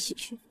跟我一起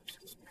去。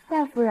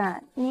戴夫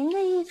人，您的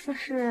意思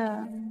是？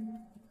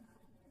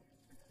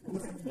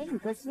给你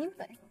个机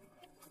会，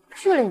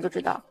去了你就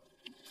知道。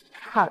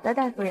好的，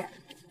戴夫人。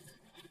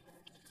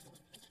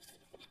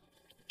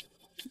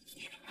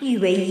玉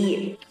唯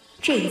一，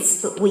这一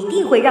次我一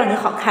定会让你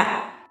好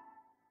看。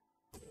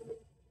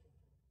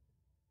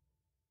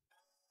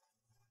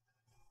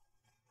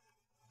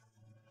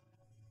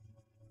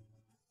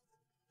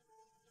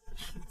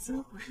曲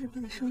姿不是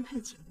被盛太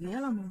解约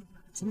了吗？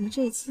怎么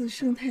这次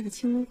盛太的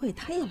庆功会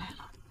他也来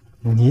了？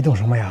你懂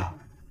什么呀？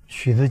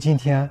曲子今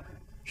天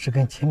是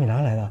跟秦美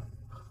兰来的，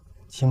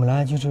秦美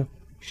兰就是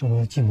盛总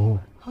的继母。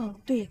哦，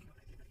对呀，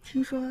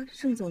听说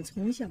盛总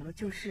从小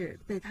就是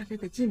被他这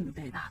个继母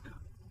带大的。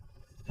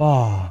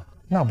哇，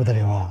那不得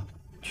了啊！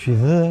曲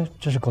子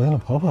这是搞定了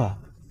婆婆，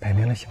摆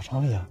明了小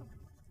商利啊！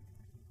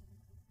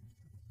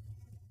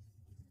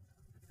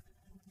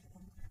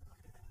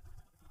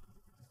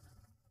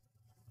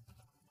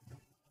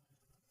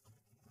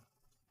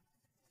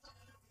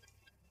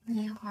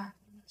你一会儿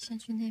先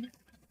去那边，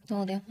等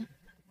我电话。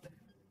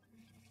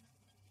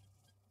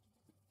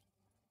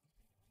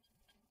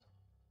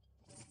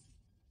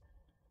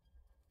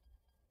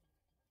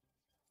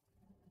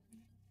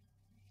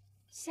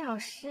小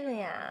事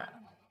呀，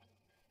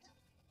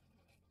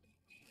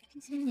这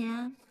些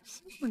年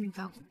辛苦你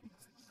照顾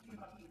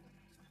我，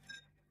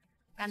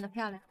干得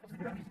漂亮。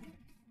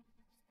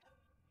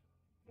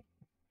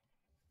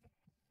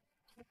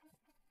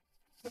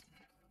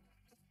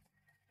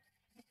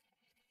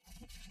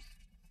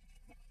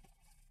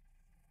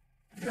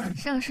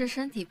盛世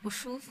身体不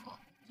舒服，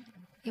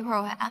一会儿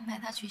我会安排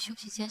他去休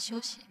息间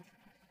休息。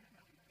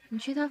你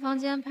去他房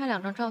间拍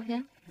2张照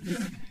片。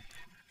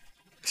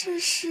这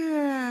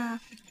是……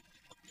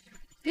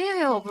别以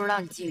为我不知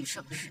道你觊觎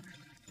盛世，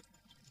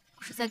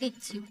我是在给你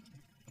机会。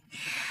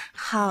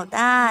好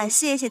的，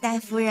谢谢戴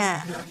夫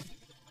人。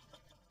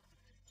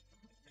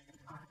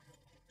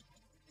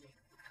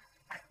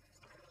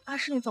阿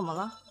诗，你怎么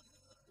了？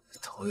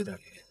头有点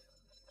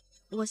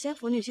晕。我先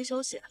扶你去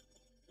休息。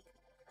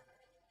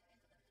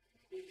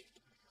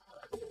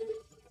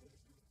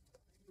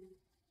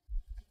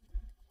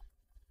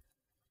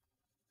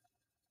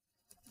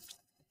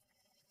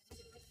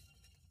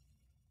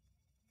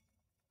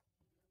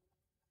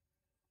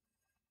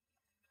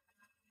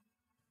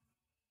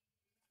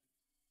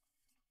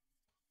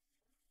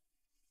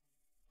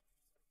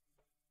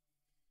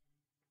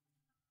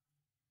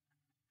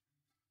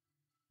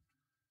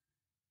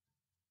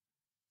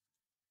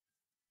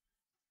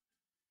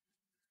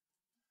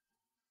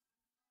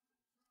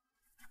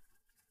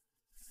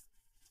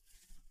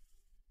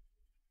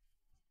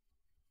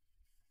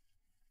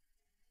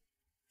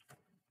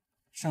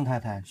盛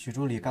太太，许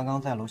助理刚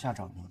刚在楼下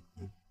找您。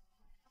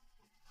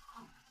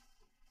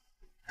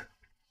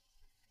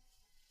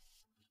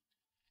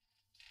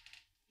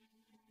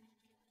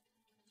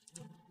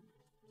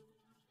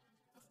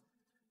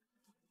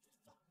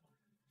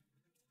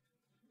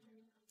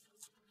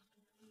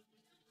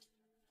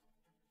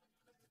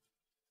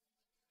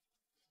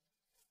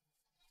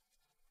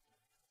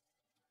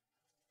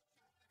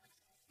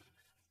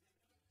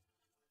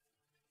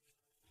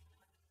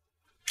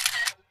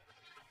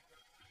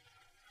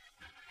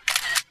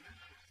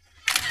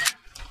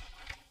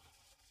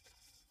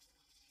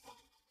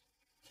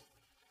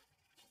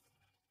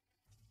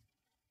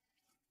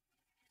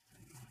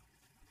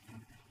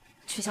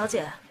曲小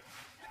姐，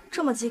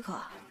这么饥渴？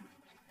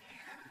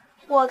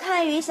我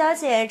看于小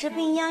姐这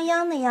病殃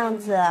殃的样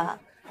子，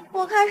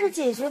我看是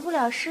解决不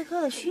了师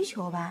哥的需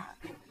求吧。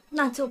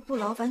那就不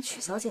劳烦曲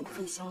小姐的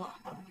费心了。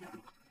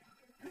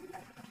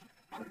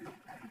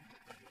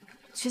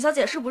曲小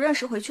姐是不认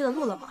识回去的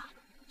路了吗？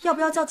要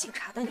不要叫警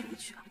察带你回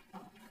去？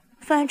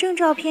反正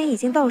照片已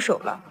经到手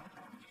了。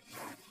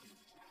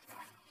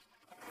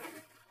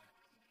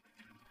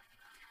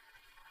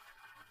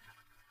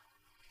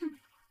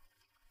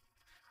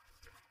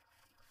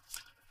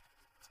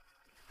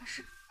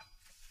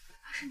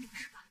是你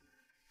是吧？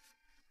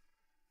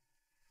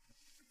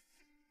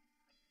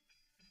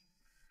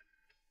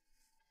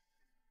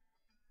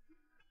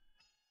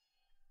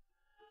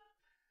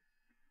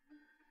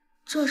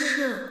这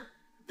是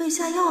被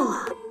下药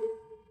了。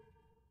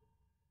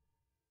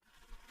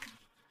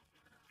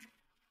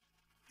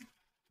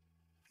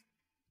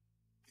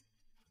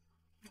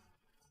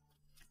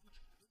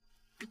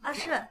阿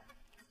世，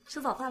吃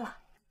早饭了。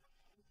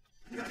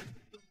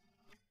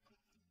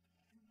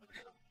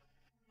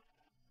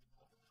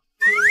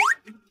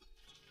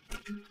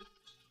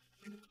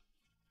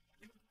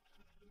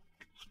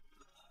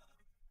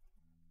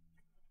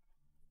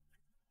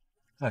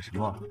干什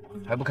么？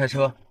还不开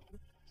车？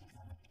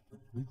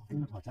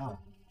跟你吵架了。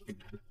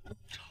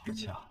吵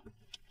架？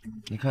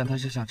你看他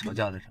是像吵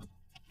架的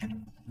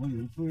人。我以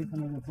为夫人看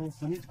到热搜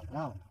和你吵架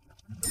了。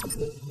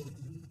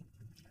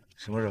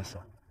什么热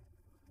搜？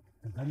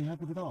本台您还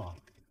不知道啊？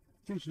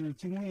就是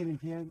庆功宴那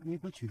天您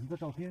和曲子的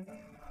照片。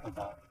本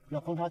台要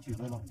封杀曲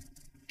子吗？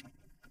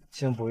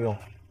先不用，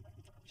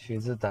曲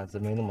子胆子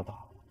没那么大，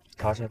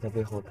查查他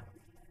背后的。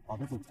好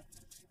的，总裁。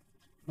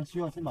那需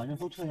要先把热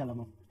搜撤下来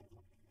吗？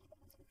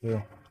不用，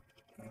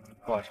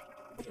挂上。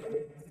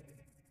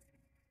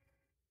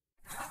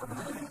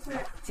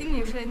金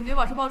女士，你对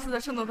网上爆出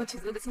的盛总和曲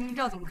子的亲密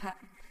照怎么看？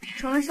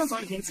说明盛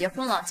总已经结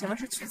婚了，请问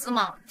是曲子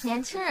吗？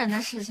年轻人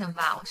的事情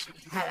吧，我是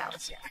不太了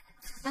解，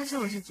但是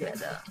我是觉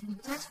得你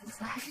们家曲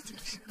子还是挺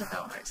适合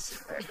当儿媳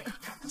妇的。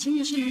秦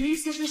女士，您的意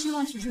思是希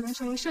望曲子能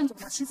成为盛总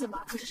的妻子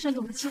吗？可是盛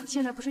总的妻子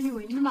现在不是玉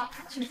唯一吗？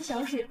曲子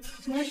小姐，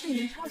请问是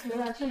您破除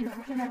了盛总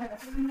和盛太太的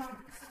婚姻吗？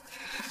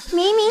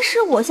明明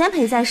是我先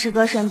陪在师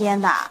哥身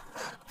边的。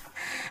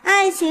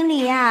爱情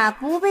里呀，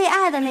不被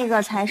爱的那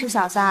个才是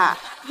小三儿。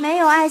没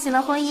有爱情的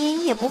婚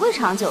姻也不会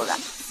长久的。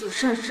死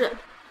盛世，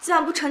既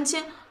然不澄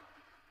清，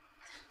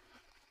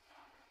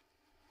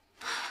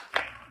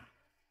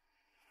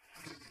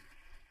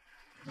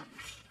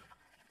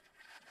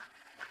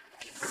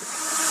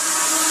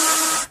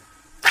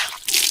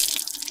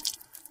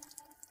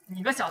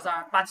你个小三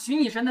儿，把娶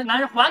你神的男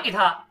人还给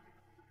他！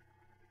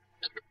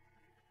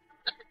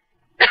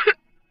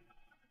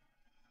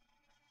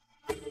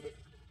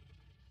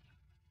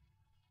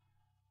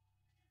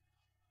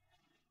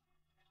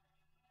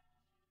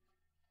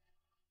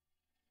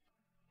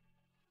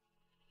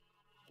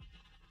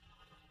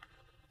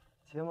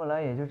节目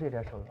来也就这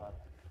点手段了，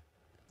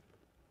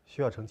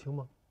需要澄清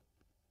吗？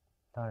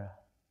当然。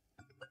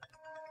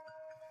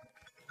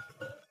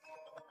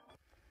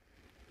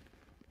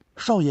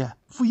少爷，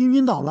夫人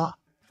晕倒了。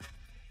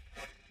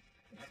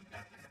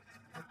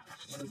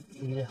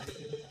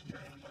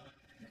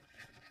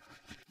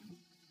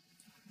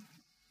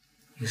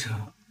医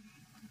生，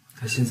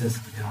他现在怎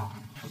么样？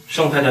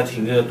盛太太体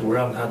内的毒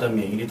让她的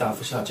免疫力大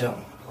幅下降，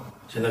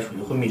现在属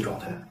于昏迷状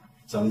态，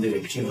咱们得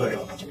尽快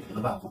找到解决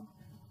的办法。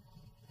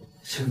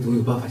这个毒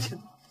有办法解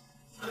吗？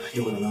以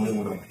我的能力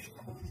我都没有，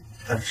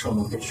但是盛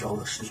总给需要我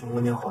的师兄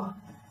温天华，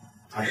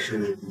他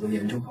是一个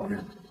研究方面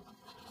的，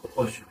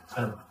或许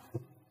看了。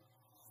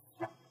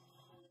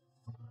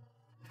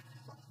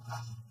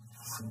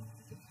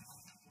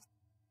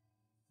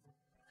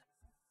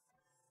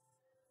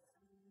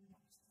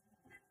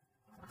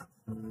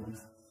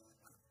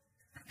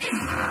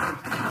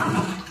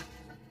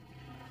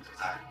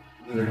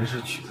那个人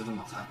是曲子的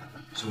脑残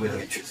粉，是为了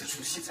给曲子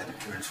出戏才对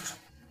这人出手。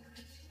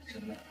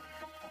真的，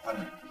换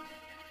人。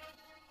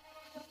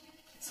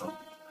走。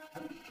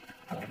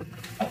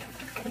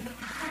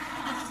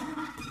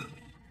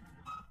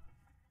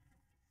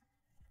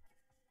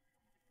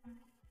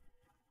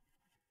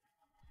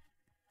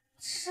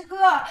师哥，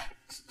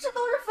这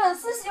都是粉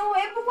丝行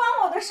为，不关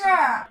我的事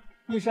儿。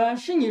女神，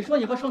是你说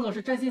你和盛总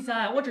是真心相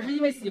爱，我只是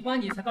因为喜欢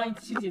你才帮你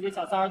去解决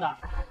小三儿的。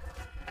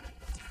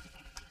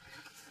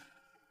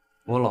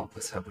我老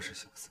婆才不是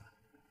小三，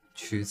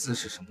曲子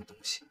是什么东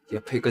西，也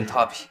配跟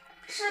他比？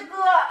师哥，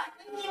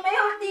你没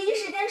有第一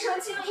时间澄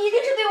清，一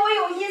定是对我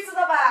有意思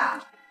的吧？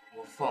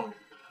我放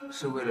人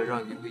是为了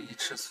让于唯一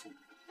吃醋，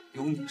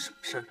有你什么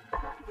事儿？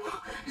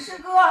师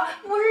哥，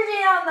不是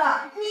这样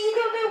的，你一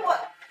定对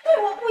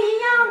我不一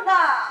样的。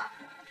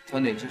他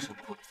哪只手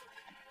不？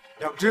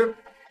 2只。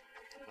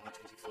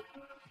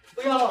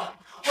不要了，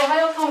我还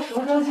要靠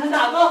手上钱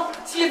打工。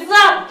启子，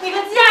你个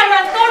贱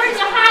人，都是你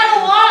害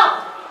了我！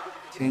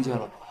听见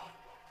了吧？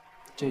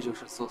这就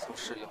是做错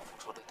事要付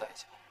出的代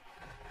价。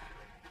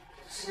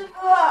师哥，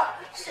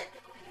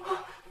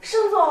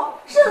盛总，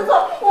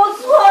我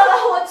错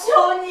了，我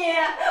求你，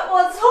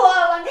我错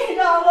了，你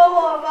饶了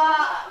我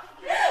吧，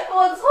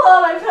我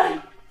错了，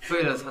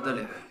为了他的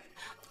脸，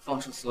放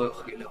出所有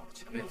黑料，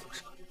全面封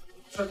杀。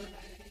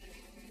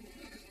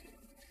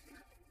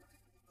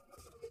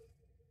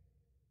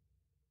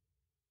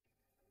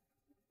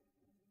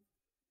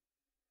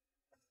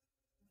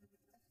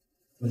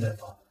陆大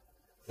夫，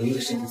您的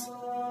身子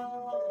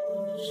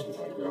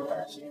不要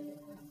担心，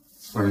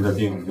夫人的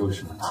病没有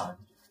什么大问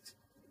题，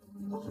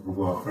只不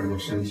过夫人的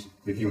身体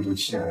被病毒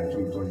侵染了这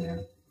么多年，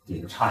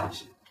抵御差一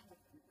些，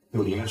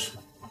又淋了水，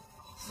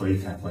所以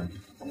才昏迷。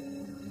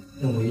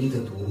那唯一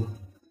的毒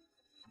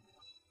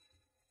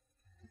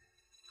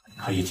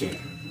可以解决，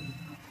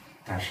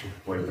但是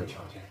我有个条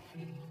件，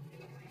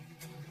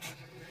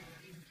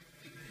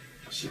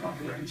希望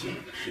夫人进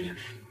入实验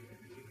室。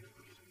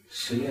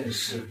实验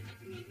室？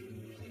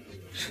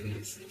 什么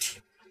意思？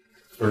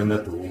夫人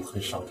的毒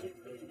很少见，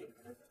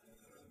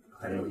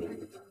很有用。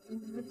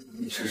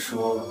你是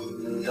说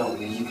让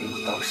唯一给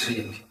你当试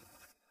验品？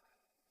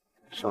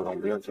盛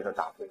总不用急着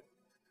答复，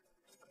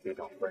别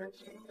等夫人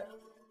醒来。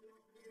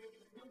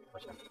我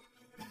想。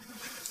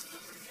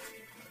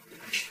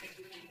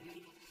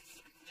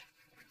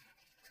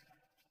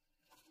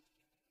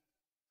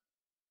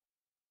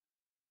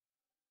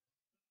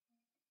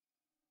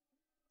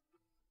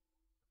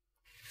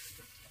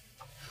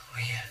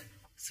文言，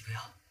怎么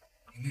样？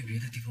有没有别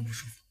的地方不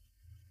舒服？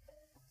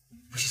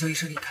我去叫医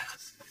生给你看看。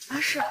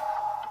阿世，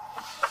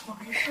我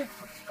没事。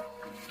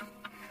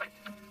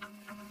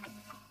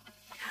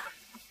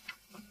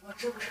我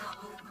这不是好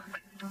了吗？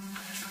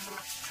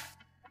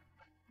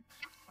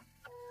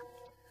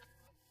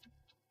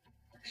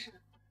是，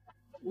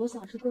我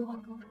想吃桂花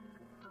糕。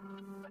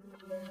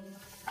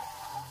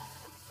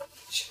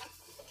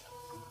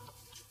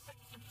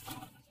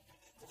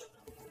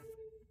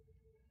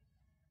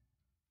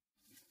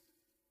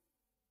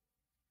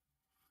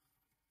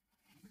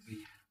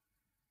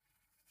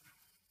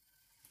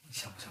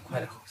想不想快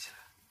点好起来？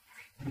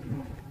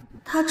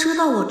他知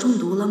道我中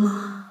毒了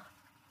吗？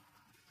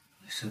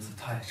你身子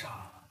太差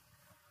了，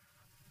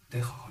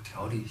得好好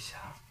调理一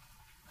下。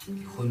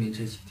你昏迷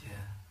这几天，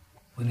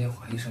温年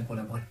华医生过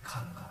来帮你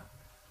看了看。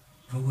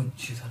如果你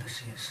去他的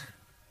实验室，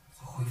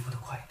会恢复的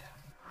快一点。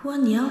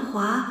温年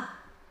华，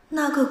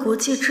那个国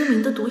际知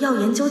名的毒药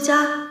研究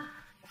家。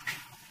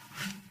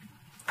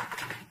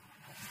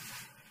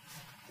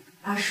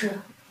阿世，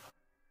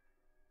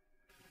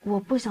我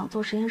不想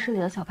做实验室里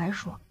的小白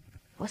鼠。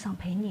 我想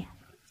陪你，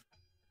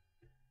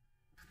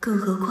更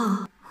何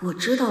况我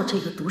知道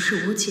这个毒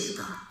是无解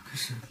的。可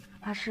是，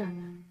阿世，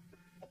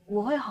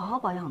我会好好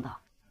保养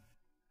的。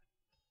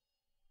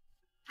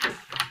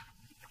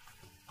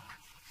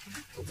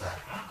总裁，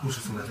故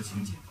事送来的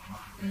情节，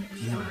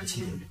今天晚上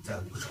7点在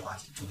5个手画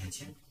机周年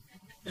庆。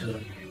知道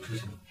你出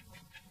现了？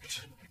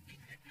是。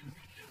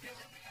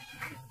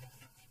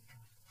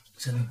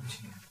真的不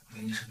去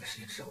袁医生的实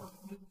验室吗？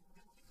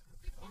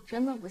我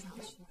真的不想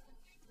去。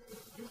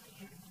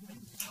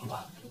 好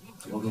吧，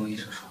我跟我医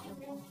生说。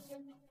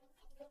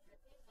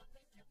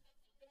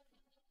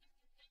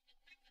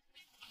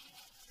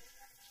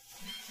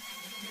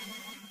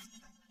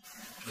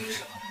为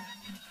什么？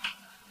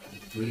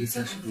唯一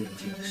暂时不能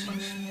进的实验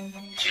室。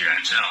既然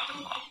这样的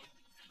话，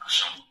那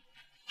生活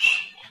是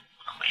我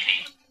不能为力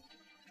的。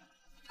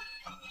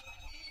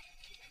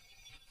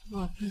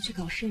我可以去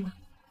考试吗？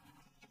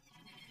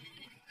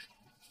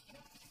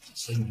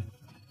仙女，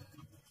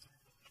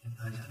跟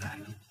大家来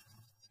一遍。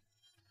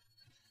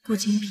 顾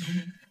金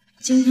平，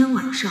今天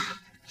晚上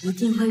一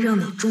定会让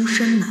你终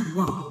身难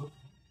忘。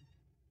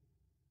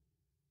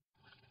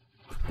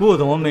顾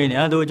总每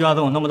年都捐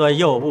赠那么多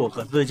药物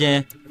和资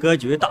金，格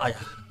局大呀！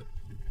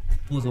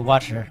不足挂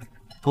齿，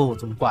不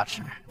足挂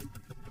齿。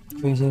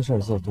亏心事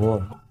做多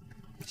了，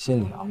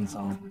心里肮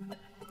脏，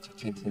就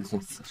天天做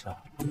慈善。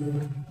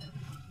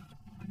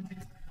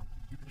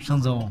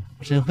盛总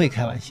真会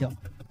开玩笑。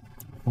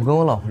我跟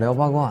我老婆聊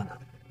八卦呢，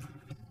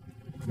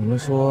你们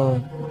说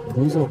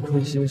不做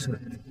亏心事。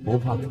 不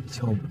怕鬼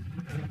敲门，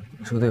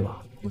你说对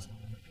吧，顾总？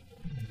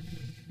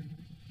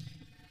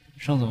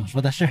盛总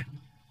说的是。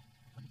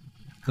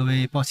各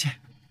位抱歉，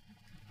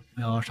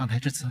我要上台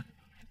致辞。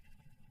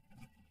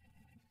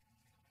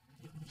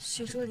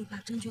徐助理把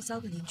证据交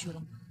给邻居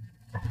了吗？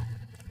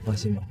放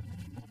心吧，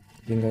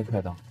应该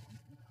快到。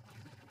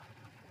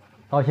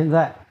到现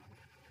在，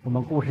我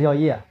们顾氏药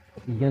业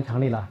已经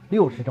成立了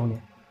60周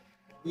年，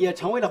也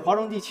成为了华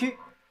中地区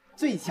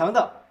最强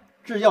的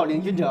制药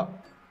领军者。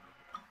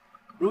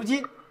如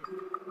今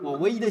我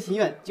唯一的心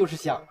愿就是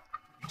想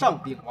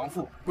上禀王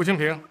父。顾清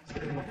平，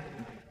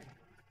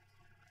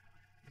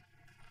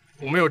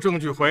我们有证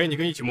据怀疑你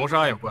跟一起谋杀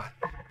案有关，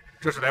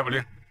这是逮捕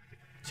令，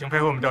请配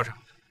合我们调查。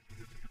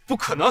不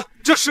可能，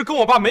这事跟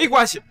我爸没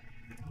关系。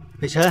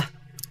北辰，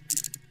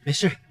没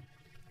事，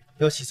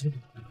不要起冲突。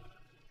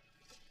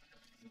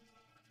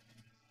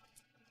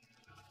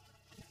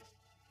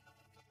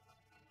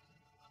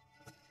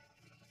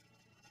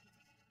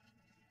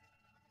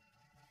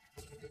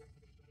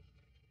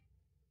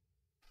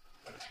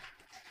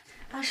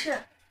阿世，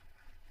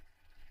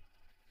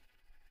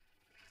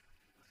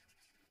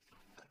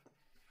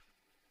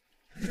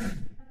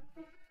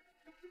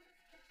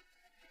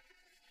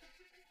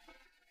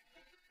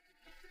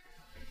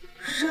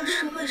盛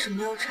世为什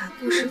么要查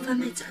顾氏贩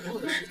卖假药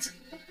的事情？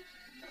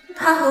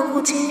他和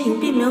顾清平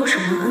并没有什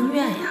么恩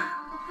怨呀，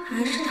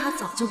还是他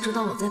早就知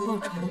道我在报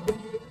仇？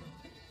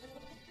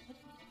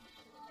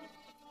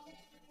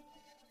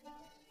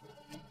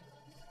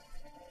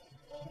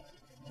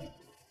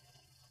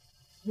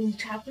你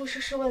查顾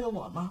氏是为了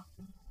我吗？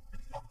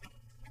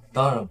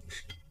当然不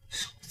是，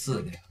少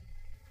自恋。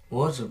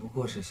我只不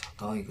过是想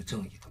当一个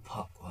正义的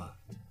判官，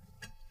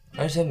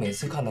而且每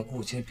次看到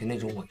顾清平那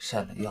种伪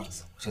善的样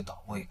子，我就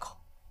倒胃口，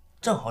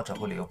正好找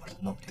个理由把他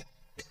弄掉，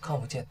看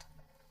不见他，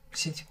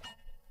心情好。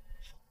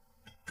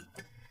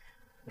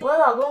我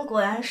老公果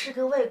然是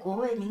个为国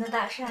为民的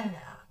大善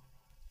人啊。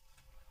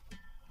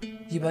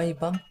一般一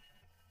般吧。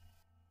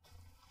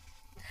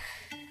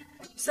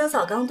三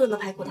嫂刚炖的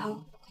排骨汤，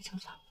快尝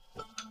尝。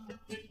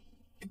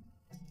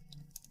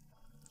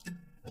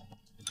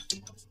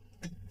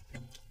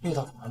味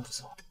道果然不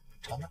错，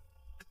尝尝。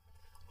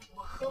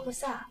我喝不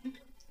下，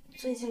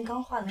最近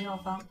刚换了药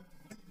方，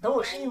等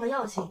我适应了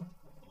药性，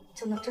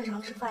就能正常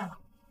吃饭了。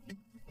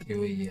李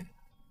唯一，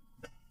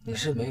你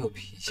是没有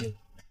脾气吗？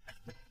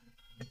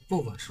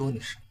不管说你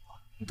什么，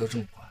你都这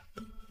么乖。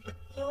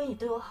因为你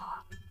对我好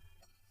啊。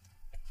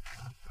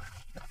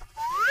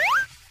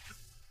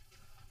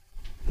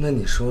那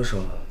你说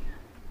说，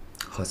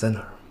好在哪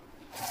儿？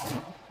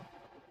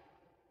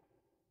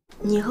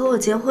你和我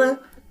结婚，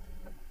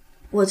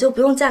我就不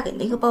用嫁给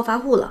那个暴发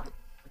户了，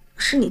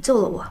是你救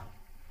了我。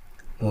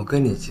我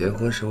跟你结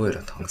婚是为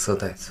了搪塞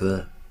带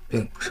尊，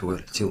并不是为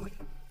了救你。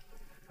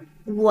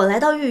我来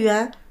到豫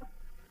园，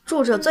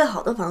住着最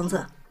好的房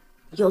子，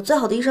有最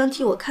好的医生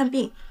替我看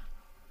病，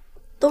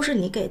都是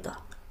你给的。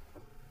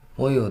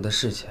我有的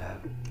是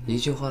钱，一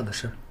句话的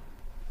事。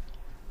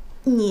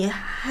你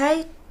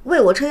还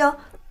为我撑腰，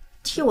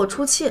替我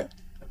出气。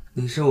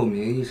你是我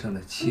名义上的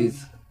妻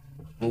子，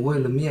我为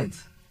了面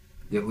子，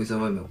也会在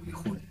外面维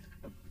护你。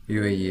于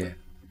唯一，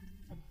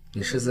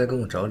你是在跟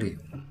我找理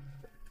由吗？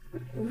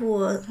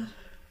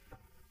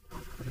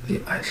你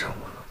爱上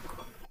我了？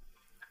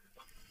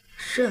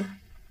是，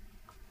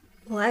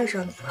我爱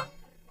上你了，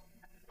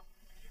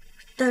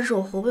但是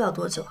我活不了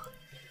多久，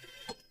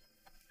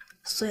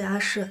所以阿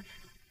世，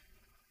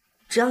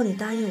只要你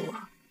答应我，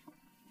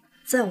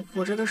在我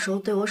活着的时候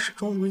对我始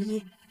终如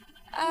一，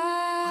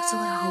我就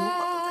会毫无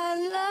保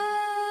留的。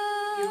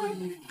于唯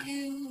一，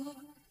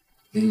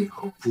你以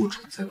后不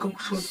准再跟我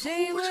说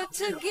你活着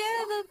这样。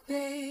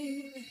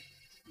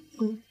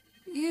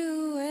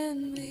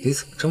你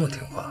怎么这么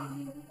听话？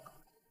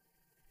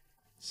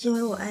因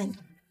为我爱你。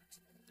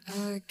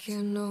I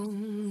can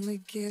only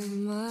give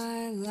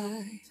my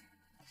life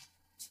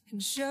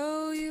and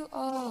show you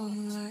all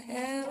I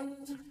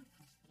am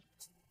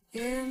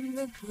in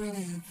the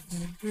breath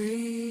I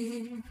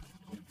breathe.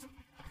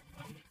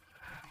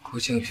 顾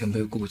清平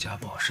被顾家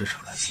保释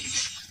出来，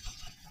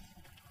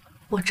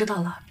我知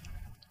道了。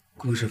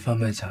顾氏贩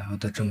卖假药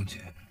的证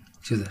据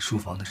就在书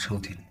房的抽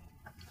屉里，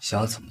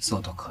想怎么做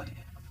都可以，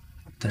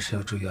但是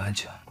要注意安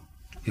全。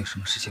有什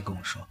么事情跟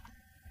我说。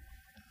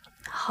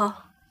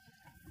好。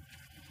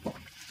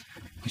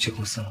你去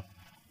公司了？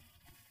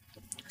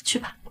去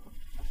吧。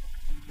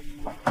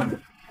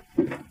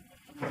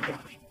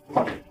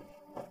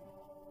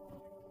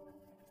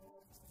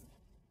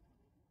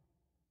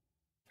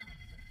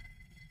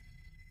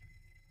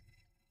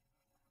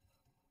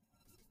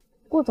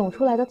顾总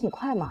出来的挺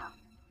快嘛。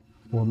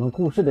我们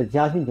顾氏的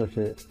家训就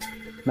是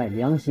卖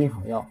良心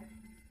好药，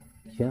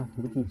悬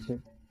壶济世，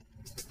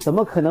怎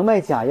么可能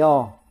卖假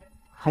药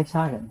还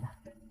杀人呢？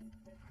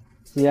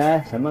既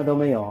然什么都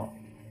没有，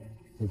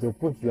我就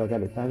不需要在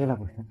这里待着了，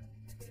不是？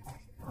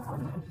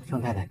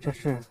盛太太，这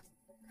是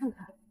看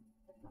看，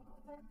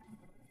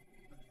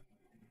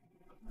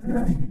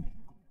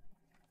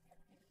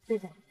姐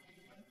姐，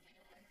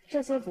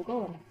这些足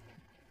够了吗？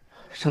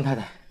盛太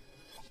太，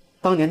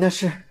当年的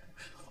事，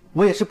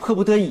我也是迫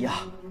不得已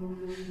啊。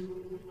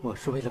我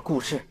是为了顾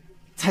氏，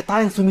才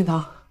答应孙明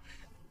堂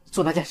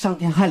做那件伤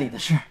天害理的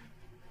事。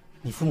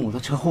你父母的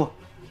车祸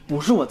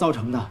不是我造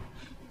成的，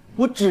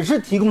我只是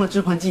提供了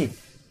致幻剂，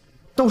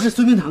都是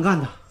孙明堂干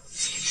的。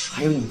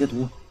还有你的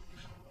毒，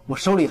我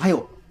手里还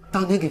有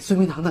当年给孙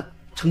明堂的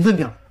成分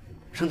表。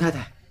盛太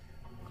太，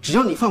只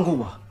要你放过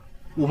我，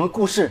我们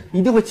顾氏一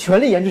定会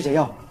全力研制解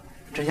药，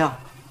这样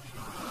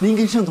您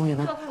跟盛总也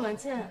能。照片文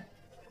件，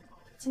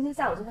今天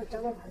下午就会交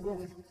到团队。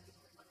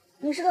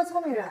你是个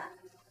聪明人，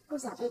不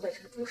想被北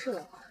辰注视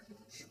的话，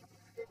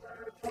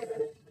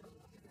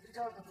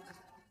这样的。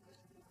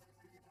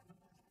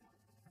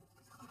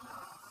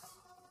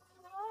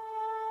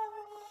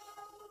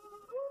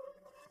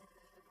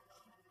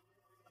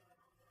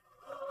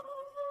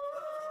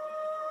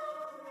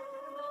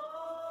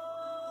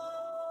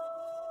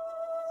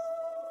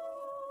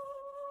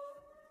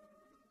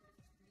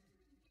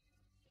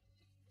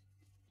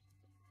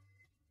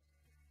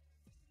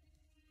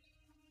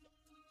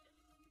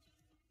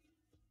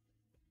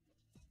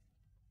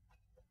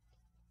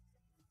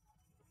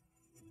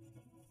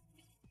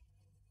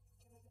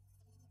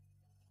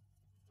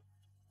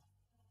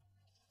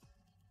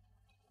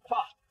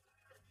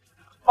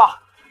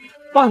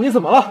爸，你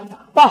怎么了？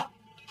爸，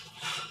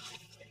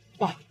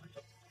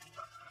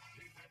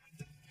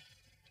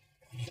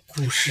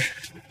故事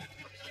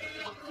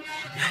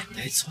还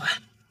没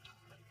传，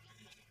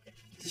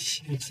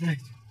现在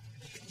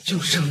就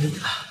剩你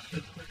了。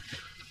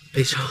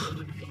北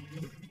城，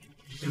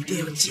一定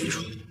要记住，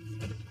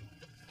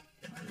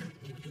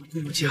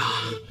顾家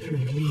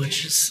无恶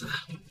至死，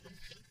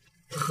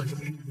和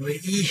你唯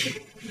一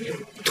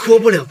脱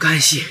不了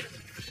干系。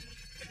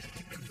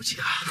顾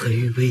家和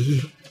与唯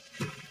一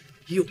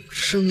永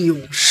生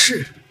永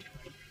世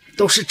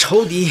都是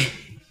仇敌。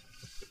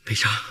北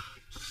城，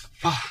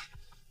爸，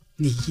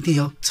你一定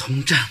要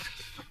从政，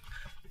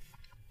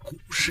顾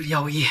氏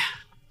药业，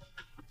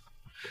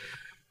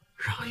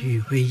让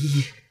与唯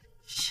一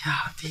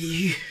下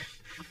地狱，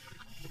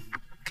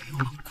给我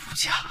们顾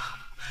家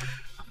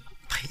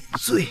赔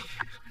罪。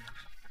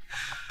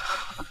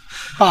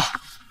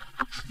爸！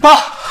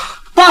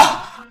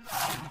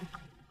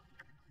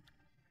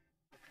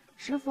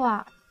师傅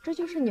啊，这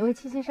就是你为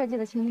七七设计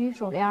的情侣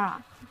手链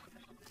啊！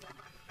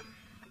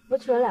我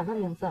取了2个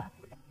名字，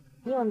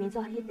英文名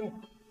叫黑贝，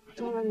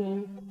中文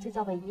名就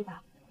叫唯一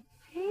吧。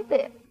黑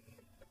贝，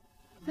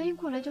翻译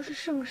过来就是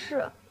盛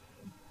世。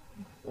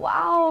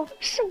哇哦，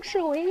盛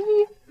世唯一！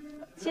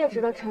戒指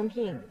的成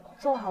品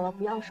做好了，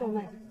不要售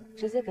卖，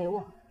直接给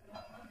我。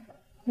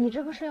你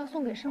这个是要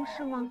送给盛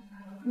世吗？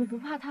你不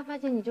怕他发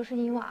现你就是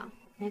伊娃？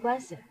没关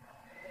系，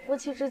夫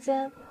妻之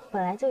间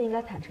本来就应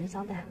该坦诚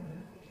相待。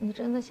你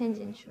真的陷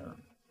进去了。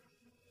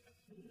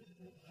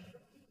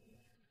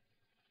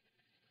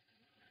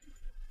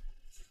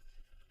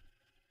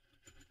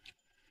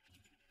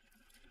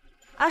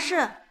阿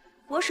世，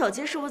我手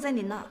机是不是在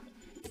你那？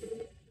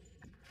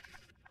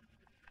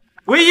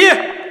唯一，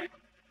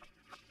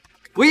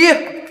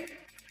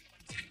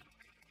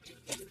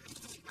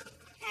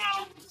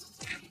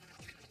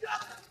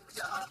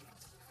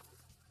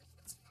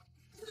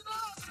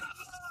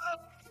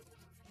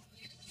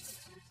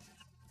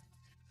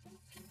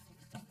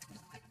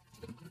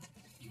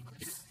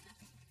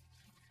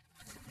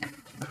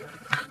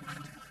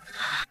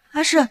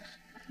阿世，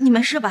你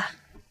没事吧？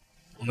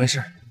我没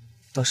事，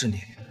倒是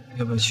你，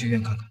要不要去医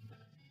院看看？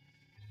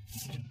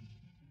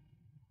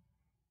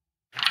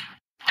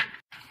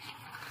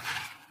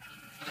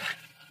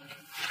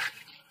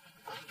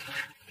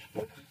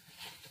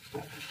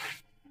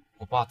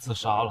我爸自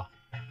杀了，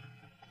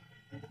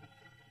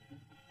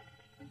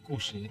顾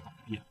氏也倒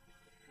闭了。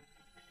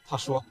他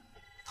说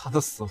他的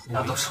死后，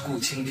那都是顾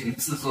清平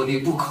自作孽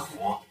不可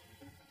活。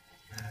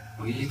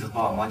唯一的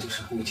爸妈就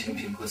是顾清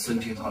平和孙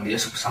平堂联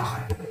手杀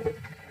害。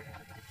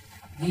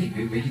你以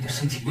为唯一的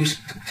身体为什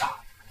么这么差？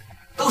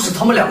都是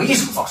他们2个一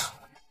手造成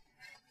的。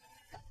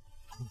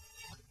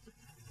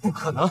不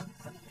可能！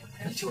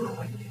你救了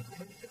唯一，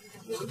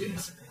我对你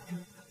死，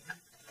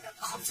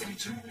好自为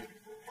之。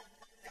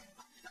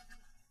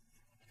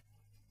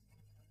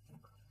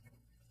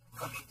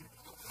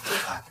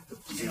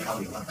今天他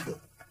没完，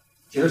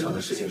停车场的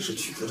事情是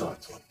曲子找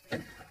人做的。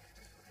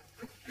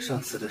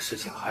上次的事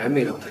情还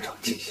没让他长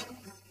记性，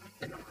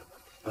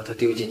把他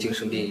丢进精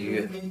神病医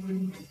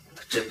院，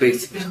他这辈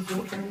子别想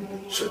出来。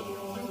是。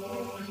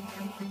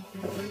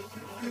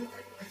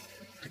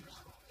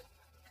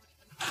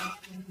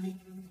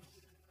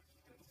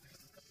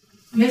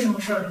没什么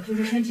事儿的，就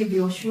是身体比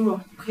较虚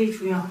弱，可以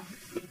出院了。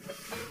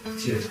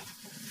谢谢。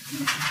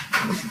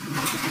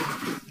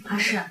阿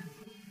世，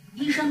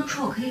医生都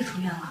说我可以出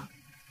院了。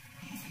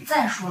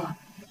再说了，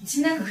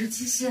今天可是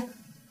七夕，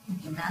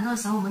你难道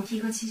想我们替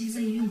个七夕在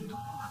医院里度过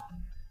吗？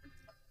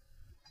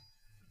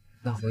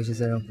那回去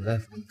再让古大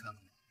夫给你看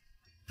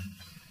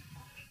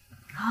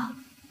看。好，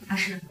阿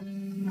世，我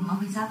们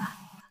回家吧。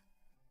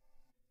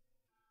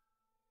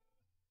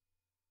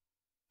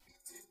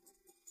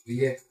唯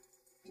一。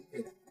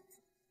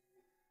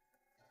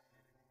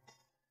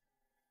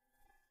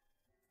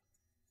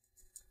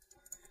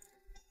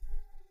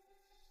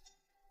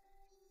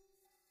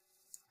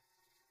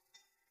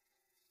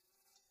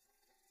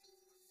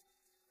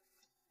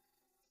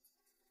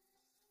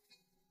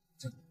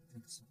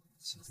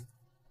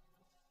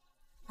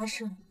阿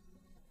世，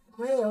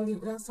我也有礼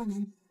物要送给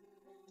你。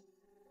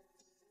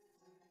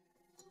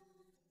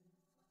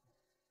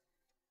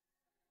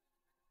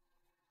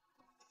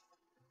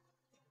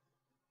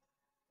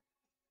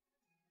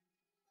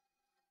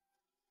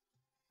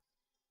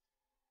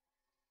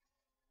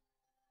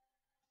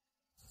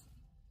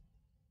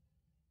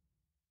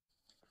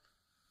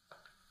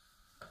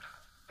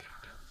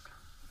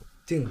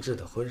定制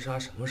的婚纱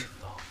什么时候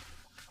到？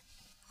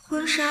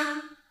婚纱？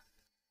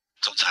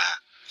总裁，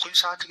婚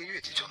纱这个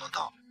月底就能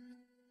到，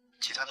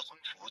其他的婚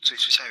服最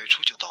迟下月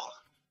初就到了。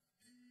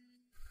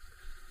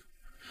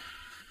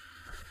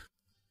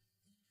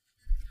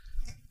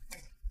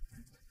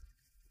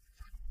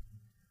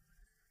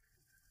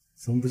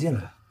怎么不进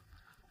来？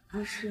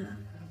阿世，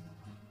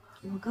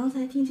我刚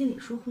才听见你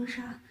说婚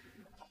纱，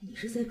你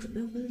是在准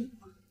备婚礼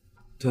吗？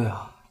对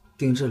啊，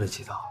定制了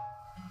几套，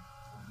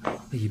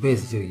这一辈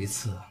子就一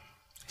次，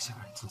想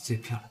让你做最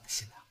漂亮的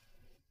新娘。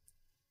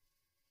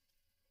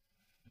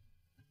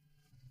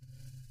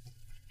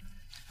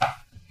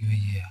于文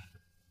一，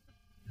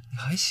你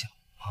还小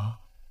吗？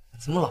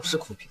怎么老是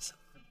哭鼻子？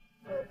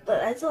本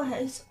来就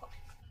还小。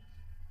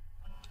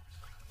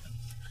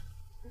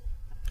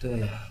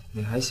对，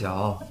你还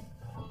小，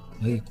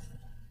可以哭，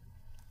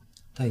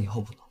但以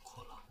后不能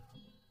哭了。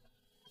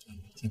要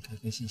每天开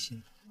开心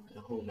心的，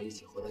然后我们一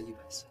起活到100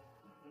岁。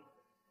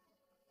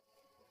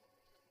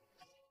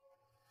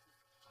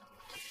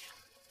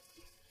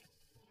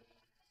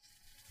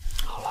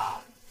好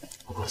了，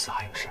我公司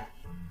还有事，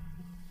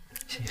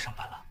先去上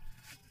班了。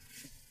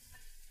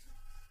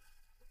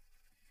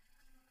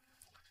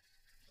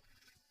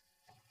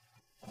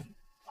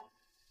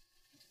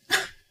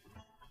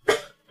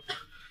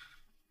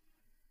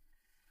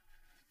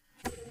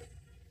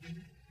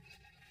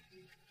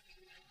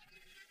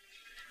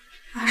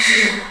阿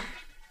世，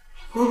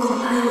我恐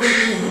怕又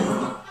失言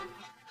了。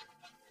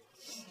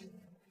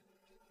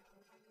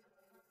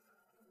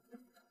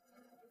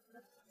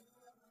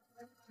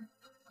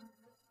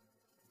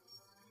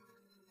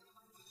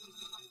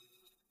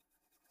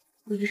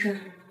吴医生，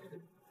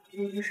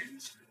我有事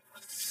情。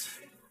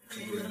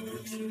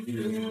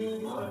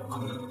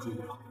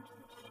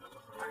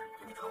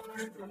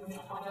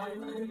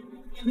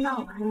那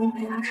我还能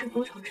陪阿世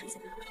多长时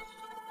间？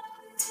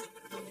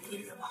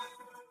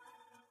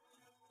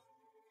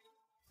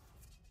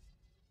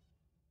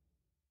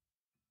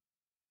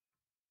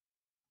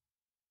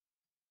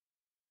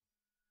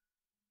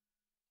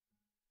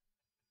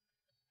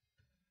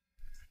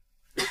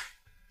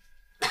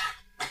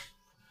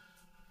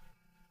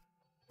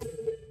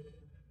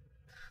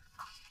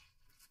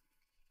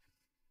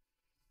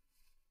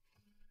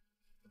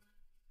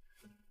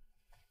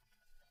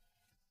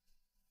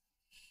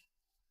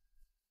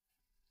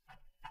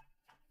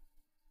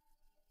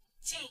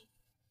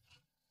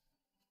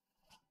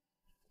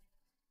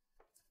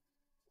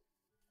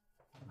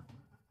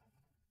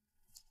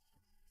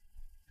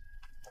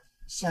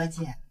小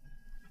姐，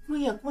顾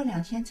月过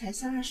2天才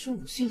是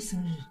25岁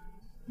生日，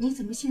你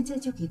怎么现在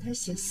就给他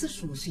写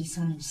45岁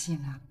生日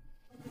信了？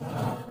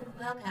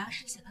我要给阿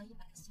世写到100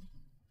岁。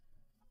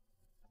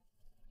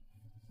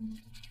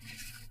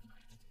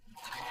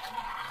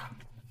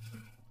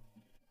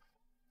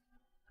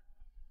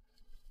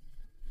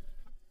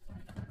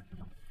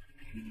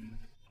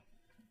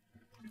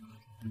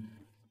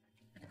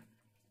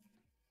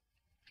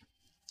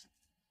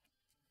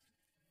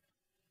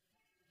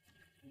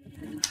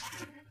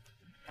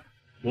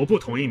我不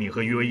同意你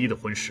和于唯一的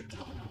婚事。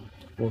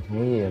不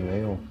同意也没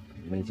用，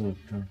没竞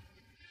争。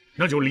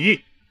那就离。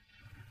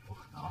不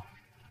可能。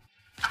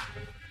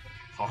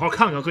好好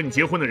看看和你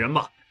结婚的人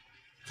吧，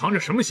藏着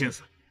什么心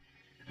思？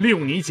利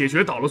用你解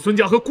决倒了孙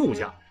家和顾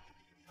家。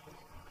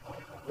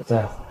不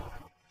在乎。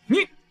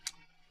你，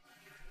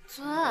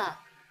尊，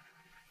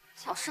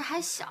小事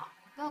还小，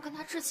不要跟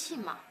他置气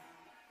嘛。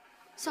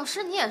小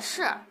事你也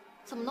是，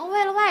怎么能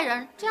为了外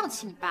人这样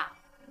气你爸？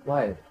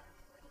外人，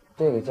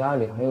这个家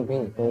里还有比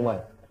你更外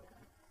人。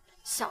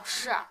小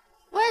事，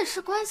我也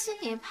是关心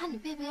你，怕你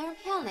被别人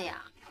骗了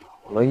呀。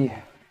我乐意。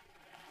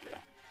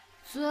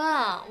尊，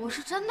我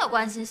是真的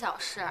关心小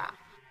事。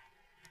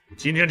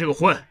今天这个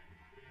婚，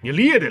你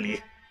离也得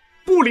离，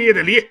不离也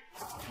得离。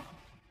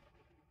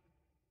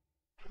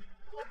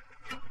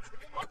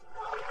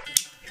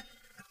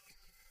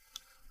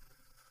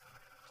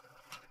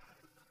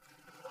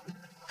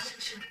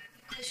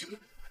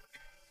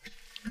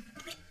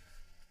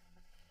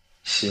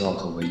希望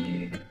和唯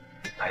一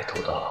白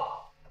头到老。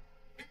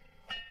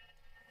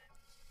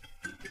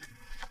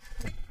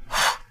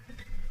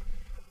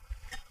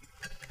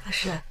阿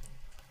世，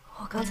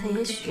我刚才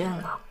也许愿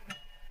了，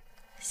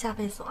下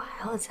辈子我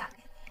还要嫁给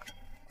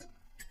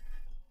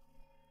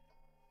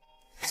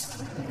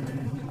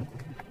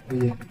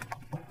你。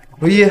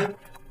唯一，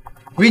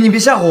唯一，你别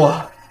吓唬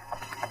我！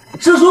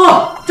郑叔，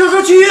郑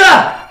叔去医院！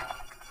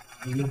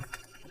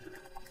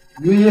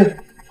唯一，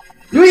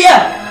唯一！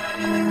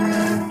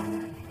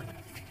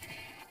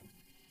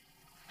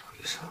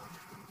医生，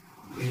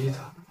唯一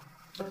他，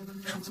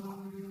郑总，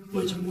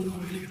我已经无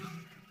能为力了。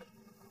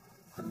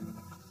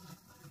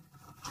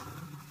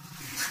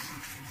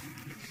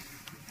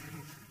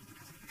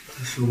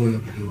他说过要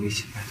陪我一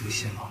起白头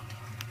偕老的。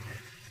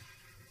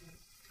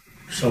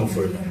尚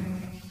夫人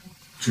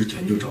之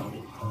前就找我。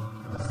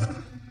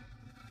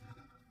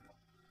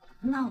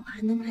那我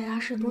还能陪阿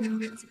世多长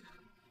时间？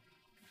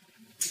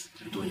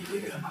最多1个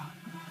月吧。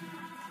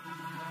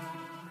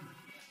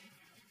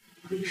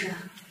医生，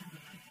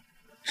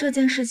这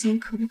件事情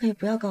可不可以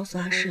不要告诉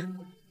阿诗？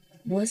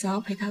我想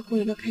要陪他过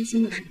一个开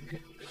心的生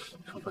日。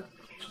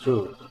这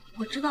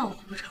我知道我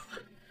不成了，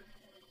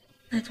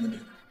拜托你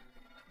了。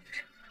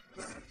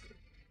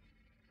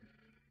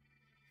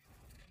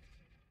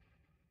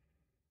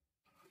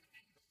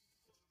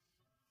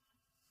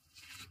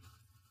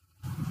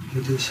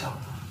有点小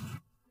了。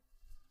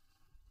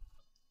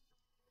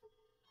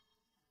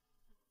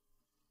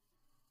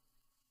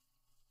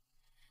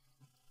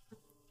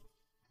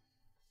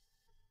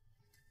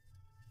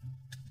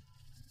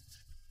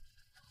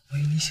我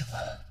以为你醒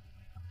了。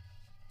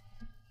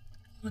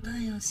我当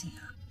然要醒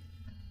啊，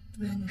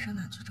不然你上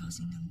哪去找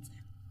新娘子呀？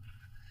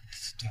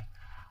对，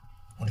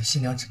我的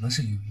新娘只能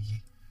是于唯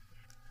一。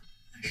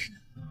阿诗，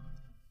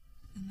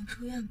我们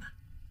出院吧，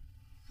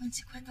婚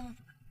期快到了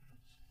吧？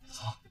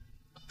好，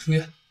出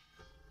院，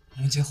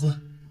我们结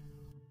婚。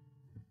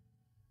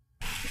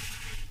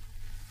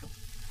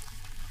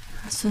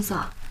孙子，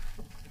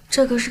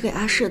这个是给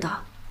阿诗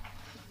的，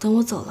等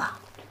我走了，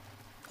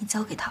你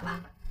交给他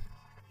吧。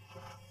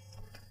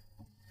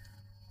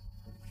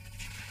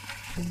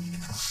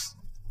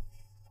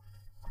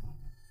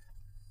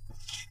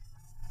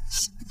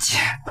姐，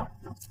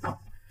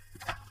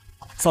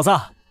嫂子，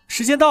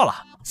时间到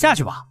了，下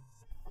去吧。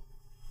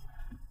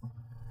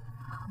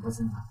我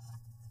怎么？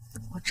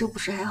我这不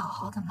是还好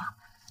好的吗？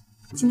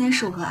今天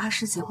是我和阿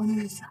诗结婚的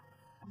日子，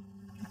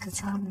你可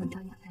千万不能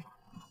掉眼泪。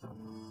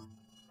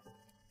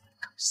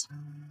行。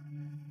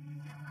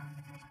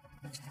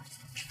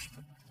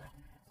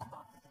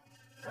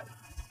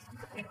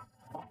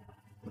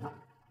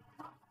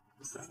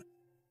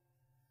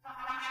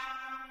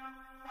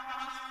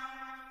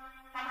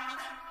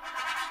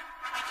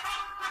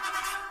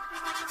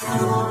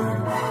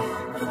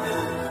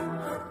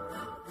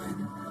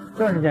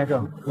郑氏先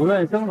生，无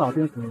论生老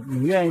病死，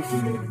你愿意娶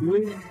于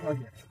薇英小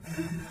姐？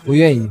不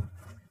愿意。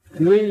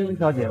于薇英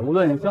小姐，无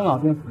论生老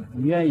病死，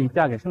你愿意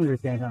嫁给盛世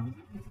先生？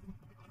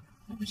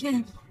我愿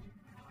意。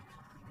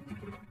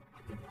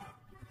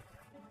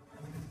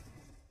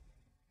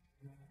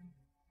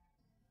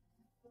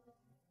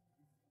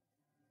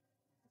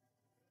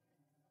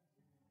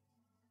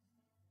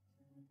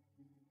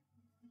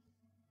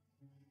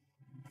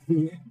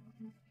你。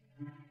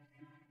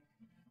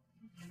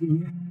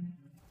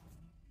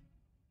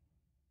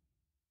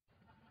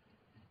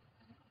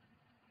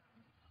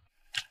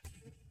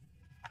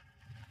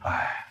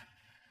哎，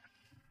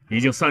已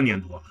经3年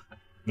多了，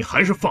你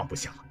还是放不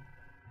下。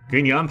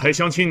给你安排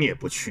相亲你也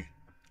不去，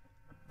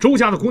周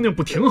家的姑娘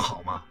不挺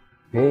好吗？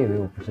别以为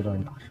我不知道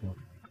你打什么主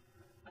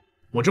意，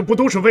我这不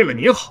都是为了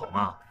你好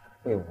吗？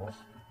为我好，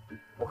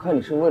我看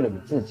你是为了你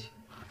自己，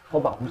好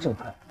保护正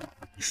太。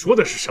你说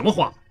的是什么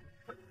话？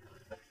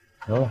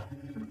行了，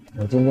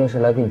我今天是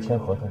来给你签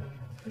合同，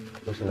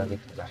不是来给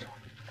你家长。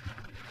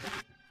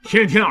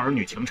天天儿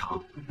女情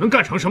长，能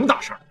干成什么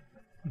大事儿？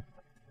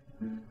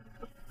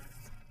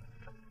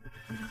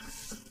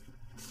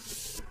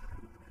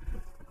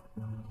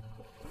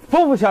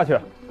吩咐下去，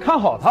看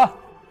好他。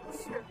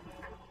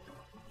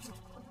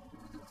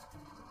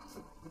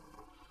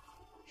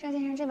邵先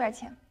生这边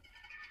请。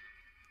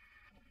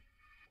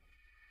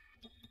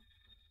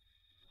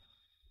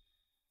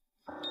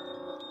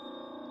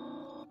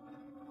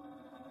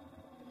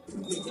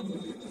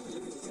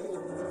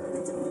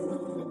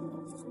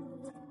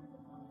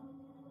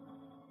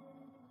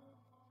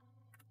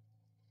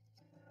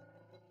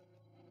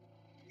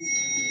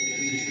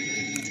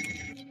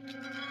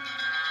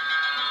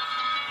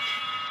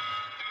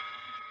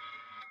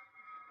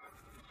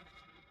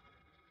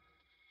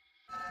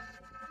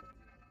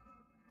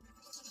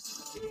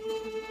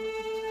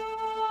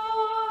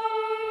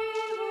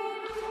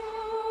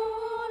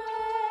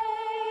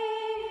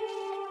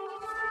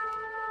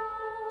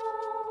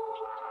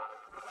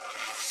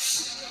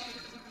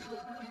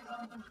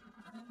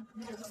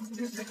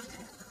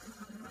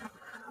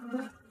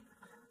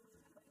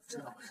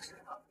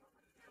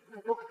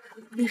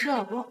你是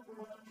老公。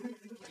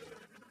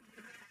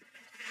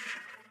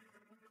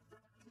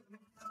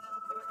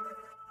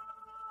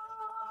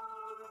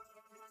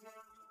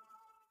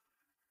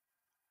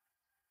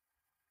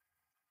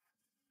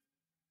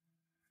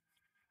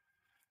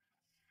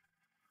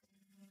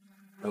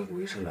让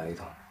古医生来一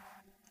趟，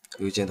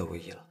又见到唯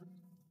一了。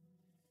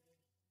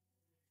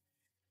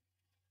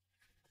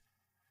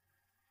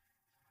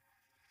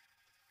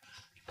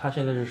他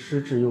现在是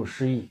失智又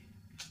失忆，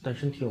但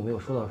身体又没有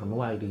受到什么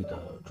外力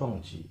的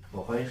撞击，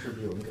我怀疑是不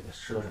是有人给他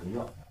施了什么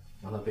药，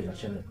让他变成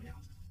现在这个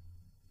样子。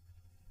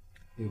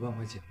有办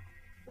法解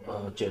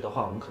吗？解的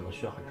话，我们可能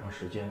需要很长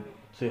时间，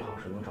最好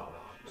是能找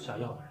到下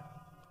药的人。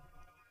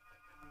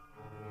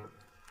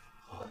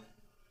好，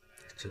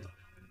知道。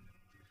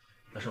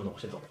那盛总，我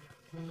先走了。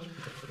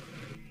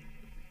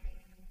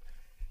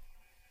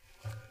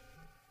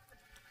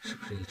是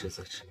不是一直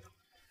在吃药？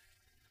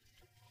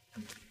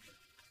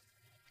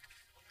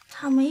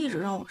他们一直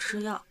让我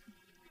吃药，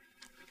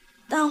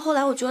但后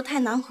来我觉得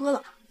太难喝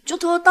了，就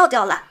偷偷倒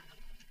掉了。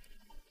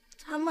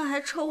他们还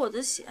抽我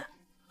的血，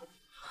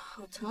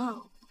好疼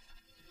啊！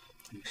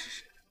你是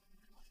谁？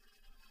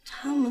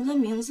他们的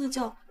名字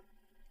叫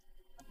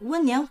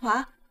温年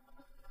华，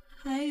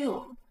还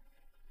有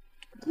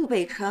顾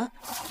北辰。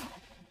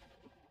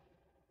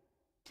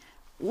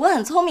我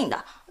很聪明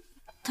的，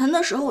疼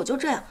的时候我就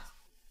这样，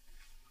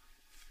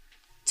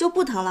就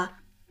不疼了。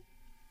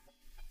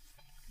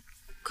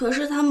可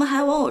是他们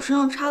还往我身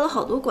上插了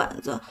好多管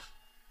子，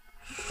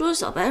说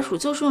小白鼠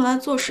就是用来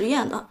做实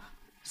验的，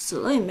死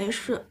了也没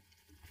事。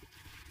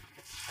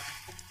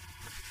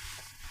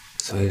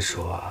所以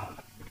说啊，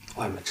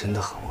外面真的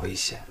很危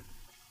险，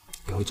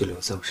以后就留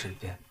在我身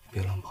边，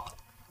别乱跑了，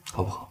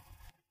好不好？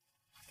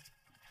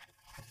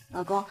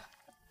老公，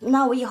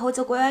那我以后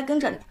就乖乖跟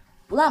着你，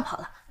不乱跑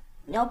了。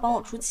你要帮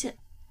我出气。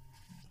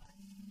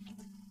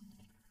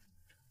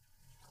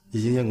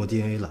已经验过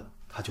DNA 了，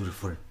她就是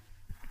夫人。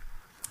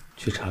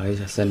去查一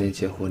下3年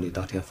前婚礼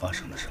当天发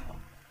生了什么，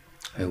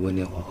还有温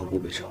年华和顾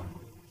北辰。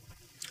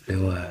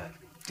另外，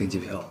订机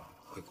票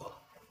回国。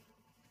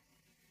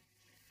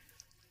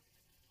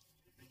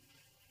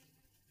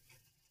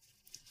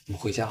我们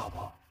回家好不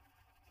好？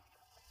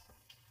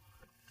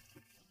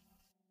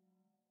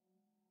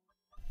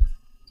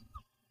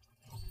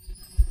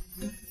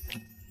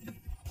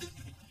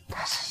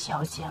她是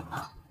小姐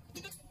吗？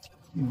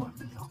我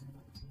知道。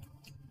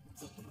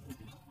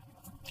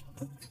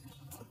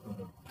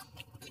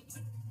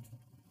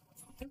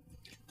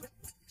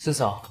孙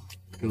嫂，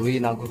给唯一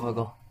拿桂花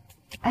糕。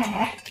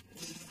哎，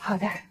好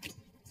的。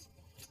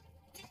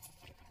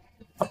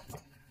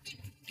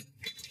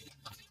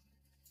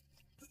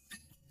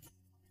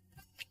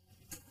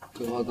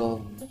桂花糕，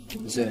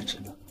你最爱吃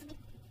的。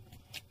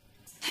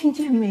听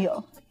见没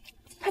有？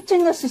她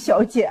真的是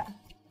小姐。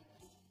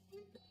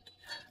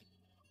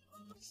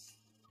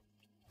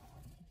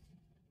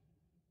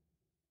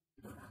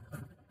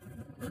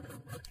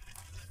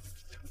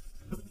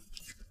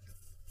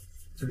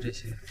就这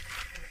些。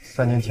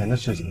3年前的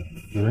事情，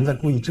有人在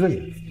故意遮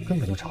掩，根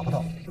本就查不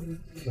到。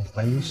我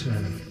怀疑是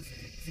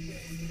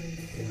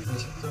父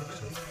亲走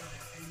失。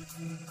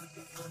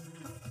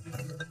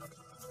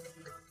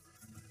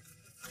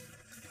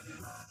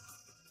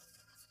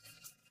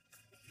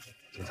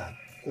警察，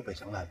顾北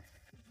辰来了，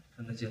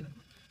让他进来。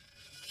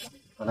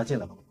让他进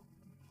来吧。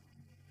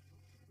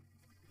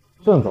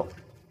郑总，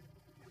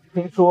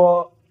听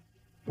说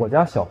我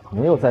家小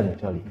朋友在你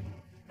这里。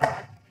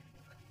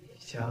你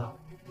家？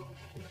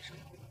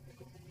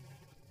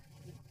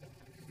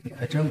你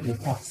还真不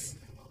怕死。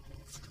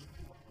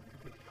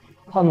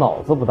他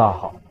脑子不大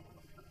好，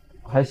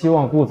还希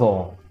望顾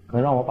总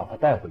能让我把他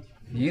带回去。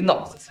你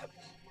脑子才不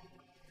好。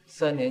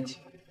3年前，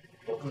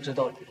我不知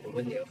道你和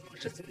温年华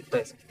是怎么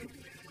带走的，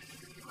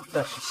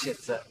但是现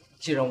在，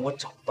既然我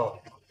找到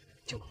了他，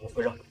就不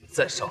会让你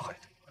再伤害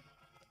他。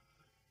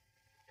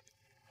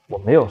我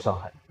没有伤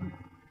害他，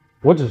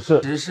我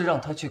只是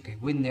让他去给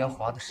温年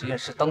华的实验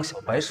室当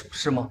小白鼠，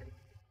是吗？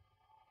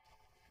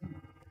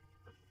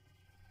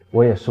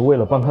我也是为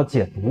了帮他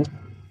解毒，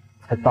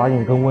才答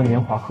应跟温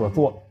年华合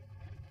作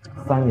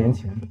的。3年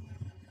前，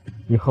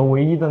你和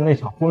唯一的那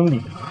场婚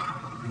礼，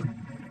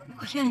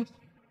我愿意。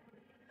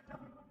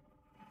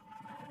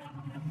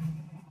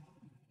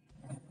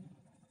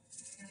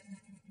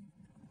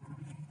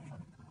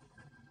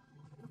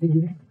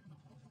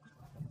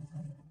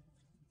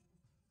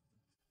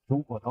如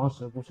果当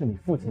时不是你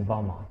父亲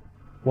帮忙，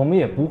我们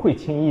也不会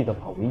轻易的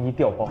把唯一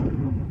调包。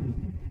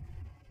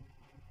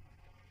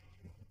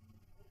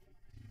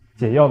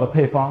解药的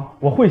配方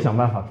我会想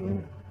办法给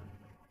你，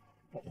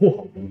保护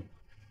好唯一。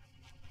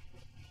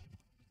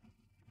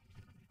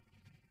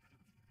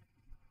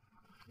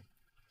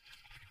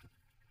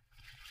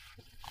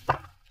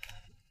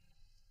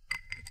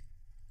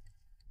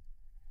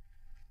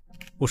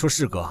我说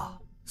世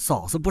哥，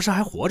嫂子不是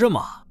还活着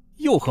吗？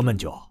又喝闷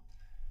酒。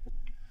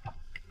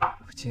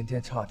我今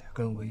天差点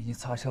跟唯一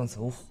擦枪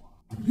走火。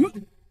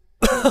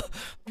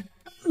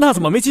那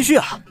怎么没继续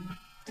啊？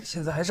他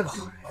现在还是个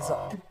孩子。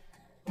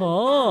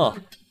哦，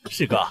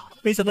世哥，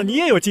没想到你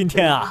也有今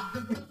天啊！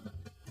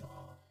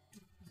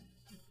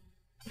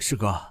世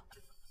哥，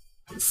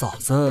嫂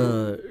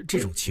子这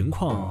种情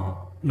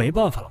况没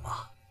办法了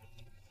吗？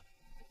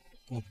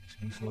顾北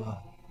辰说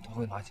他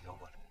会拿解药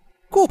过来。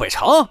顾北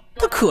辰，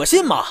他可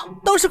信吗？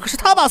当时可是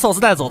他把嫂子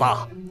带走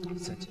的。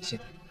暂且信。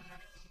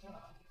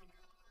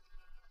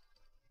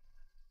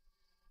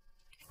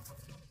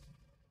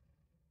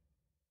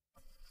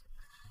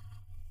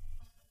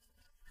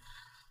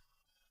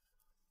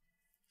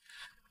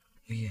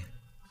唯一，对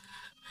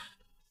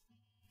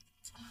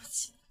不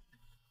起，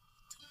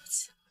对不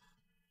起，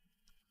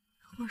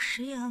我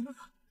食言了。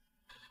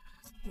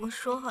我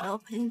说好要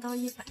陪你到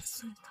100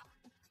岁的。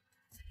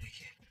唯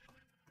一，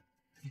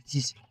你记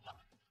醒了。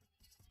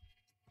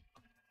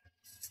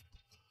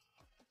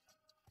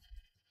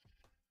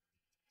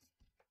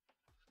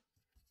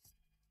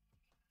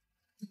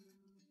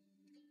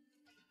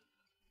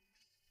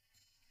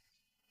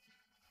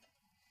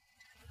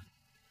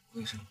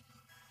为什么？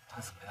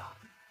他怎么样？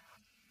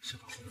是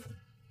否恢复？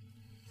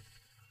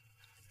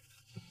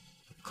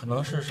可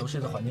能是熟悉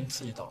的环境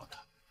刺激到了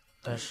他，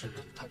但是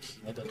他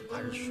体内的毒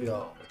还是需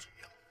要解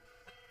药。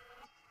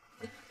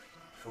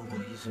如果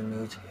一直没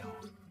有解药，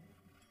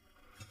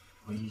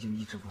唯一就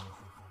一直不会恢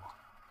复吗？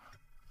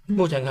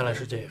目前看来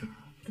是这样。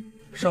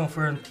盛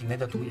夫人体内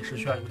的毒也是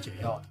需要有解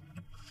药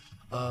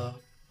的。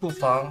不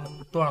妨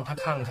多让她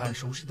看看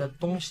熟悉的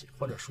东西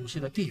或者熟悉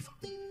的地方，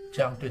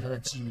这样对她的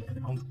记忆有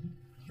帮助。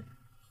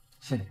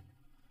谢谢。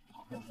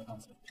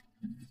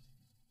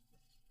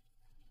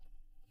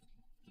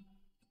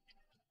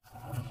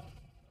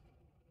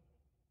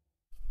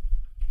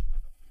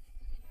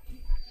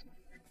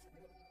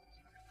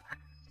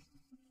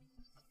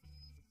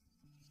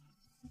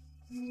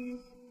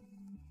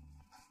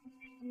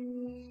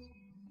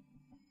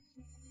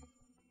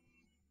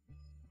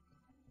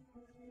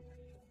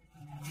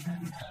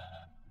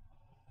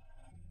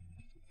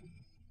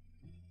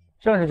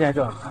盛世先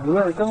生，无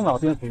论生老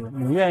病死，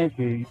你愿意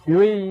娶徐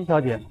薇依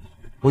小姐吗？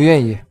不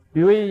愿意。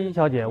徐薇依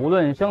小姐，无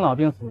论生老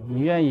病死，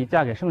你愿意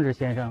嫁给盛世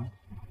先生？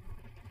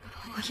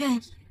我愿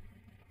意。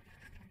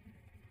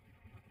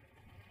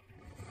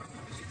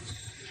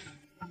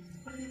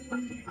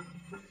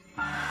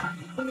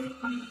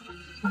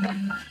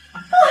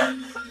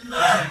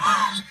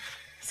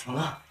怎么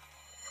了？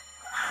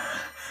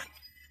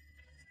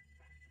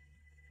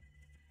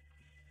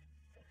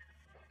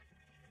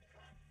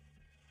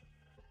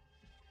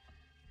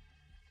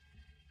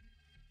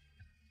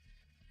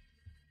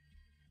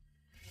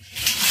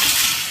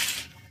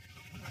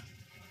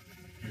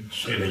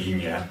睡了1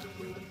年，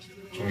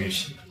终于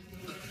醒了。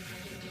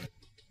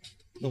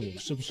那我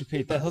是不是可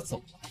以带他走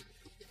了？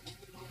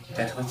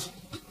带他走？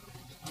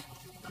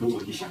如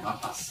果你想让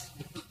他死，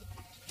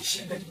你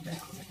现在就带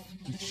他走。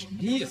你什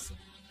么意思？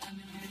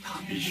他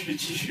必须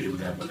继续留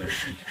在我的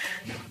视野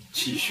室，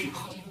继续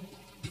和我。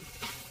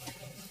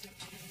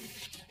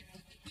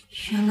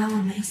原来我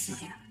没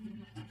死呀！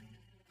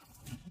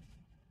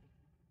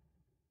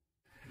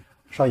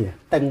少爷，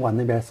代公馆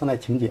那边送来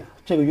请柬，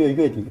这个月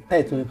月底，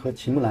戴尊和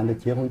齐木兰的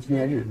结婚纪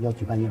念日要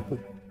举办宴会。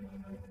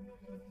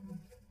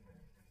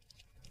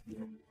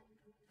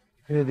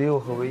月底我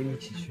和唯一一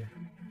起去。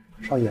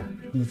少爷，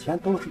以前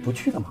都是不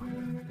去的嘛。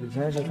以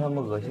前是他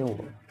们恶心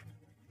我，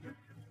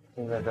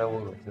现在该我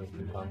恶心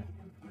他们。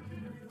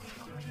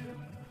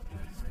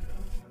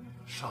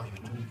少爷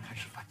终于开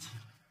始反击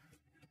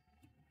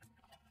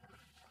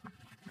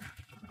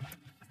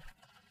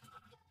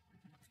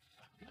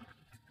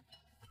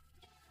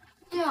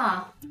了。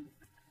呀，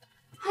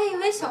还以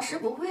为小石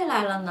不会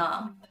来了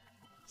呢，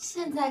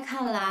现在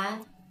看来，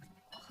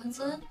我和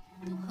尊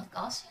都很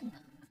高兴的。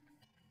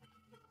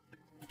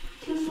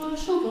听说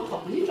盛总好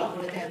不容易找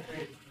回了戴夫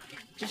人，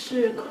只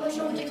是科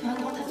修集团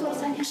告他做了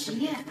3年实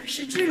验，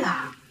失智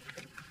了。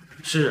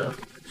是啊，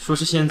说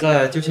是现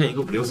在就像一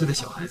个5、6岁的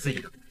小孩子一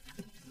样。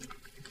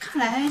看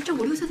来这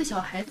5、6岁的小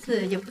孩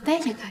子也不待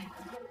见他呀。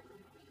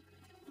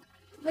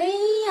唯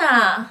一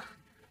呀，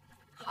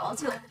好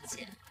久不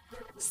见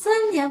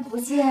，3年不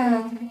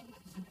见，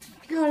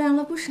漂亮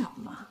了不少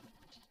嘛。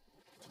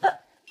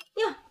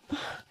呀，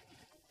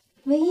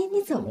唯一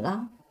你怎么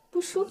了？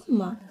不舒服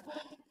吗？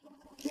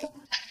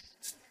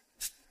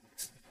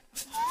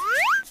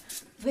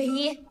唯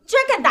一居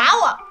然敢打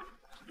我！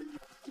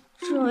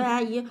这位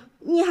阿姨，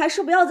你还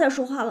是不要再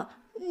说话了，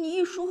你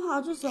一说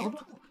话就想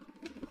吐。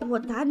我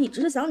打你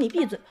只是想你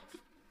闭嘴，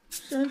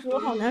真是我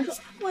好难受，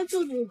快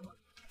救救我！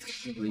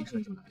如果医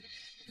生就来，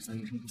让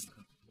医生给我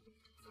看。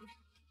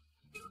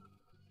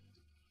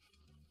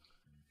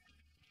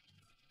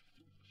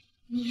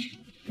你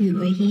与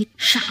唯一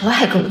傻了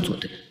还跟我作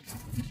对。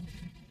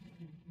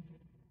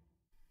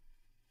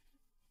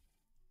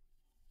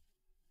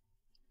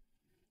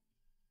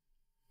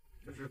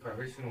这是百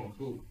味性呕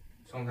吐，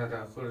盛太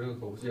太喝了这个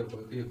口服泻口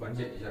可以缓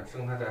解一下。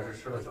盛太太是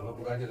吃了什么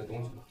不干净的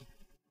东西吗？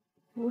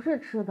不是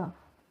吃的，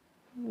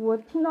我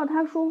听到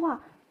他说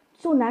话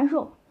就难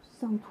受，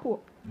想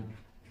吐。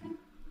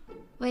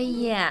唯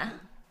一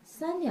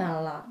，3年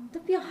了，你的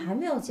病还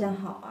没有见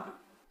好啊？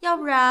要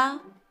不然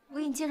我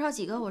给你介绍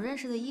几个我认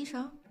识的医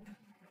生。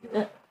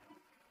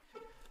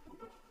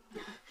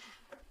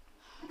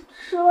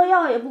吃了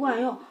药也不管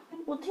用，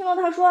我听到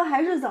他说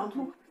还是想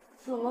吐，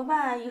怎么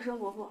办啊，医生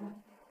伯伯？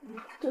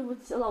对不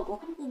起，老公，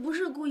我不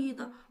是故意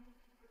的。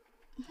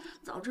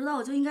早知道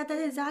我就应该待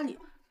在家里，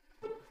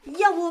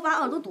要不我把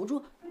耳朵堵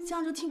住，这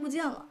样就听不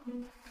见了。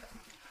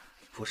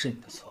不是你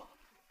的错。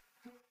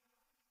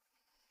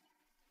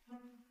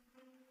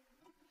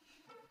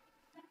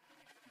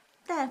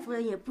戴夫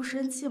人也不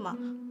生气嘛，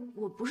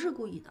我不是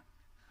故意的。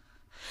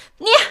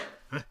你，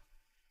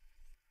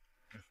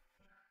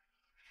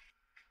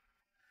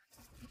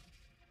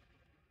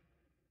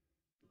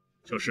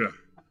小石，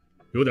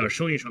有点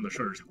生意上的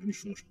事儿想跟你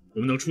说说，我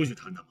们能出去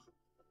谈谈吗？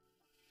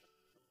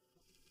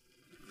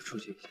出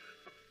去一下，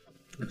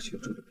我去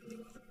助理陪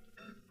你。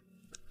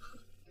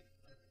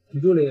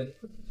女助理，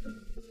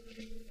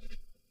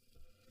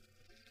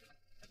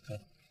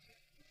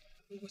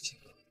我请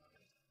了。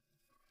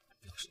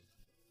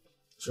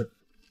是。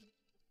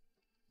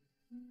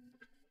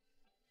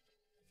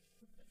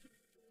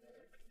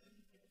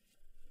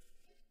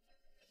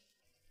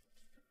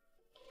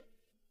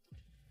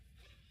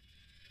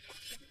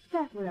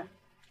戴夫人，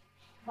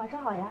晚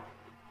上好呀。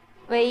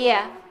唯一，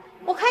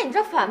我看你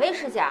这反胃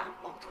是假，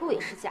呕吐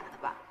也是假的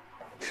吧？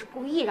是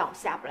故意让我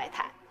下不来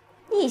台。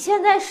你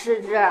现在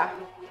失职，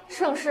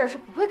盛世是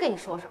不会跟你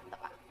说什么的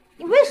吧？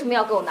你为什么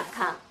要给我难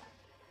看？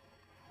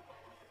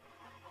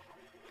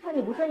看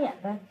你不顺眼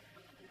呗，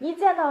一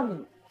见到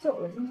你就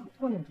恶心想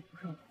吐那种不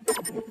顺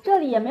眼。这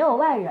里也没有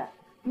外人，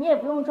你也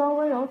不用装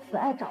温柔慈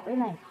爱长辈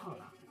那一套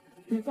了。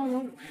你现在有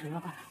50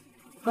了吧？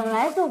本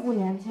来就不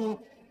年轻，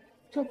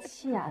这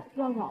气啊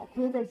要老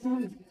憋在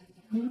心里，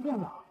没变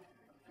老。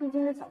毕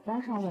竟是小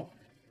三上位，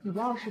你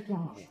要是变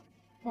老了，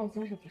戴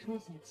金是不是会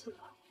嫌弃的？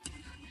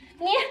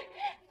你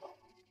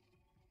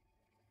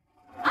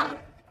啊！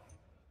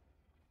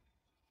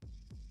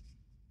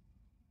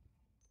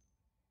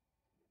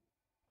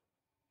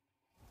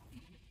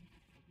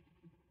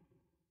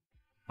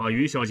把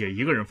于小姐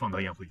一个人放到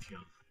宴会厅，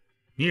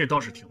你也倒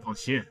是挺放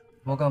心。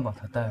我敢把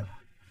她带来，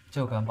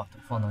就敢把她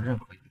放到任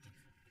何一个地方。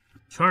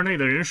圈内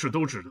的人士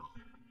都知道，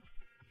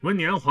温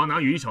年华拿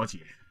于小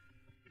姐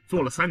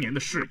做了3年的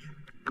事业，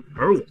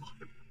而我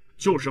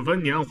就是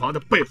温年华的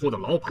背后的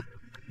老板。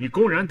你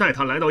公然带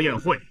她来到宴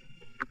会，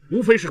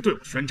无非是对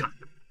我宣战。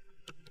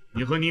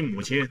你和你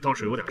母亲倒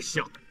是有点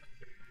像，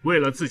为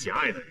了自己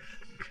爱的人，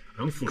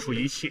能付出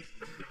一切。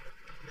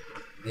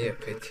你也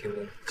配提我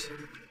母亲？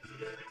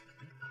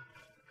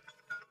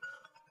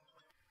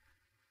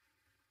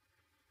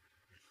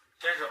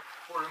先生，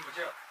夫人不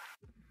见。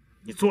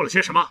你做了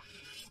些什么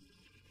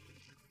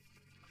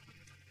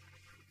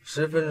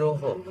？10分钟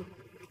后，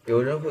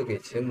有人会给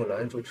秦木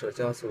兰注射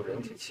加速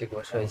人体器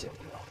官衰减的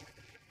药。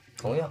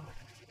同样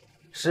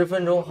，10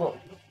分钟后，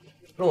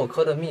洛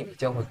柯的秘密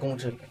将会公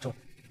之于众。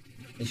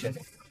你选哪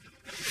个？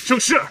盛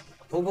世。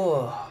不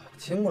过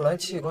秦木兰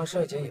器官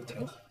衰减也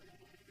挺好，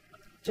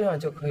这样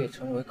就可以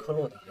成为科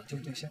洛的研究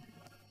对象。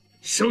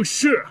盛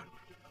世。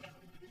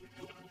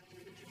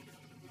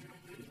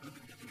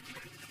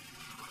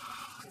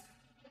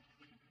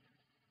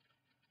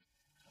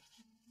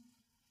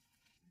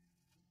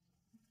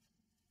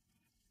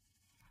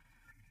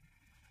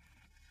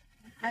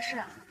阿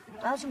世，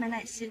我要去买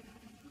奶昔。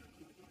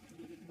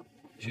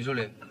徐助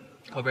理，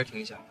靠边停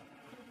一下。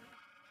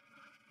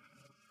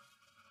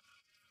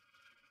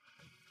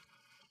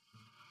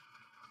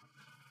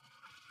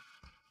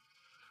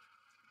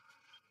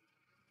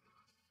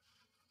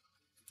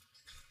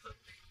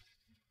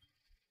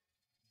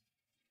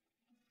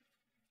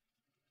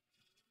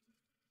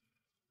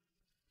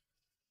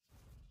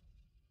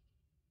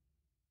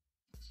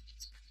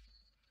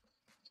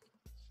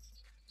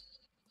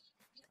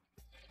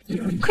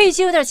可以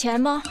借我点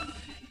钱吗？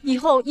以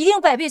后一定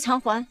100倍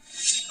偿还。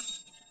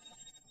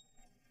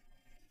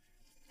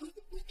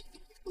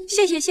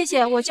谢谢谢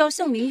谢，我叫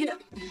盛明月。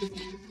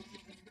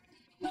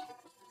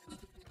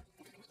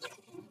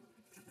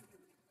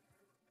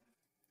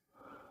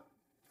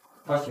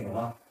他醒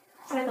了。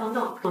再等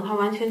等，等他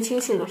完全清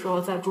醒的时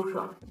候再注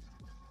射。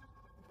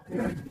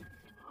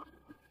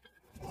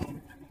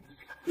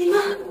你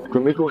们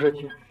准备注射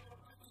器。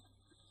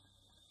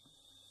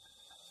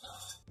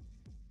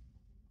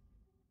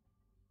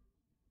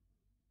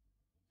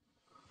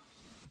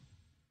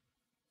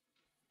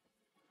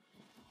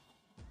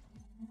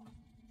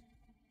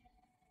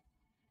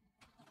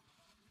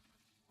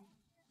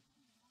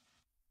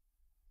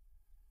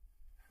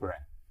夫人，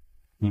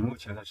你目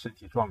前的身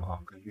体状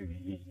况跟玉唯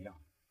一一样，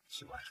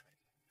器官衰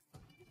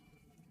竭。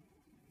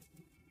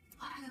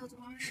还有多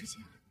长时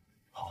间？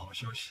好好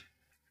休息，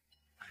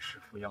按时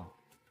服药，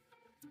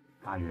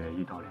大约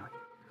1到2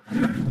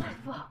年。大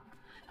夫，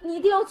你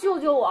一定要救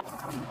救我！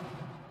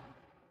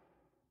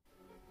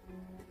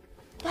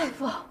大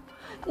夫，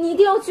你一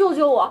定要救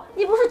救我！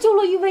你不是救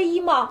了于唯一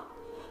吗？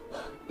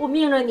我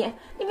命着你，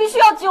你必须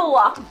要救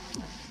我！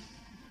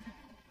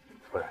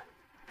夫人，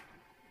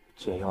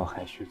解药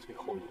还需最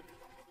后一步。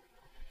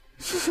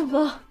是什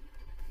么？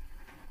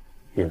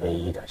于唯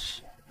一的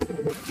血。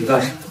你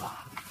干什么？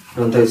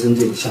让戴森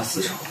对你下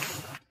死手。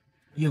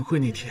宴会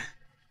那天，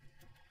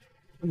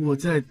我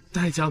在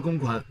戴家公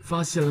馆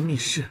发现了密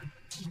室，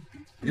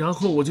然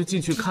后我就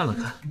进去看了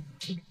看，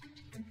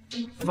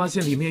发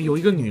现里面有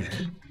一个女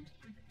人，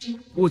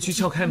我去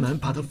撬开门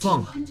把她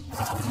放了。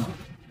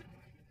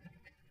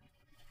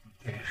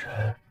女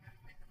人？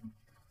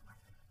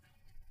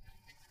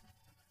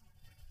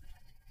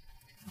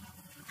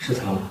是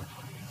她吗？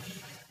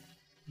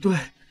对，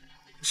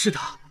是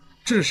她。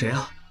这是谁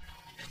啊？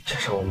这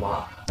是我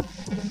妈。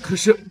可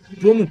是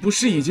伯母不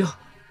是已经……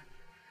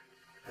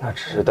那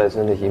只是戴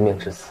尊的一面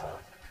之词，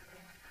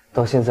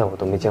到现在我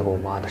都没见过我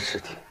妈的尸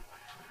体。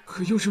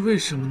可又是为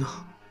什么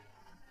呢？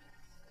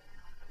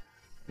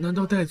难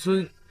道戴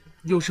尊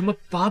有什么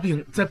把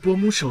柄在伯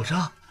母手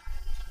上？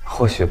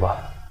或许吧。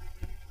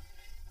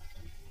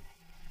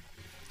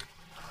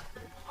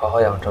好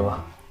好养着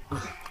吧，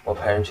我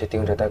派人去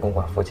盯着戴公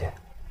馆附近。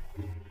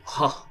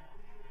好。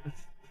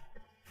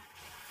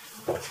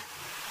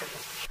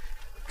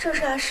这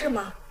是阿世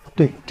吗？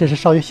对，这是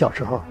少爷小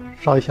时候。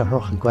少爷小时候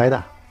很乖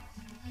的。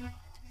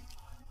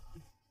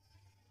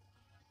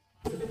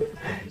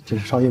这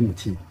是少爷母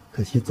亲，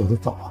可惜走得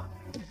早啊。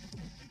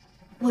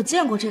我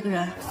见过这个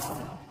人。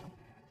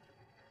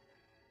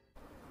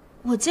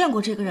我见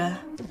过这个人。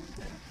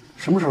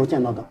什么时候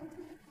见到的？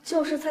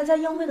就是参加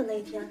宴会的那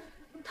一天，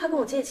他跟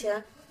我借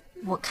钱，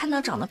我看她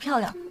长得漂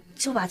亮，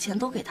就把钱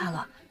都给她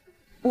了。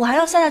我还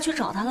要下去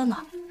找她了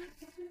呢。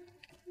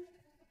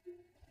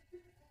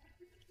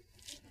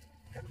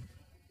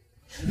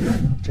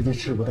这件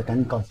事我得赶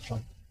紧告诉少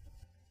爷。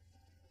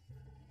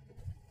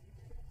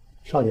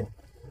少爷，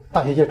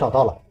大学姐找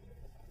到了，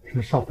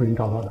是少夫人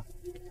找到的。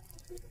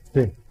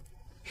对，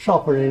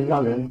少夫人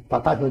让人把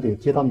大小姐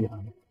接到米兰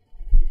了。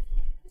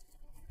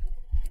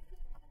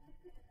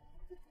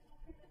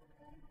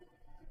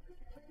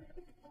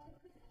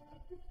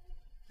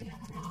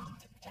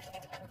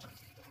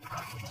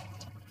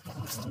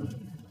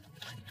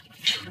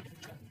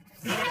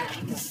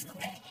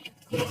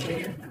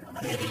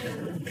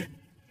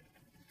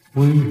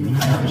温云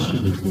南是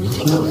个年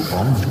轻的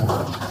皇母，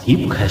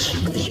离不开实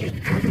力，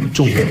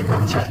众人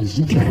王家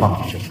一定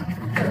帮着。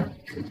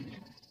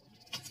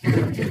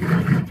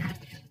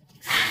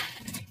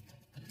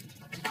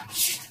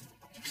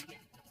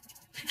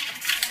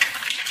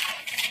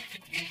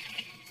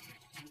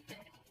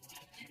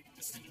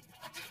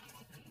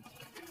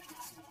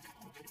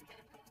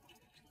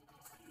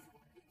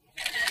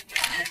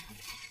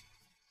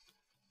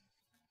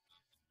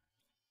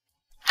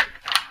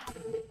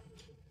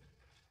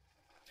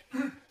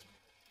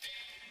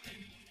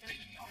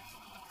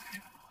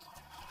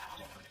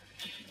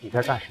你在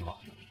干什么？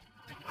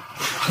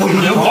我是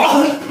莲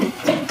花。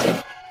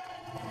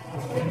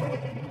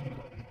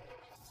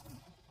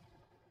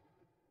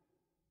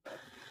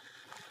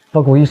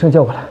把古医生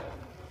叫过来。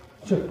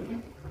是。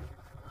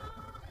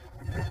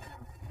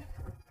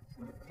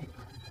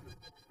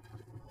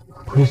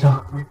古医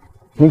生，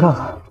您看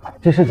看，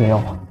这是解药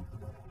吗？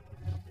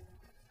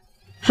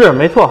是，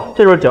没错，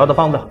这就是解药的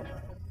方子。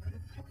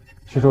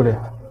徐助理，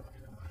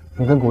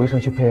你跟古医生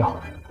去配药，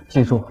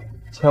记住，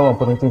千万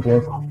不能进别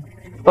人手。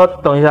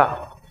等一下，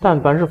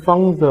但凡是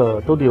方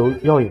子都得有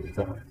药引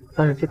子，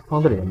但是这个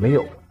方子里面没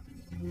有。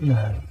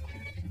那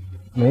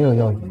没有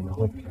药引子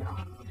会怎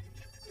样？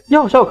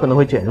药效可能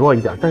会减弱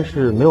一点，但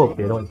是没有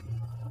别的问题。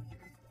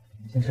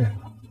先试试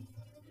吧。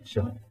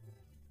行。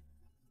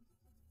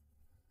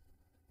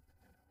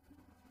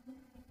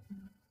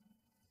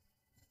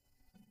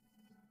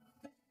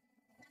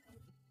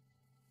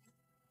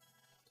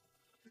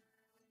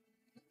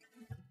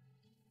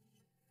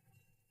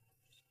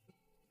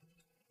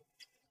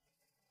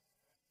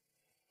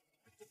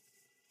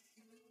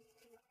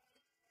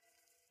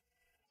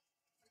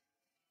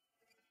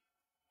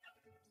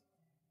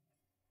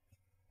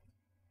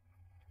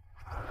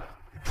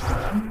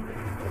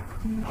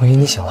文姨，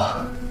你醒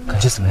了，感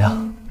觉怎么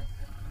样？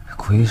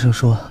古医生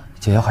说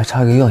解药还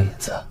差一个药引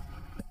子。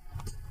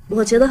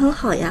我觉得很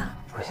好呀。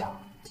不行，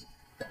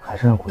还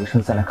是让古医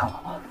生再来看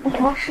看吧。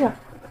阿世，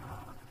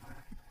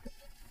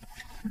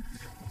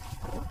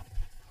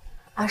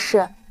阿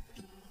世，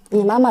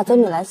你妈妈在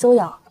米兰休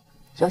养，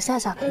有夏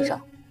夏陪着，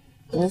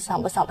你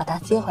想不想把她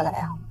接回来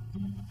呀？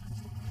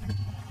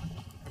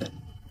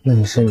那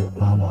你是你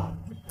妈妈，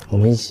我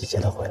们一起接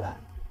她回来。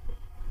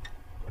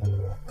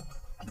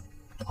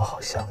我好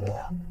想你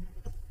啊，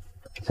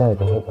再也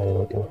不会把你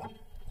弄丢了。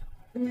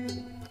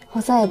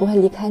我再也不会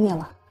离开你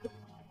了。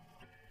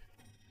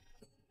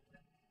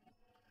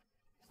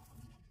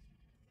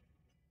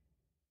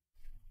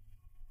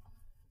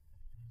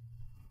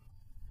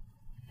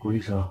古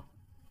医生，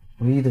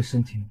唯一的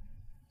身体，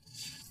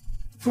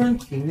夫人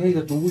体内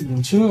的毒已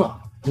经清了，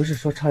不是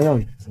说差药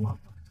引子吗？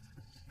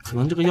可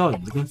能这个药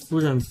引子跟夫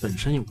人本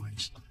身有关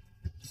系。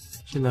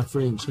现在夫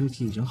人身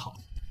体已经好了，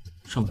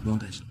上午不用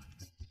担心了。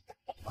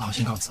那我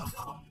先告辞了。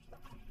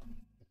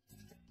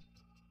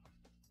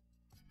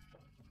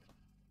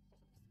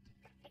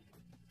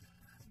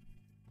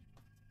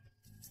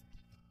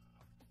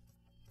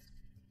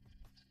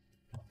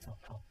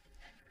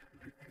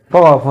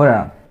报告夫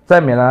人，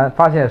在米兰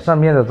发现圣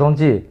兵的踪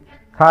迹，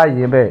他已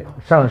经被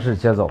盛世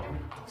接走。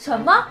什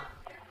么？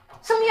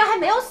圣兵还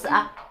没有死？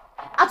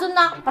阿尊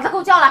呢？把他给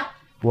我叫来。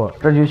我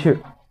这就去。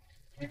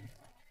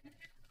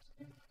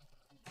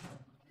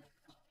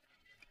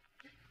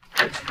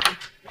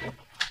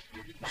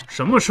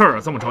什么事儿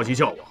啊？这么着急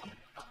叫我？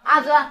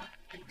阿尊，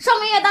盛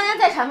明月当年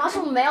在产房是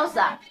不是没有死？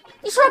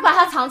你是不是把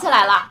他藏起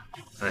来了？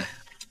哎，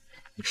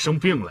你生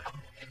病了呀？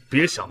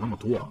别想那么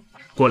多。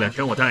过2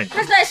天我带你。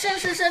他在盛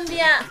世身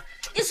边，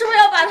你是不是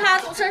要把他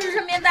从盛世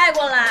身边带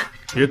过来？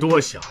别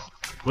多想，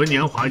温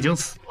年华已经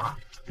死了，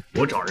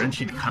我找人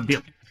替你看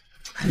病，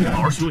你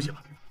好好休息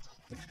吧。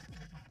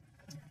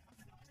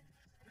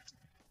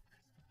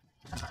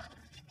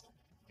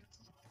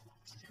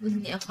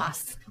温年华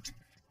死了，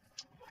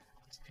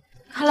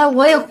看来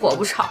我也活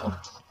不长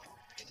了。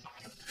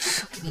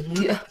盛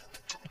明月，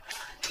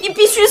你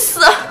必须死！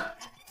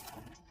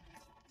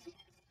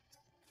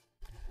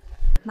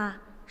妈，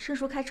盛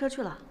叔开车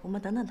去了，我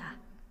们等等他。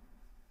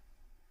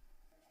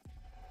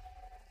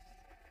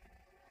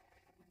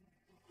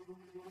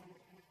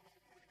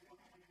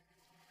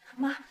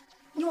妈，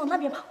你往那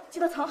边跑，记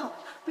得藏好，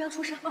不要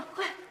出声。快，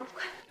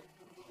快！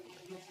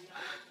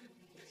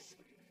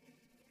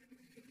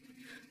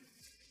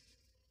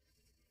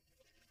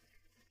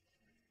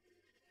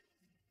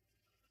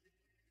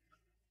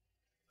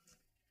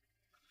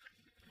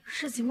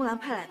是秦木兰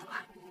派来的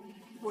吧？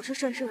我是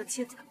盛世的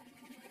妻子，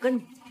跟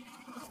你。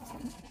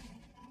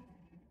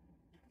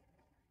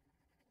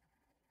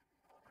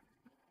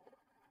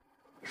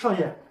少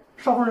爷，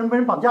少夫人被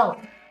人绑架了。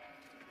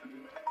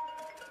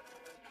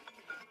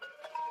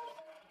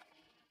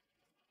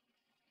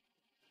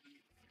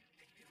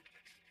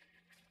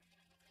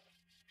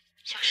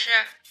小诗，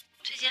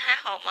最近还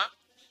好吗？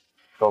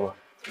说吧，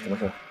什么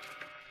事？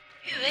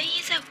玉唯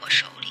一在我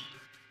手里，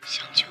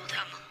想救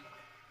他吗？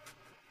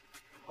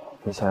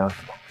你想要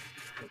什么？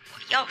我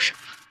要什么？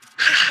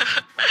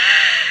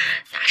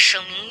拿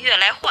生明月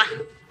来换。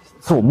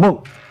做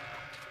梦！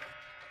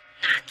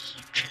那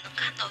你只能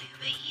看到玉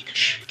唯一的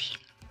尸体。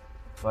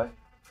喂，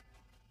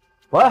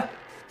喂。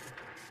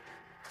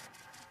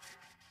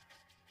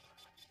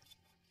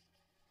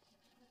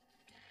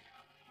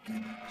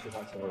去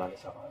找秦木兰的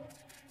小孩。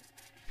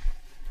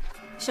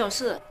小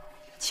四，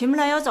秦木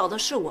兰要找的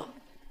是我，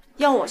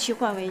要我去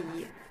换唯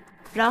一，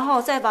然后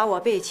再把我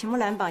被秦木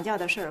兰绑架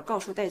的事儿告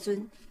诉戴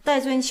尊。戴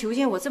尊囚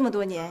禁我这么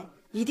多年，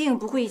一定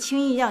不会轻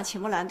易让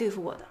秦木兰对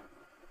付我的。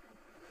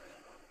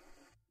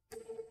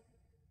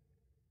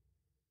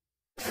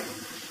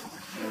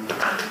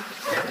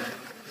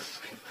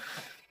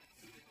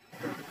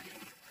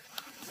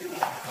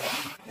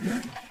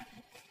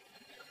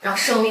让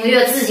盛明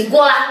月自己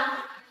过来。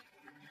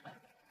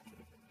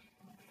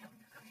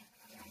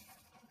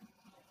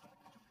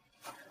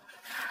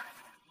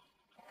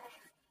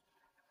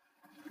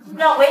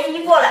让唯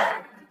一过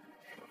来，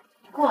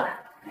过来，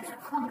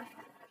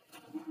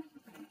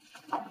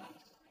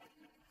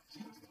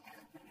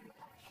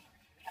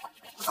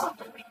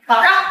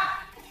保障。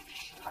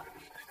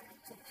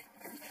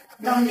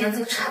当年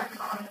就差点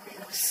和你没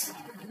有死，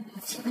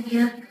今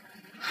天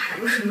还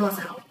不是落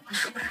在了我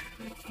手上。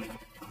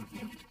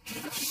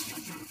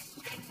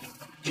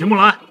秦木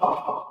兰，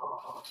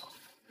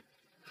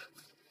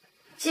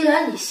既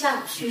然你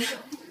下不去手，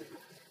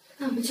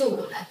那么就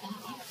我来帮你。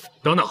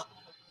等等，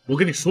我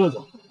跟你说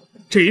过，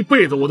这一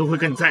辈子我都会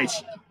跟你在一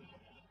起的。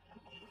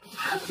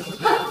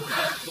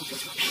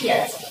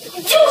骗子，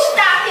你就是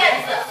大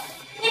骗子！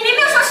你明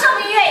明说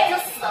盛明月已经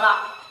死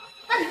了，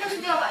那你为什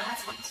么要把他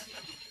藏起来？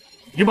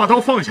你把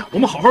刀放下，我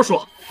们好好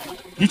说。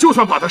你就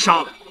算把他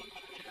杀了，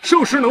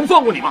盛世能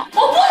放过你吗？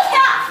我不听！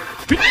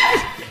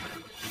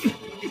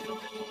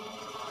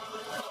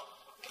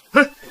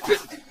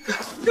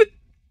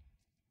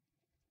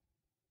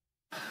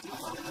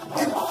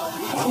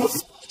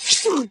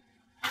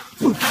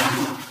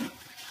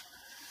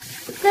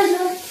戴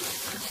尊，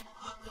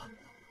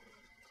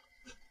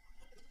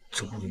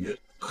终于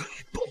可以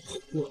保护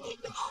你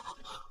了。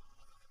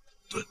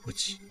对不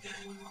起，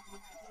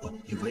我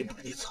以为把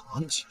你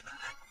藏起来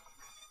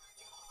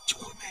就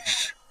会没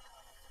事。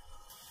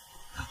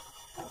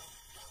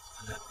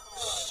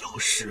小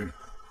诗，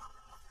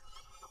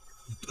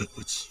对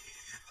不起，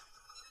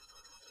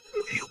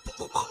没有保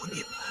护好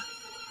你们。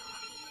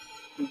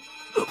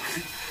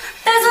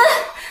戴尊，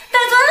戴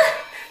尊，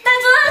戴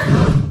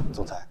尊！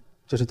总裁，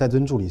这是戴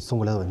尊助理送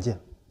过来的文件。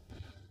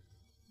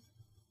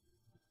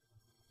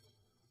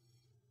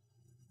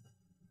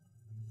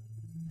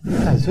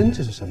戴尊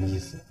这是什么意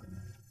思？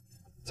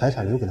财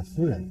产留给了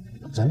夫人，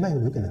人脉又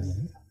留给了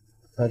您。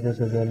他就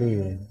是个丽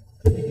人，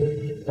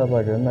他把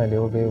人脉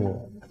留给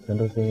我，全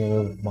都是因为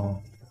我妈。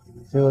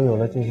只有有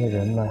了这些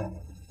人脉，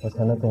我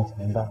才能更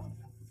强大，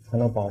才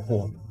能保护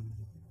我。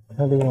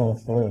他利用了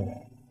所有人，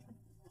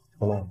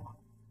除了我妈。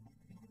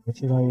我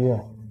去趟医院，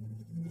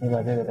你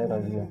把这个带到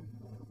医院，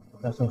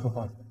让盛叔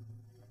放心。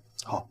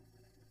好。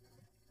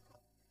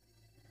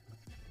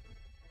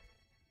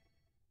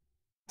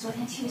昨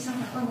天去商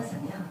场逛的怎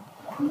么样？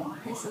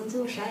还行，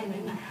最后啥也没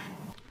买。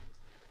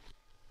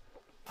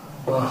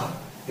哇，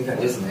你感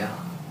觉怎么样？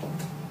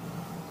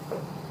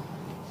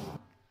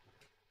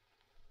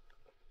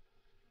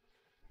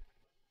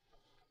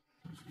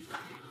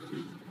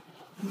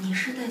你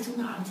是戴宗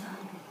的儿子，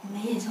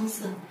眉眼相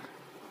似。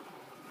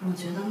我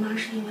觉得妈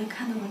是因为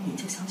看到了你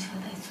就想起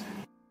了戴宗。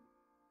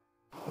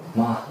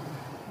妈，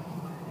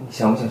你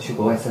想不想去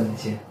国外散散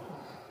心？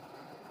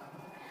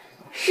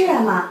是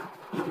啊，妈。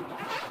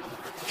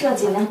这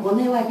几年国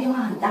内外变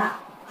化很大，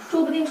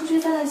说不定出去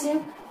散散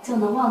心就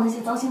能忘那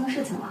些糟心的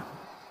事情了。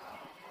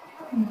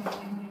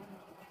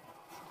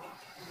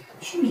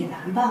去米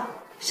兰吧。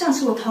上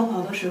次我逃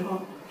跑的时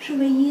候，是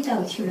唯一带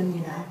我去了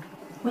米兰。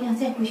我想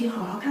再回去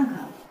好好看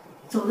看。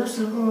走的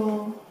时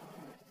候，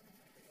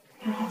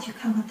让他去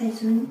看看戴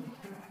尊。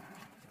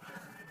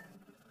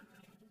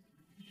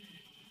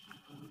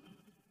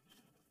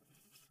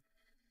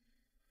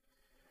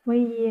唯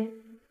一，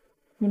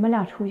你们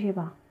俩出去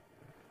吧，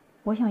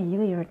我想一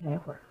个人待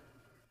会儿。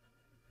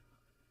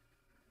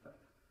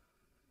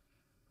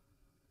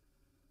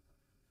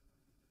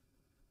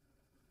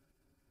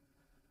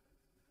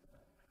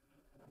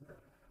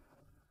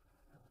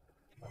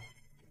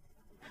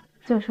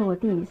这是我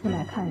第一次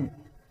来看你，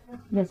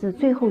也是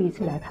最后一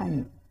次来看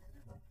你。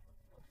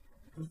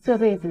这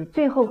辈子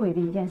最后悔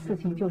的一件事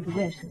情就是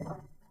认识你。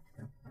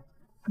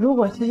如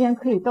果时间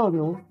可以倒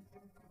流，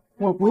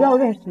我不要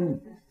认识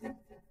你。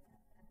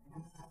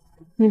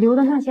你留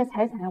的那些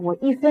财产，我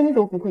一分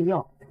都不会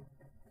要。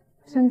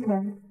生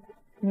前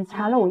你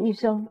缠了我一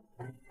生，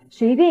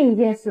随便一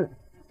件事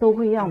都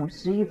会让我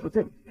食欲不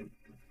振，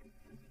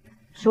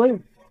所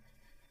以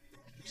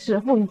死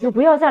后你就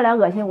不要再来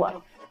恶心我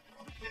了。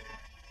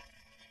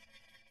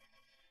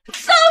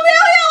少明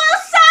月，我要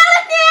杀了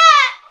你！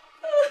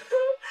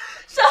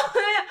少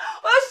明月，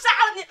我要杀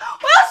了你！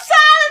我要杀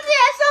了你！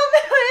少明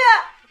月。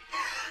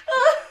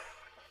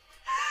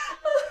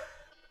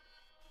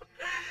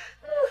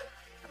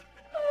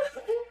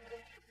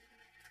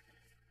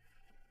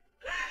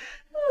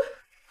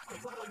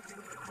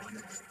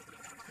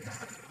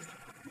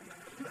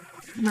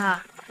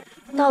妈，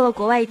到了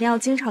国外一定要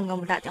经常给我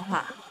们打电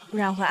话，不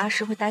然阿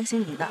诗会担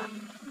心您的。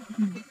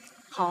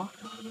好。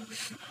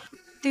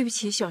对不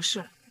起，小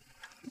事，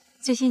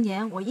这些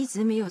年我一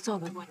直没有照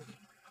顾过你，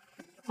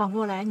反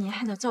过来你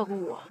还得照顾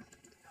我。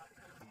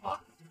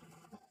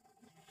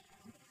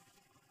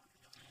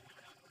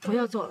我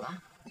要走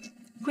了，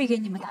会给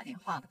你们打电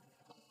话的。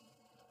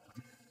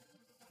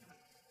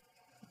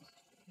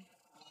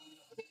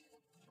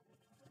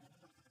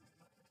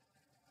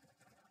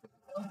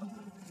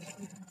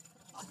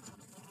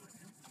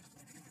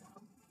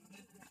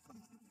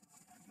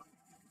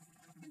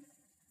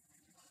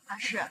阿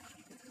诗，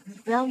你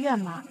不要怨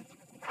妈，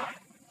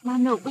妈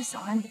没有不喜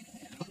欢你，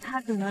她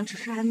可能只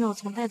是还没有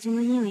从戴宗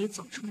的阴里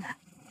走出来。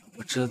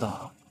我知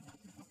道，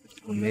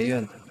我没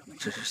怨他，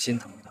只是心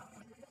疼他。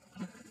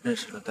认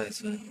识了戴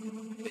尊，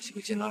也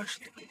囚禁了20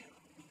多年。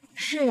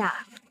是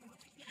呀，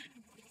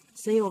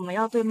所以我们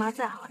要对妈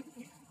再好一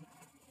点。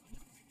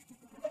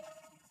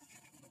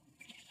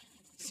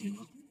行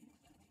吗？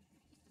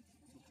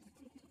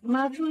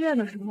妈住院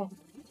的时候，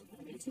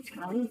去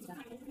查了一下，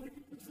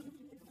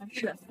阿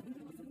诗，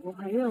我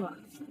怀孕了。